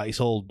happened here? Like, it's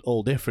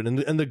all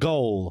different. And the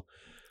goal,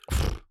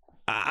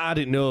 I I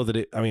didn't know that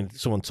it. I mean,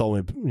 someone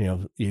told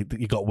me,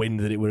 you got wind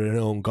that it were an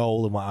own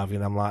goal and what have you.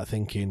 And I'm like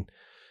thinking,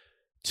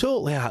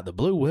 totally out of the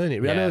blue, weren't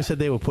it? I know they said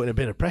they were putting a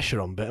bit of pressure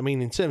on, but I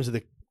mean, in terms of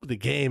the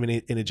game and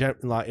in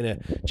a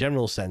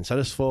general sense, I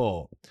just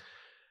thought,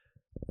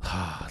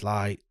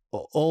 like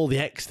all the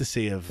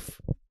ecstasy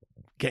of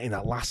getting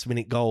that last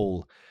minute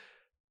goal.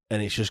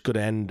 And it's just going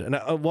to end. And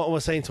what I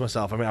was saying to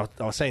myself, I mean,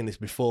 I was saying this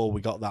before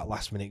we got that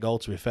last minute goal,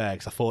 to be fair,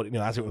 because I thought,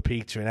 as it were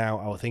petering out,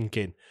 I was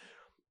thinking,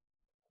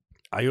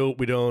 I hope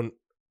we don't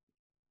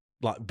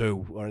like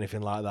boo or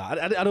anything like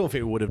that. I don't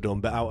think we would have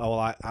done, but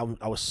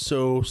I was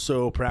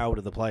so proud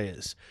of the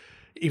players,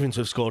 even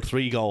to have scored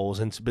 3 goals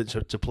and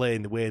to play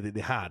in the way that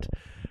they had.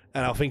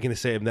 And I was thinking the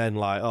same then,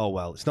 like, oh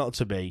well, it's not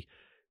to be.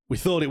 We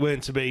thought it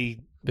weren't to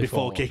be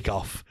before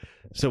kick-off,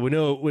 so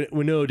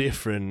we're no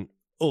different.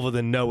 Other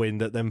than knowing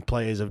that them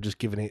players have just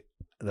given it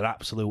their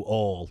absolute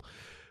all.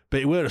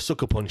 But it were a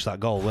sucker punch, that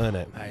goal, weren't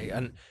it? Hey,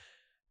 and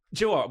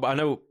do you know what? I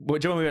know, do you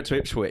know when we went to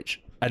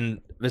Ipswich, and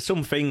there's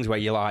some things where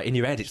you're like, in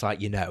your head, it's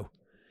like, And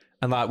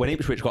like, when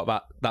Ipswich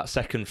got that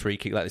second free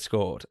kick that they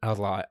scored, I was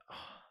like,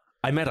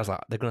 they're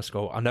going to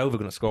score. I know they're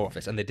going to score off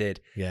this, and they did.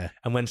 Yeah.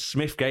 And when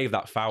Smith gave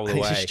that foul away.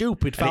 It's a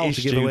stupid foul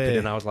to give away.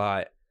 And I was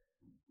like,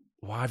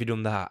 why have you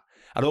done that?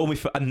 And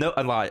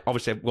like,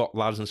 obviously, I've got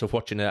lads and stuff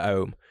watching it at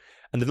home.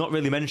 And they've not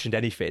really mentioned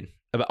anything.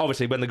 But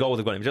obviously, when the goals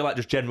have gone in,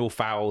 just general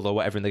fouls or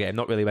whatever in the game,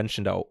 not really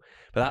mentioned all.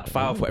 But that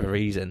foul, for whatever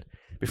reason,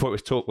 before it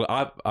was talked,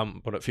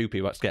 I'm one of a few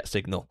people that get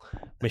signal.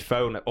 My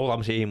phone, all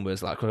I'm seeing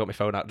was like, I got my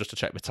phone out just to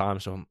check my time.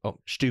 So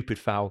stupid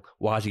foul.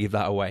 Why did you give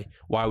that away?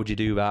 Why would you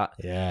do that?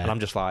 Yeah. And I'm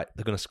just like,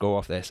 they're going to score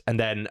off this. And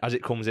then as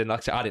it comes in,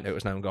 like I said, I didn't know it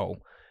was no goal.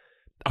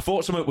 I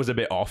thought something was a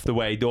bit off the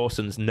way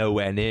Dawson's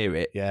nowhere near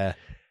it. Yeah.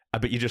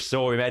 But you just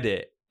saw him head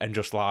it and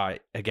just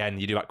like, again,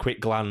 you do that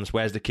quick glance.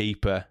 Where's the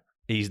keeper?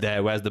 He's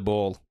there. Where's the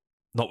ball?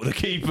 Not with the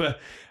keeper.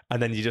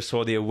 And then you just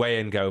saw the away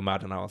end go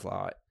mad. And I was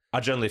like,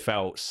 I generally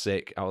felt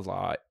sick. I was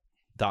like,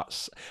 I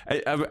just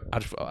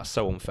thought that's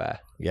so unfair.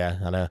 Yeah,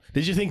 I know.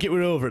 Did you think it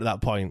were over at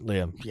that point,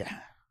 Liam? Yeah.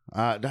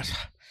 I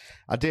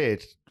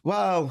did.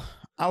 Well,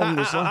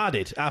 I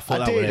did. I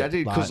thought I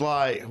did, because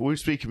like we were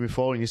speaking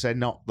before and you said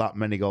not that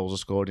many goals are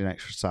scored in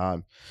extra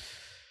time.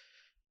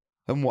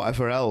 And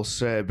whatever else.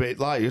 But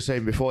like you were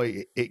saying before,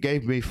 it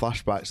gave me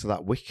flashbacks to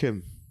that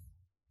Wickham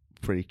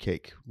free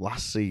kick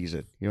last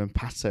season. When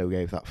Pato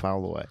gave that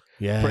foul away.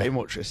 Yeah. Pretty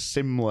much a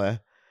similar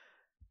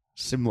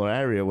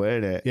area,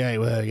 weren't it? Yeah, it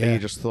were, yeah. And you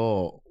just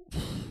thought,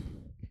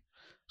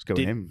 it's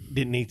going in.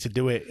 Didn't need to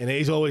do it. And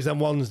it is always them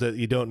ones that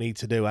you don't need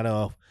to do. I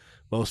know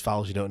most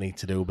fouls you don't need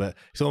to do, but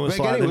it's almost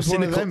like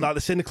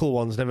the cynical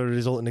ones never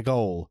result in a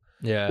goal.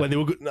 Yeah. When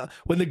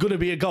they're going to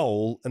be a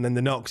goal and then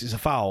the knocks, it's a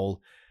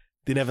foul,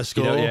 they never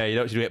score. You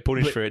don't get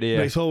punished for it, do you?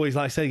 But it's always,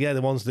 like I said,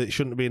 the ones that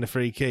shouldn't be in a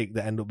free kick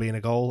that end up being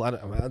a goal.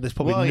 There's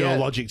probably no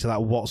logic to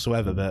that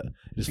whatsoever, but it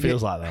just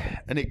feels like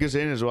that. And it goes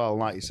in as well,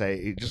 like you say,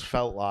 it just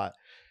felt like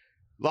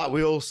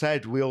we all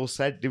said,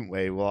 didn't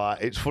we? Well,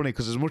 it's funny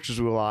because as much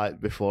as we were like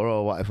before,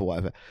 or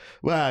whatever.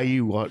 Well,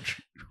 you watch,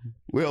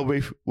 we'll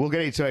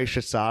get into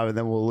extra time and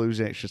then we'll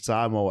lose in extra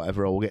time or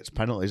whatever, or we'll get to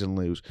penalties and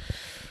lose.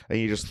 And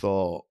you just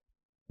thought,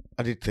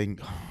 I did think.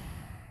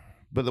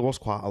 But there was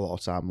quite a lot of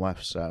time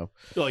left, so...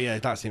 Oh, yeah,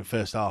 that's in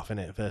first half, isn't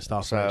it? First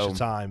half, extra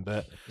time,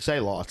 but... Say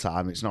a lot of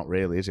time, it's not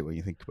really, is it, when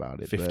you think about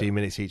it? 15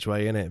 minutes each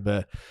way, innit?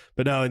 But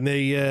no, in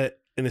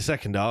the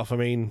second half, I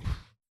mean,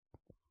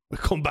 we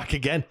come back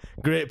again.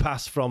 Great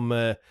pass from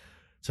to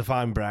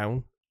find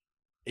Brown.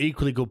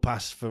 Equally good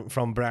pass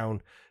from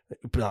Brown.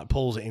 Like,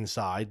 pulls it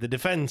inside. The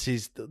defence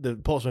is... The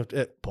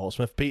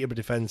Portsmouth Peterborough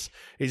defence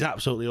is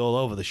absolutely all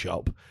over the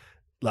shop.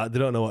 Like, they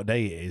don't know what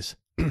day it is.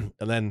 And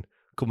then...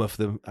 Come off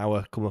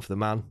the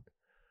man,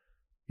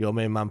 your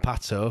main man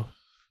Pato,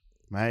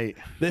 mate.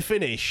 The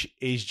finish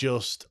is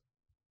just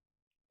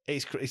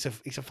it's a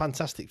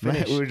fantastic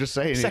finish. Mate, we were just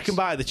saying second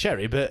bite of the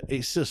cherry, but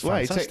it's just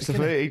fantastic.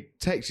 He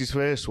takes his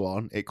first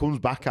one, it comes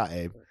back at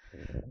him.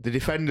 The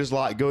defender's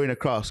like going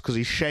across because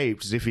he's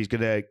shaped as if he's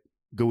gonna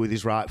go with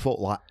his right foot,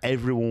 like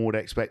everyone would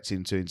expect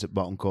him to into the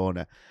bottom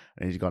corner,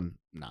 and he's gone,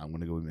 "No, I'm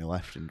gonna go with my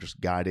left and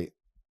just guide it."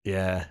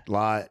 Yeah,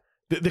 like.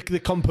 The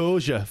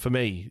composure for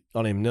me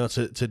on him,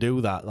 to do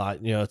that,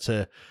 like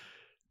to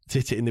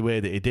hit it in the way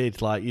that he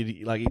did, like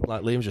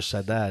Liam just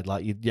said there,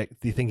 like you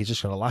think he's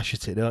just going to lash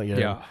at it, don't you?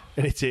 Yeah.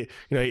 And he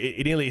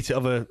nearly hit it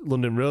over a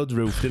London Road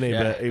roof, didn't he?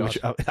 Yeah,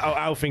 but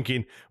I was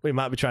thinking he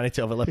might be trying to hit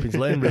it over Leppings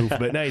Lane roof,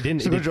 but no, he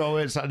didn't. It's a good job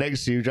we sat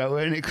next to you, Joe,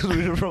 weren't it? Because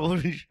we'd have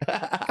probably.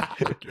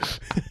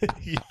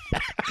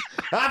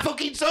 I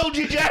fucking told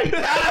you, Joe.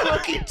 I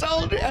fucking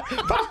told you.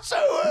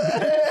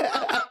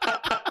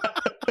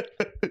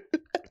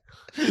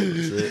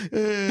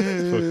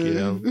 Fucking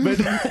hell.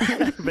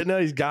 But no,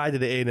 he's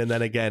guided it in, and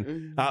then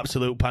again,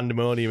 absolute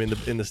pandemonium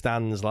in the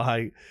stands.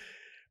 Like,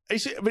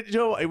 but you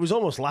know what? It was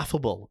almost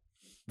laughable.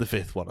 The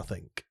fifth one, I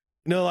think.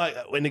 Like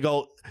when they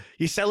go,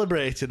 you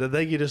celebrated, and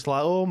then you're just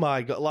like, oh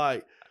my god,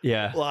 like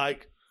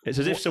it's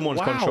as if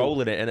someone's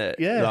controlling it, innit?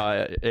 Yeah,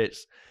 like,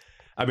 it's.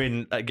 I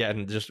mean,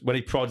 again, just when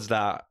he prods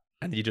that,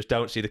 and you just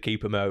don't see the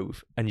keeper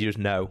move, and you just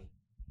know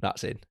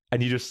that's in.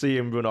 And you just see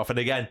him run off. And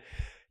again,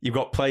 you've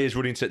got players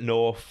running to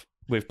North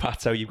with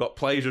Pato. You've got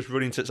players just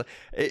running to...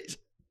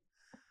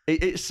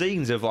 It's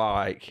scenes of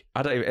like...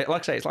 I don't even...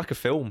 Like I say, it's like a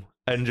film.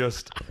 And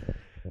just...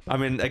 I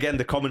mean, again,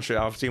 the commentary,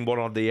 I've seen one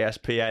on the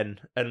ESPN,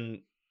 and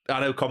I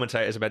know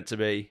commentators are meant to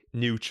be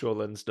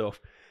neutral and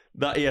stuff.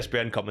 That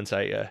ESPN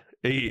commentator,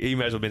 he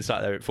may as well have been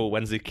sat there at full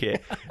Wednesday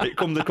kit. It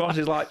comes across,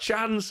 he's like,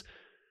 Chance,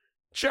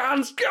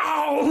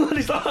 goal! And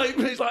he's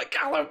like,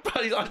 Callum,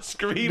 he's like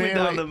screaming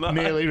down the match.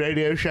 Nearly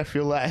Radio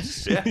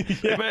Sheffield-esque. Yeah,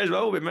 it may as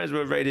well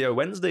Radio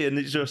Wednesday, and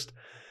it's just...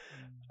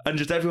 And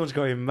just everyone's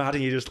going mad,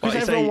 and you just...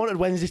 Because everyone wanted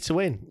Wednesday to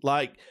win.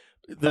 Like...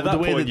 At that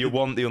point, you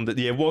want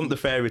the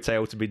fairy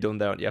tale to be done,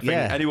 don't you? I think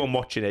anyone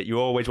watching it, you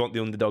always want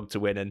the underdog to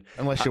win. And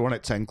unless you're one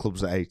at 10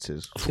 clubs at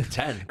 80s.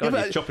 10? God,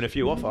 you're chopping a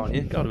few off, aren't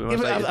you? God,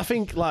 I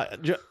think, like,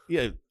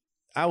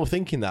 I was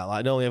thinking that,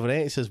 like, not only everyone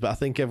hates us, but I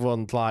think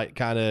everyone's, like,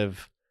 kind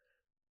of,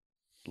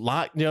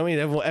 like, you know what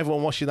I mean?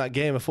 Everyone watching that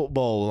game of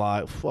football,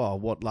 like, oh,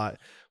 what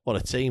a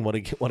team, what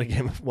a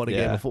game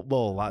of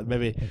football. Like,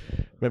 maybe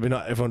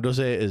not everyone does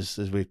it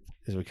as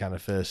we kind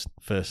of first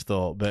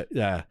thought, but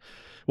yeah.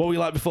 What were you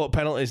like before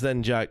penalties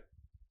then, Jack?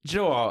 Do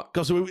you know what?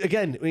 Because,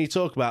 again, when you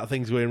talk about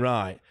things going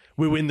right,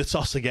 we win the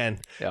toss again,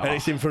 and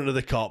it's in front of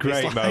the cop.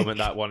 Great moment,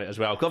 that one as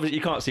well. Because obviously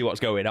you can't see what's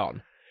going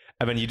on.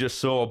 And then you just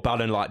saw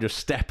Bannon like just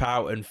step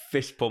out and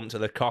fist pump to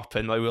the cop,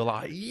 and they were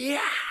like, yeah!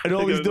 And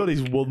all he's done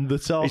is won the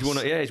toss.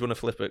 He's won a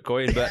flip at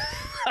coin, but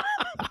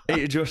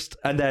it just...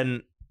 And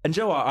then... And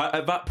you know what?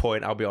 At that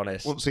point, I'll be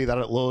honest. Wouldn't see that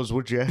at Lowe's,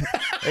 would you?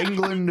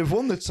 England have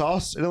won the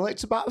toss and elect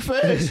to bat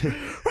first.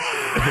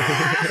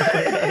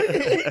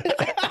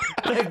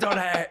 They've done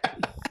it.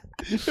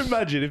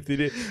 Imagine if they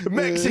did.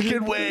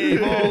 Mexican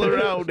wave all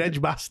around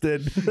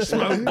Edgbaston.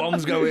 Smoke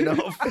bombs going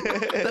off.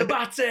 They're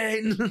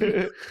batting.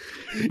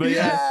 But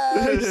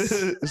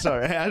yes!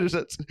 Sorry, I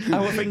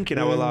was thinking,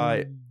 I was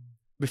like,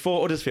 before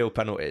Huddersfield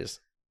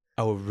penalties,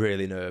 I was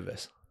really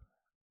nervous.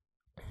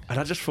 And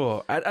I just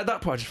thought, at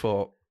that point, I just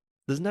thought,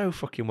 there's no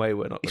fucking way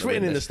we're not. It's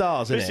written in the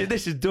stars, isn't it?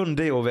 This is done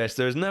deal.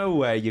 There's no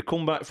way you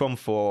come back from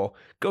 4,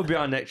 go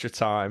behind extra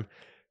time,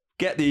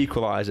 get the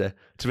equaliser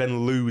to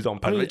then lose on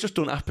penalty. It just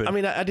doesn't happen. I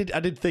mean, I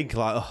did think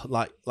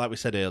like we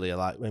said earlier,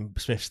 like when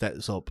Smith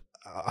steps up,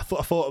 I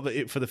thought of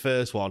it for the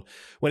first one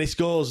when he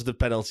scores the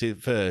penalty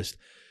first.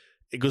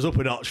 It goes up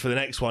a notch for the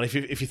next one. If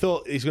you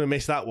thought he's going to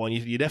miss that one,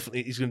 you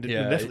definitely he's going to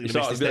definitely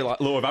miss this. Like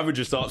law of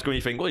averages starts going.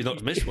 You think, well, he's not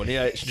to miss one.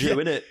 Yeah, it's due,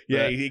 isn't it?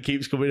 Yeah, he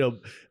keeps coming up.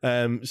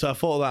 So I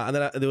thought of that, and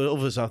then there were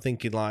others. I'm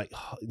thinking like,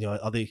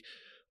 are the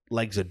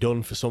legs are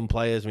done for some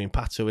players? I mean,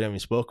 Pato, we haven't even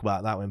spoke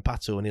about that when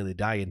Pato were nearly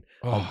dying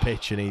on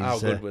pitch, and he's how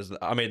good was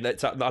that? I mean, I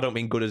don't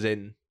mean good as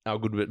in how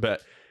good,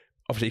 but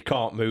obviously he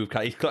can't move.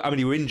 I mean,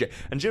 he was injured,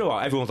 and do you know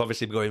what? Everyone's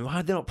obviously going,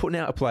 why are they not putting it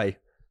out of play?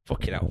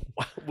 Fucking hell.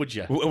 Would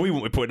you? We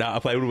wouldn't be putting out a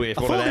play, would we? If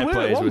I one of their thought they were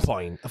players at one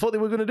point. I thought they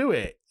were going to do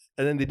it,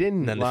 and then they didn't.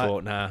 And then they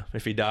thought, nah,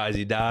 if he dies,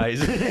 he dies.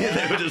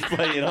 They were just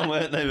playing on,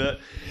 weren't they?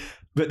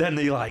 But then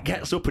he like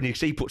gets up and you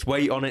see he puts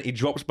weight on it, he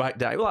drops back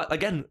down. Like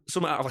again,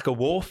 something out of like a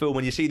war film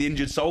when you see the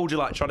injured soldier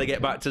like trying to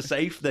get back to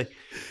safety.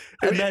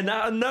 And then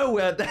out of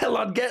nowhere, the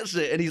lad gets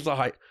it and he's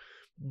like,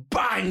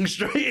 bang,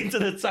 straight into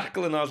the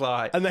tackle, and I was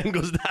like, and then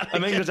goes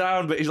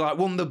down. But he's like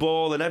won the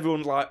ball, and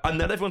everyone's like, and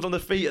then everyone's on the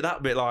feet at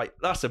that bit, like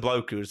that's a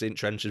bloke who's in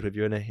trenches with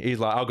you, isn't he? He's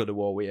like, I'll go to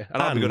war with you,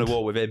 and I'll be going to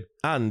war with him.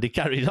 And he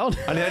carried on,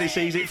 and then he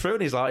sees it through,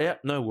 and he's like, yeah,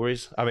 no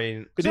worries. I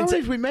mean, how many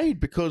have we made?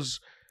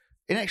 Because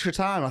in extra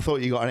time, I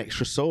thought you got an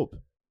extra sub.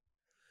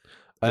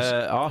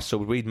 Our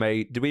sub,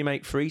 did we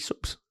make 3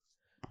 subs?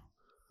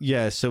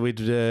 Yeah, so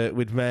we'd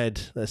made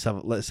let's have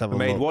a look. We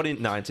made one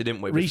in 90,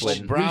 didn't we? Reece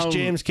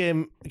James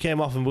came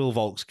off and Will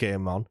Volks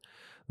came on.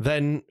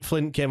 Then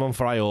Flint came on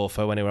for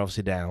Iorfa when he were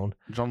obviously down.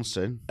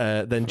 Johnson.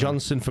 Then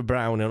Johnson for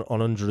Brown on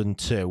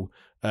 102.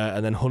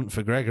 And then Hunt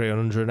for Gregory on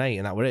 108,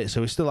 and that were it.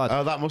 So we still had...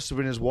 Oh, that must have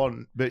been his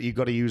one, but you've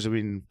got to use them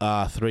in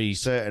 3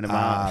 certain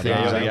amount. You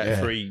only get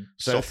 3.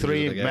 So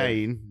 3 in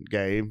main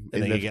game,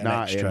 and in then the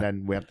 90, and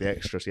then we had the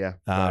extras, yeah.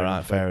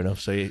 Right, fair enough.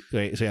 So you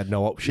had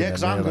no option. Yeah,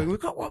 because I'm going, we've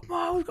got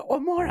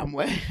one more, haven't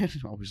we?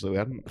 Obviously we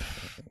hadn't.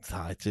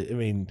 I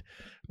mean,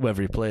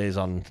 whether he plays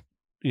on,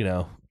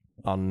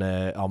 on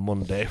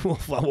Monday,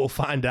 we'll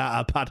find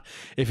out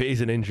if it is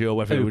an injury or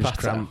whether it was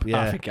cramp.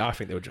 Yeah, I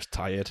think they were just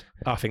tired.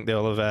 I think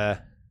they'll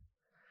have...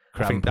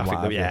 I think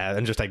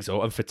and just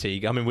exhausted and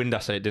fatigue. I mean,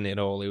 Windass said it, didn't he, and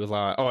all? He was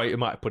like, he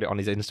might have put it on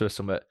his Insta or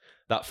something.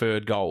 That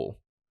third goal.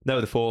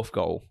 No, the fourth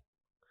goal.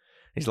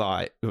 He's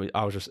like,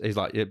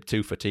 you're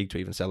too fatigued to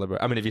even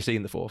celebrate. I mean, have you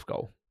seen the fourth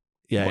goal?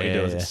 Yeah, what he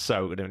does is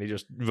so good. And he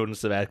just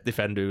runs to their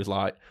defender who's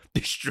like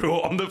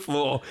distraught on the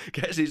floor.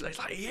 He's like,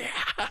 yeah.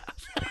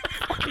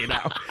 You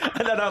know.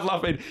 And then I was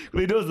laughing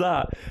when he does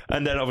that.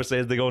 And then obviously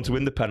as they go on to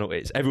win the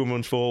penalties, everyone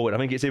runs forward. I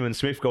think it's him and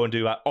Smith go and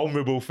do that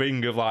honourable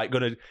thing of like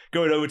going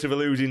over to the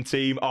losing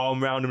team,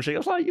 arm round him. I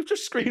was like, you've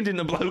just screamed in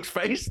the bloke's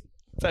face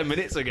 10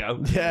 minutes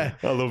ago. Yeah.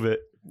 I love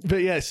it.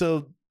 But yeah,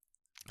 so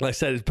like I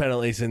said, it's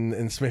penalties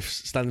and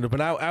Smith's standing up.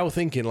 And I was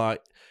thinking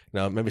like,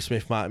 maybe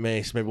Smith might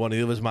miss, maybe one of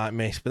the others might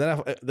miss.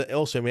 But then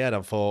also in my head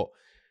I thought,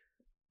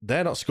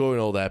 they're not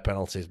scoring all their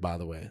penalties, by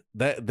the way.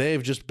 They've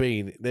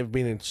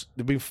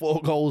been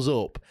 4 goals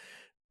up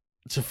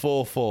to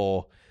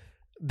 4-4,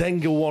 then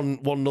go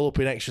 1-0 up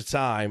in extra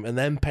time, and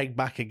then peg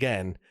back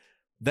again.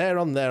 They're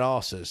on their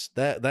arses.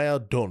 They are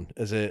done.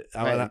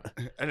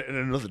 And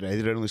another day,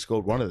 they'd only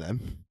scored one of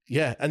them.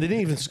 Yeah, and they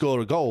didn't even score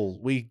a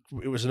goal.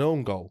 It was an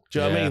own goal. Do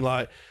you know what I mean?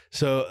 Like,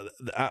 so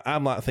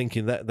I'm like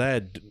thinking that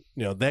they're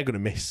going to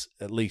miss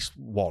at least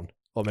one.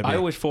 Or maybe I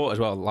always thought as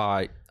well.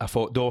 Like I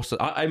thought Dawson.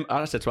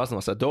 I said to Aslan,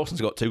 I said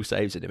Dawson's got 2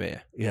 saves in him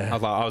here. Yeah, I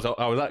was that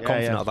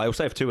confident. I was like, he'll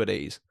save 2 of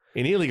these.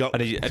 He nearly got,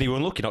 and he was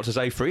unlucky not to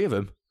save 3 of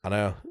them. I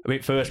know. I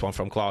mean, first one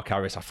from Clark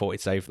Harris, I thought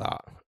he'd save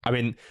that. I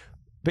mean,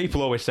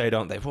 people always say,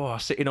 don't they? Oh,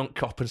 sitting on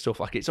Cop and stuff,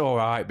 like it's all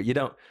right, but you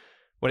don't.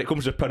 When it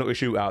comes to a penalty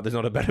shootout, there's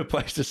not a better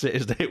place to sit,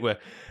 is there? Where,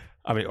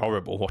 I mean,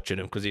 horrible watching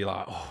him because you're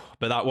like, oh.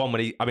 But that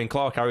one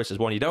Clark Harris is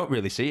one you don't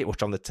really see it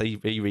much on the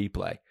TV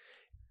replay.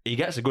 He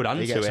gets a good hand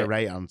to it. He gets a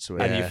right hand to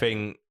it. And you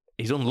think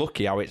he's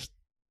unlucky how it's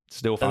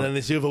still fun. And then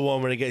there's the other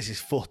one where he gets his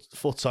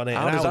foot on it.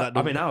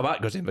 How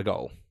that goes in the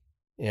goal.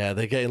 Yeah,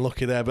 they're getting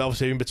lucky there, but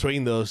obviously in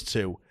between those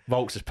two,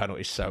 Volks'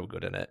 penalty is so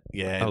good, isn't it?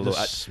 Yeah,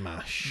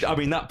 smash. I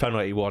mean, that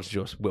penalty was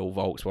just Will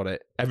Volks, wasn't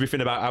it?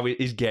 Everything about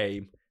his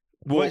game.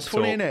 Well, it's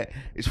funny, isn't it?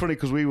 It's funny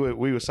because we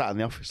were sat in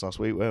the office last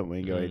week, weren't we?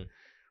 And going,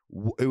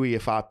 who are your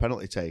 5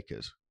 penalty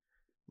takers?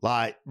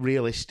 Like,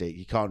 realistic,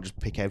 you can't just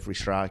pick every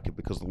striker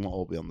because they'll not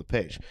all be on the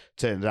pitch.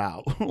 Turns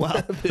out,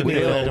 well, we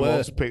had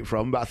one to pick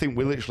from, but I think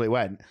we literally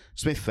went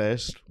Smith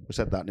first. We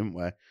said that, didn't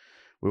we?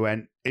 We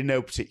went in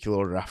no particular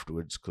order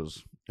afterwards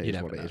because it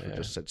is what it is. We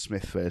just said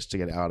Smith first to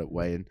get it out of the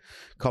way and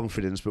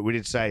confidence. But we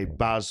did say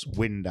Baz,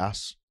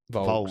 Windass,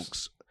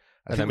 Volks.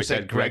 And then we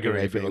said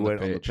Gregory if he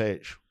weren't on the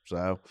pitch.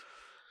 So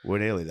we're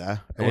nearly there.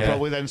 And we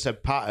probably then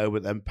said Pato,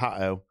 but then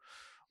Pato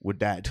were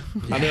dead.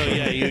 I know,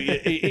 yeah.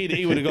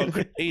 He would have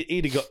got.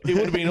 It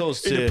would have been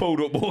us. He'd have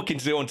pulled up walking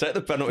to and take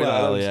the penalty.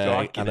 Well,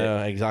 yeah, I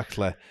know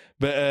exactly.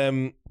 But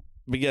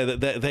yeah,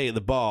 they at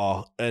the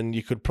bar, and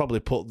you could probably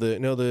put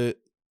the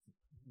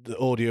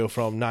audio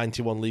from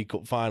 '91 League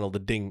Cup final, the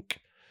dink.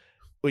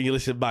 When you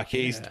listen back,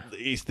 it's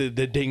the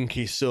dink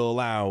is so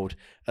loud,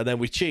 and then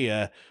we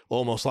cheer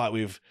almost like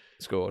we've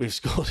scored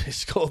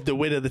the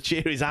winner. The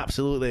cheer is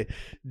absolutely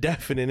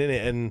deafening in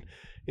it, and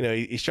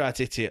he's tried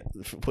to hit it,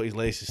 put his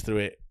laces through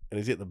it, and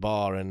he's hit the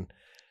bar. And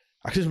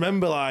I just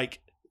remember like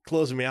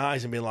closing my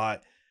eyes and being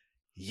like,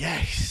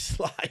 yes,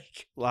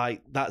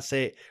 like that's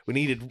it. We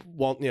needed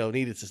one,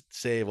 needed to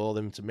save all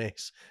them to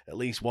miss at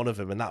least one of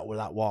them, and that was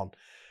that one.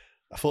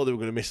 I thought they were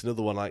going to miss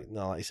another one. Like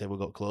you said, we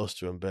got close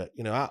to them, but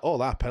all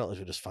our penalties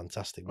were just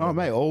fantastic. Oh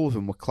mate, all of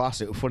them were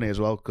class. It was funny as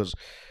well because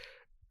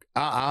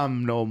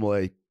I'm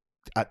normally,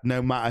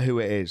 no matter who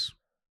it is,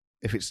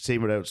 if it's a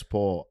team I don't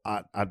support,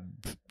 I'd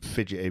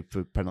fidgety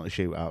for penalty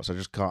shootouts. I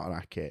just can't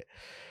hack it.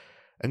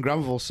 And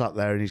Granville sat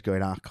there and he's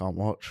going, I can't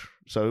watch.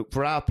 So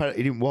for our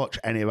he didn't watch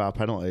any of our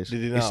penalties.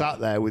 Did he not? He sat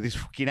there with his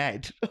fucking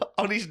head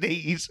on his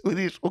knees, with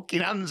his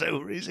fucking hands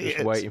over his ears.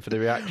 Just waiting for the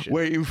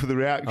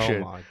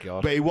reaction. Oh my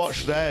God. But he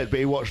watched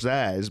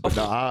theirs, but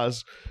not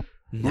ours.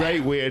 Very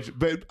weird.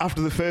 But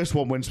after the first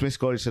one, when Smith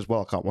scored, he says,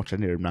 well, I can't watch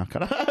any of them now,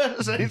 can I?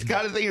 So it's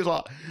kind of thing. He was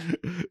like,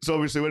 so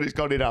obviously when it's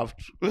gone in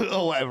after,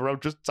 or whatever, I'm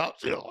just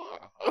touching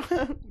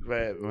it.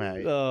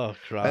 Mate. Oh,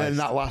 Christ. And then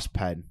that last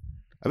pen.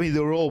 I mean,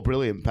 they were all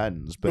brilliant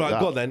pens. But right,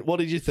 go on then. What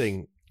did you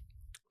think?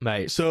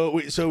 Mate. So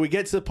we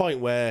get to the point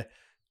where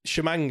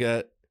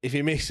Shamanga, if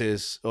he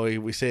misses or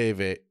we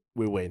save it,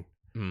 we win.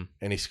 And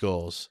he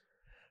scores.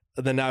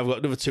 And then now we've got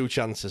another 2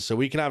 chances. So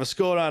we can either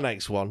score our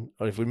next one,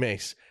 or if we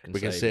miss, we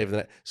can save the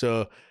next.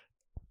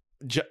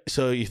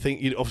 So you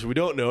think, obviously we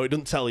don't know, it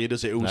doesn't tell you,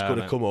 does it, who's going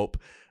to come up.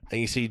 And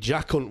you see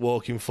Jack Hunt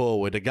walking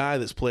forward, a guy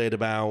that's played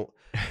about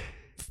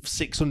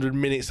 600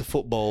 minutes of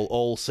football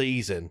all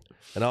season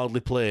and hardly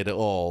played at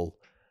all.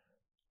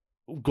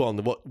 Go on,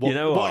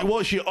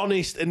 what's your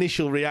honest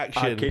initial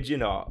reaction? I kid you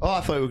not. Oh,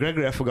 I thought it was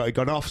Gregory. I forgot he'd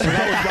gone off. So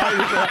that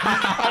was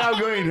mine. And I'm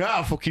going,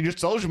 I fucking just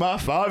told you my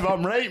 5.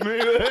 I'm right,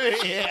 mate.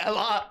 Yeah,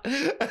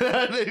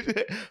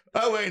 like.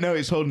 Oh, wait, no,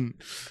 it's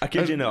Hunt. I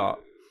kid you not.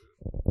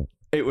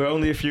 It were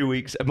only a few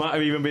weeks. It might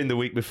have even been the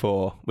week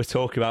before. We're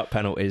talking about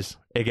penalties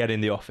again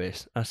in the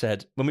office. I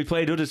said, when we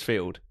played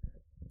Huddersfield,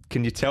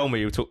 can you tell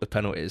me who took the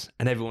penalties?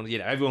 And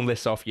everyone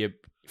lists off your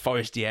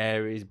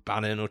Forestieri,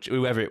 Bannon, or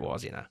whoever it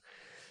was,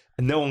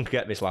 And no one could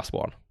get this last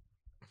one.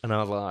 And I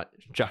was like,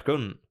 Jack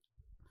Hunt.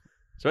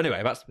 So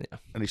anyway, that's...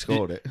 And he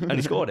scored it. And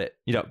he scored it.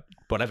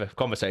 Whatever,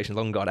 conversation's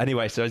long gone.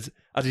 Anyway, so as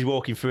he's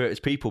walking through it, there's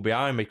people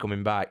behind me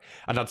coming back.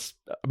 And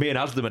me and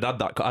Haslam had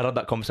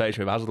that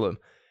conversation with Haslam.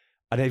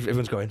 And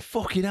everyone's going,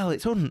 fucking hell,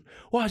 it's Hunt.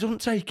 Why is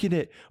Hunt taking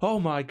it? Oh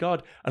my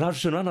God. And I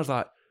just turned around and I was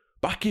like,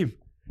 back him.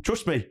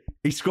 Trust me,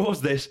 he scores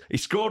this. He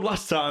scored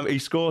last time. He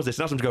scores this.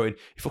 And Haslam's going,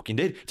 he fucking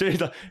did. So he's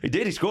like, he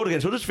did. He scored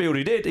against Huddersfield.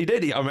 He did.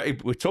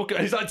 We're talking.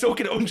 He's like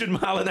talking at 100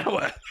 mile an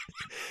hour.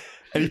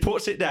 And he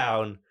puts it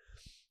down.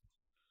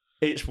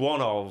 It's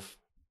one of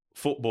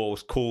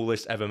football's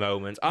coolest ever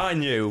moments. I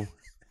knew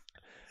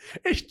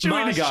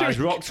my guys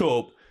rocked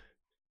up.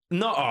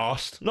 not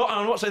arsed.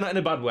 I'm not saying that in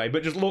a bad way,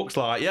 but just looks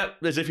like,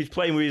 as if he's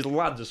playing with his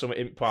lads or something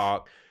in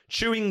park,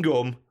 chewing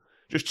gum.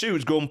 Just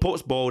chews gum,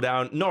 puts ball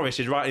down. Norris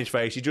is right in his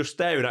face. He's just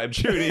staring at him,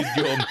 chewing his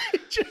gum.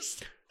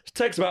 just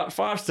takes about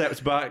 5 steps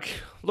back,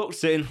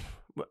 looks in.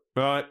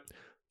 Right,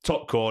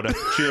 top corner.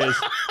 Cheers.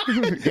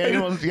 Get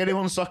him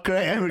on soccer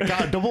AM. We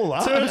can't double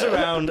that. Turns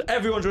around,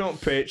 everyone's running on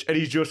pitch, and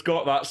he's just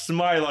got that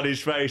smile on his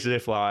face as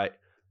if like,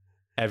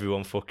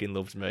 everyone fucking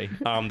loves me.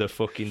 I'm the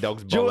fucking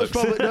dog's bollocks. Do you know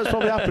that's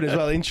probably happened as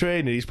well in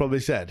training. He's probably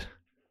said,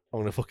 "I'm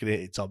gonna fucking hit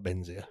it top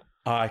bins here."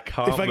 I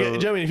can't. Do you know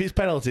what I mean? If it's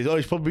penalties, or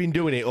he's probably been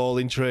doing it all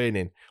in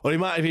training, or he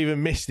might have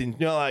even missed in.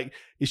 You know, like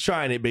he's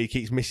trying it, but he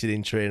keeps missing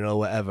in training or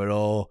whatever.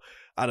 Or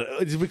I don't know.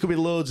 There could be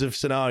loads of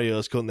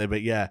scenarios, couldn't there?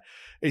 But yeah,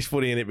 it's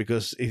funny in it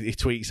because he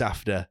tweets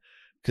after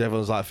because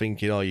everyone's like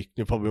thinking, "Oh, you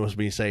probably must have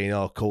been saying,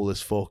 oh, cool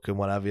as fuck and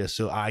whatever."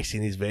 So ice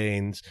in his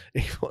veins.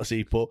 What's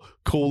he put?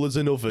 Cool as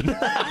an oven.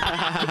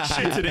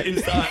 Shitting it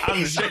inside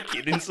and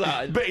shaking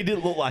inside. But he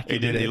didn't look like he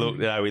did. He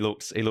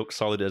looked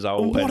solid as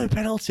old. What a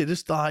penalty!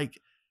 Just like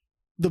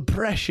the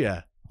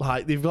pressure.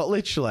 Like, they've got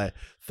literally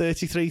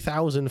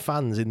 33,000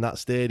 fans in that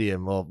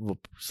stadium, or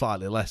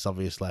slightly less,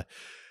 obviously.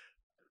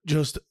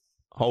 Just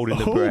holding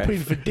the hoping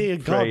breath, for dear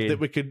God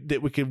that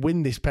we could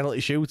win this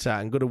penalty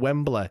shootout and go to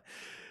Wembley.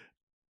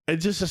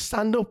 And just to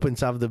stand up and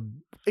to have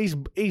his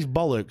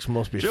bollocks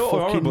must be fucking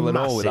horrible and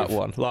massive. all with that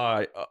one.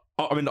 Like,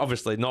 I mean,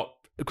 obviously not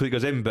because it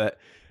goes in, but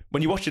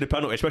when you're watching a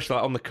penalty, especially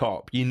like on the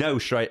cop, you know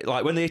straight.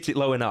 Like when they hit it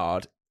low and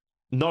hard,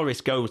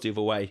 Norris goes the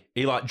other way.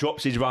 He like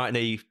drops his right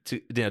knee to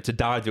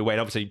dive the other way.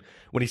 And obviously,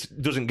 when he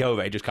doesn't go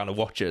there, he just kind of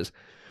watches.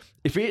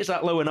 If he hits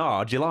that low and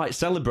hard, you're like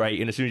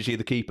celebrating as soon as you see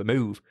the keeper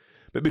move.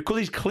 But because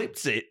he's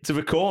clipped it to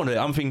the corner,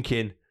 I'm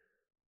thinking,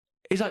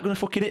 is that going to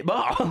fucking hit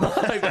bar?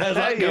 Like, where's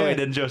that going?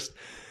 And just,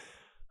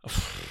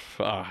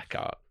 I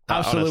can't.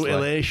 Absolute honestly,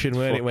 elation,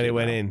 weren't it, when he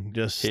went in?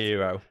 Just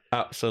hero,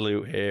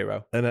 absolute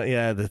hero. And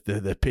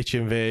the pitch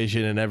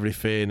invasion and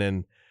everything,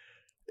 and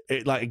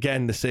it, like,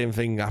 again, the same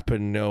thing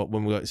happened,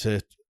 when we got to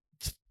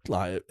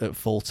like at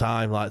full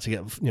time, like to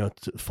get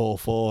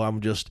 4-4.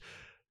 I'm just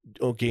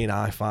hugging,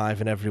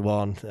 high-fiving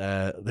everyone.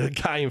 The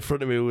guy in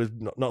front of me who was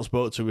not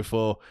spoke to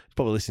before, he's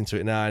probably listening to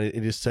it now, and he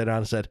just turned around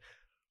and said,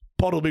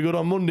 "Pod will be good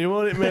on Monday,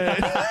 won't it,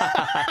 mate?"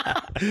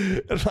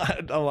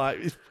 I'm like,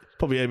 he's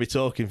probably heard me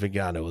talking,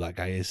 thinking, I know who that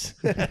guy is.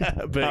 But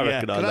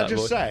yeah. Can I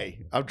just say,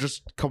 I've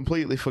just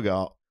completely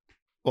forgot.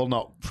 Well,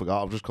 not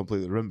forgot, I've just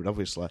completely remembered,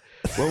 obviously.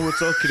 When we're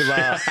talking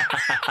about...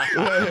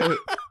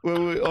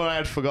 or I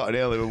had forgotten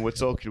earlier when we're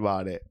talking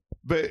about it.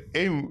 But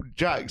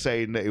Jack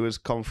saying that he was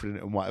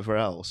confident and whatever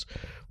else,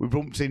 we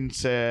bumped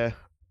into...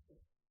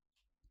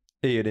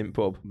 Ian in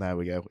pub. There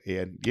we go,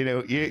 Ian.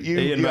 You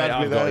Ian, mate,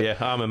 I've got you.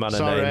 I'm a man of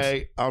names.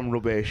 Sorry, I'm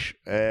rubbish,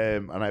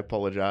 and I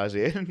apologise,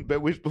 Ian.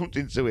 But we bumped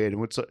into Ian and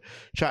we're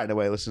chatting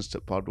away, listens to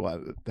the pod,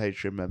 whatever,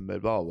 Patreon member,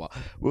 blah, blah,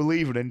 blah. We're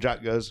leaving and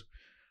Jack goes,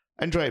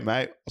 "Enjoy it,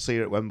 mate. I'll see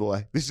you at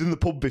Wembley." This is in the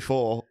pub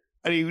before.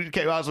 And he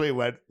came out to me and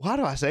went, "Why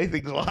do I say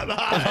things like that?"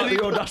 I had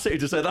the audacity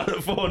to say that at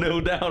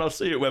 4-0 down. "I'll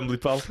see you at Wembley,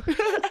 pal."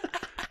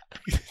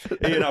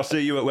 Ian, I'll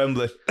see you at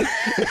Wembley. We'll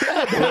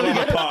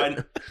have a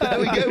pint. There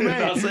we go, mate.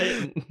 That's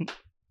it.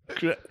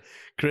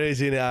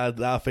 Crazy in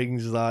our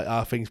things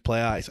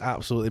play out. It's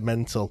absolutely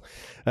mental.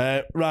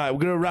 Right, we're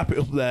going to wrap it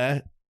up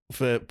there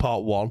for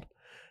part 1,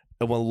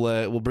 and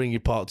we'll bring you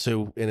part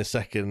 2 in a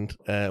second.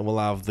 We'll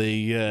have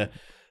the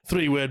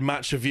 3-word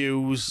match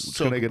reviews. It's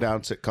going to go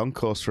down to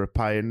Concourse for a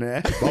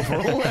Pioneer.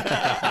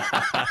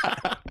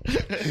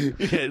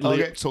 I'll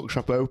get Tuck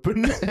Shop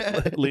open.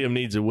 Liam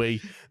needs a wee.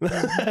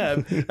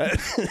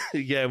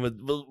 Yeah,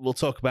 we'll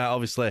talk about,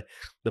 obviously,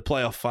 the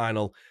playoff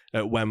final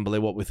at Wembley,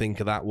 what we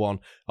think of that one.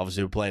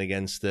 Obviously, we're playing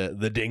against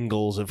the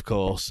Dingles, of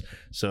course.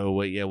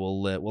 So, yeah,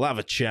 we'll have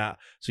a chat.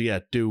 So, yeah,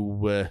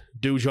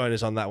 do join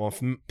us on that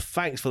one.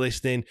 Thanks for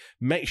listening.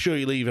 Make sure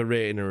you leave a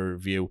rating or a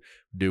review.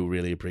 Do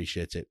really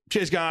appreciate it.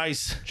 Cheers,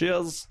 guys.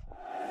 Cheers.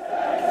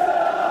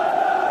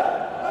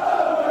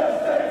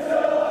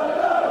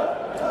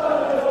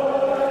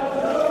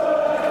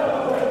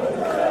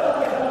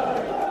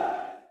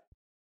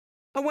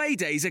 Away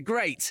days are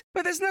great,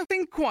 but there's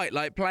nothing quite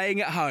like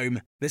playing at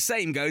home. The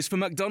same goes for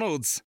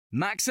McDonald's.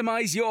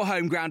 Maximise your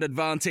home ground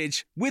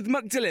advantage with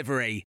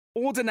McDelivery.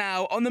 Order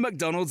now on the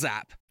McDonald's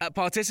app. At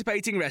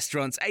participating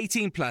restaurants,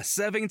 18 plus,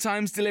 serving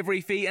times, delivery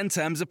fee and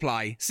terms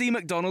apply. See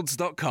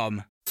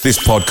mcdonalds.com. This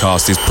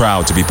podcast is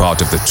proud to be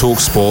part of the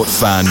TalkSport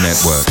Fan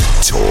Network.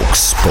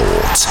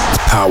 TalkSport.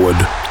 Powered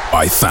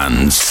by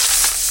fans.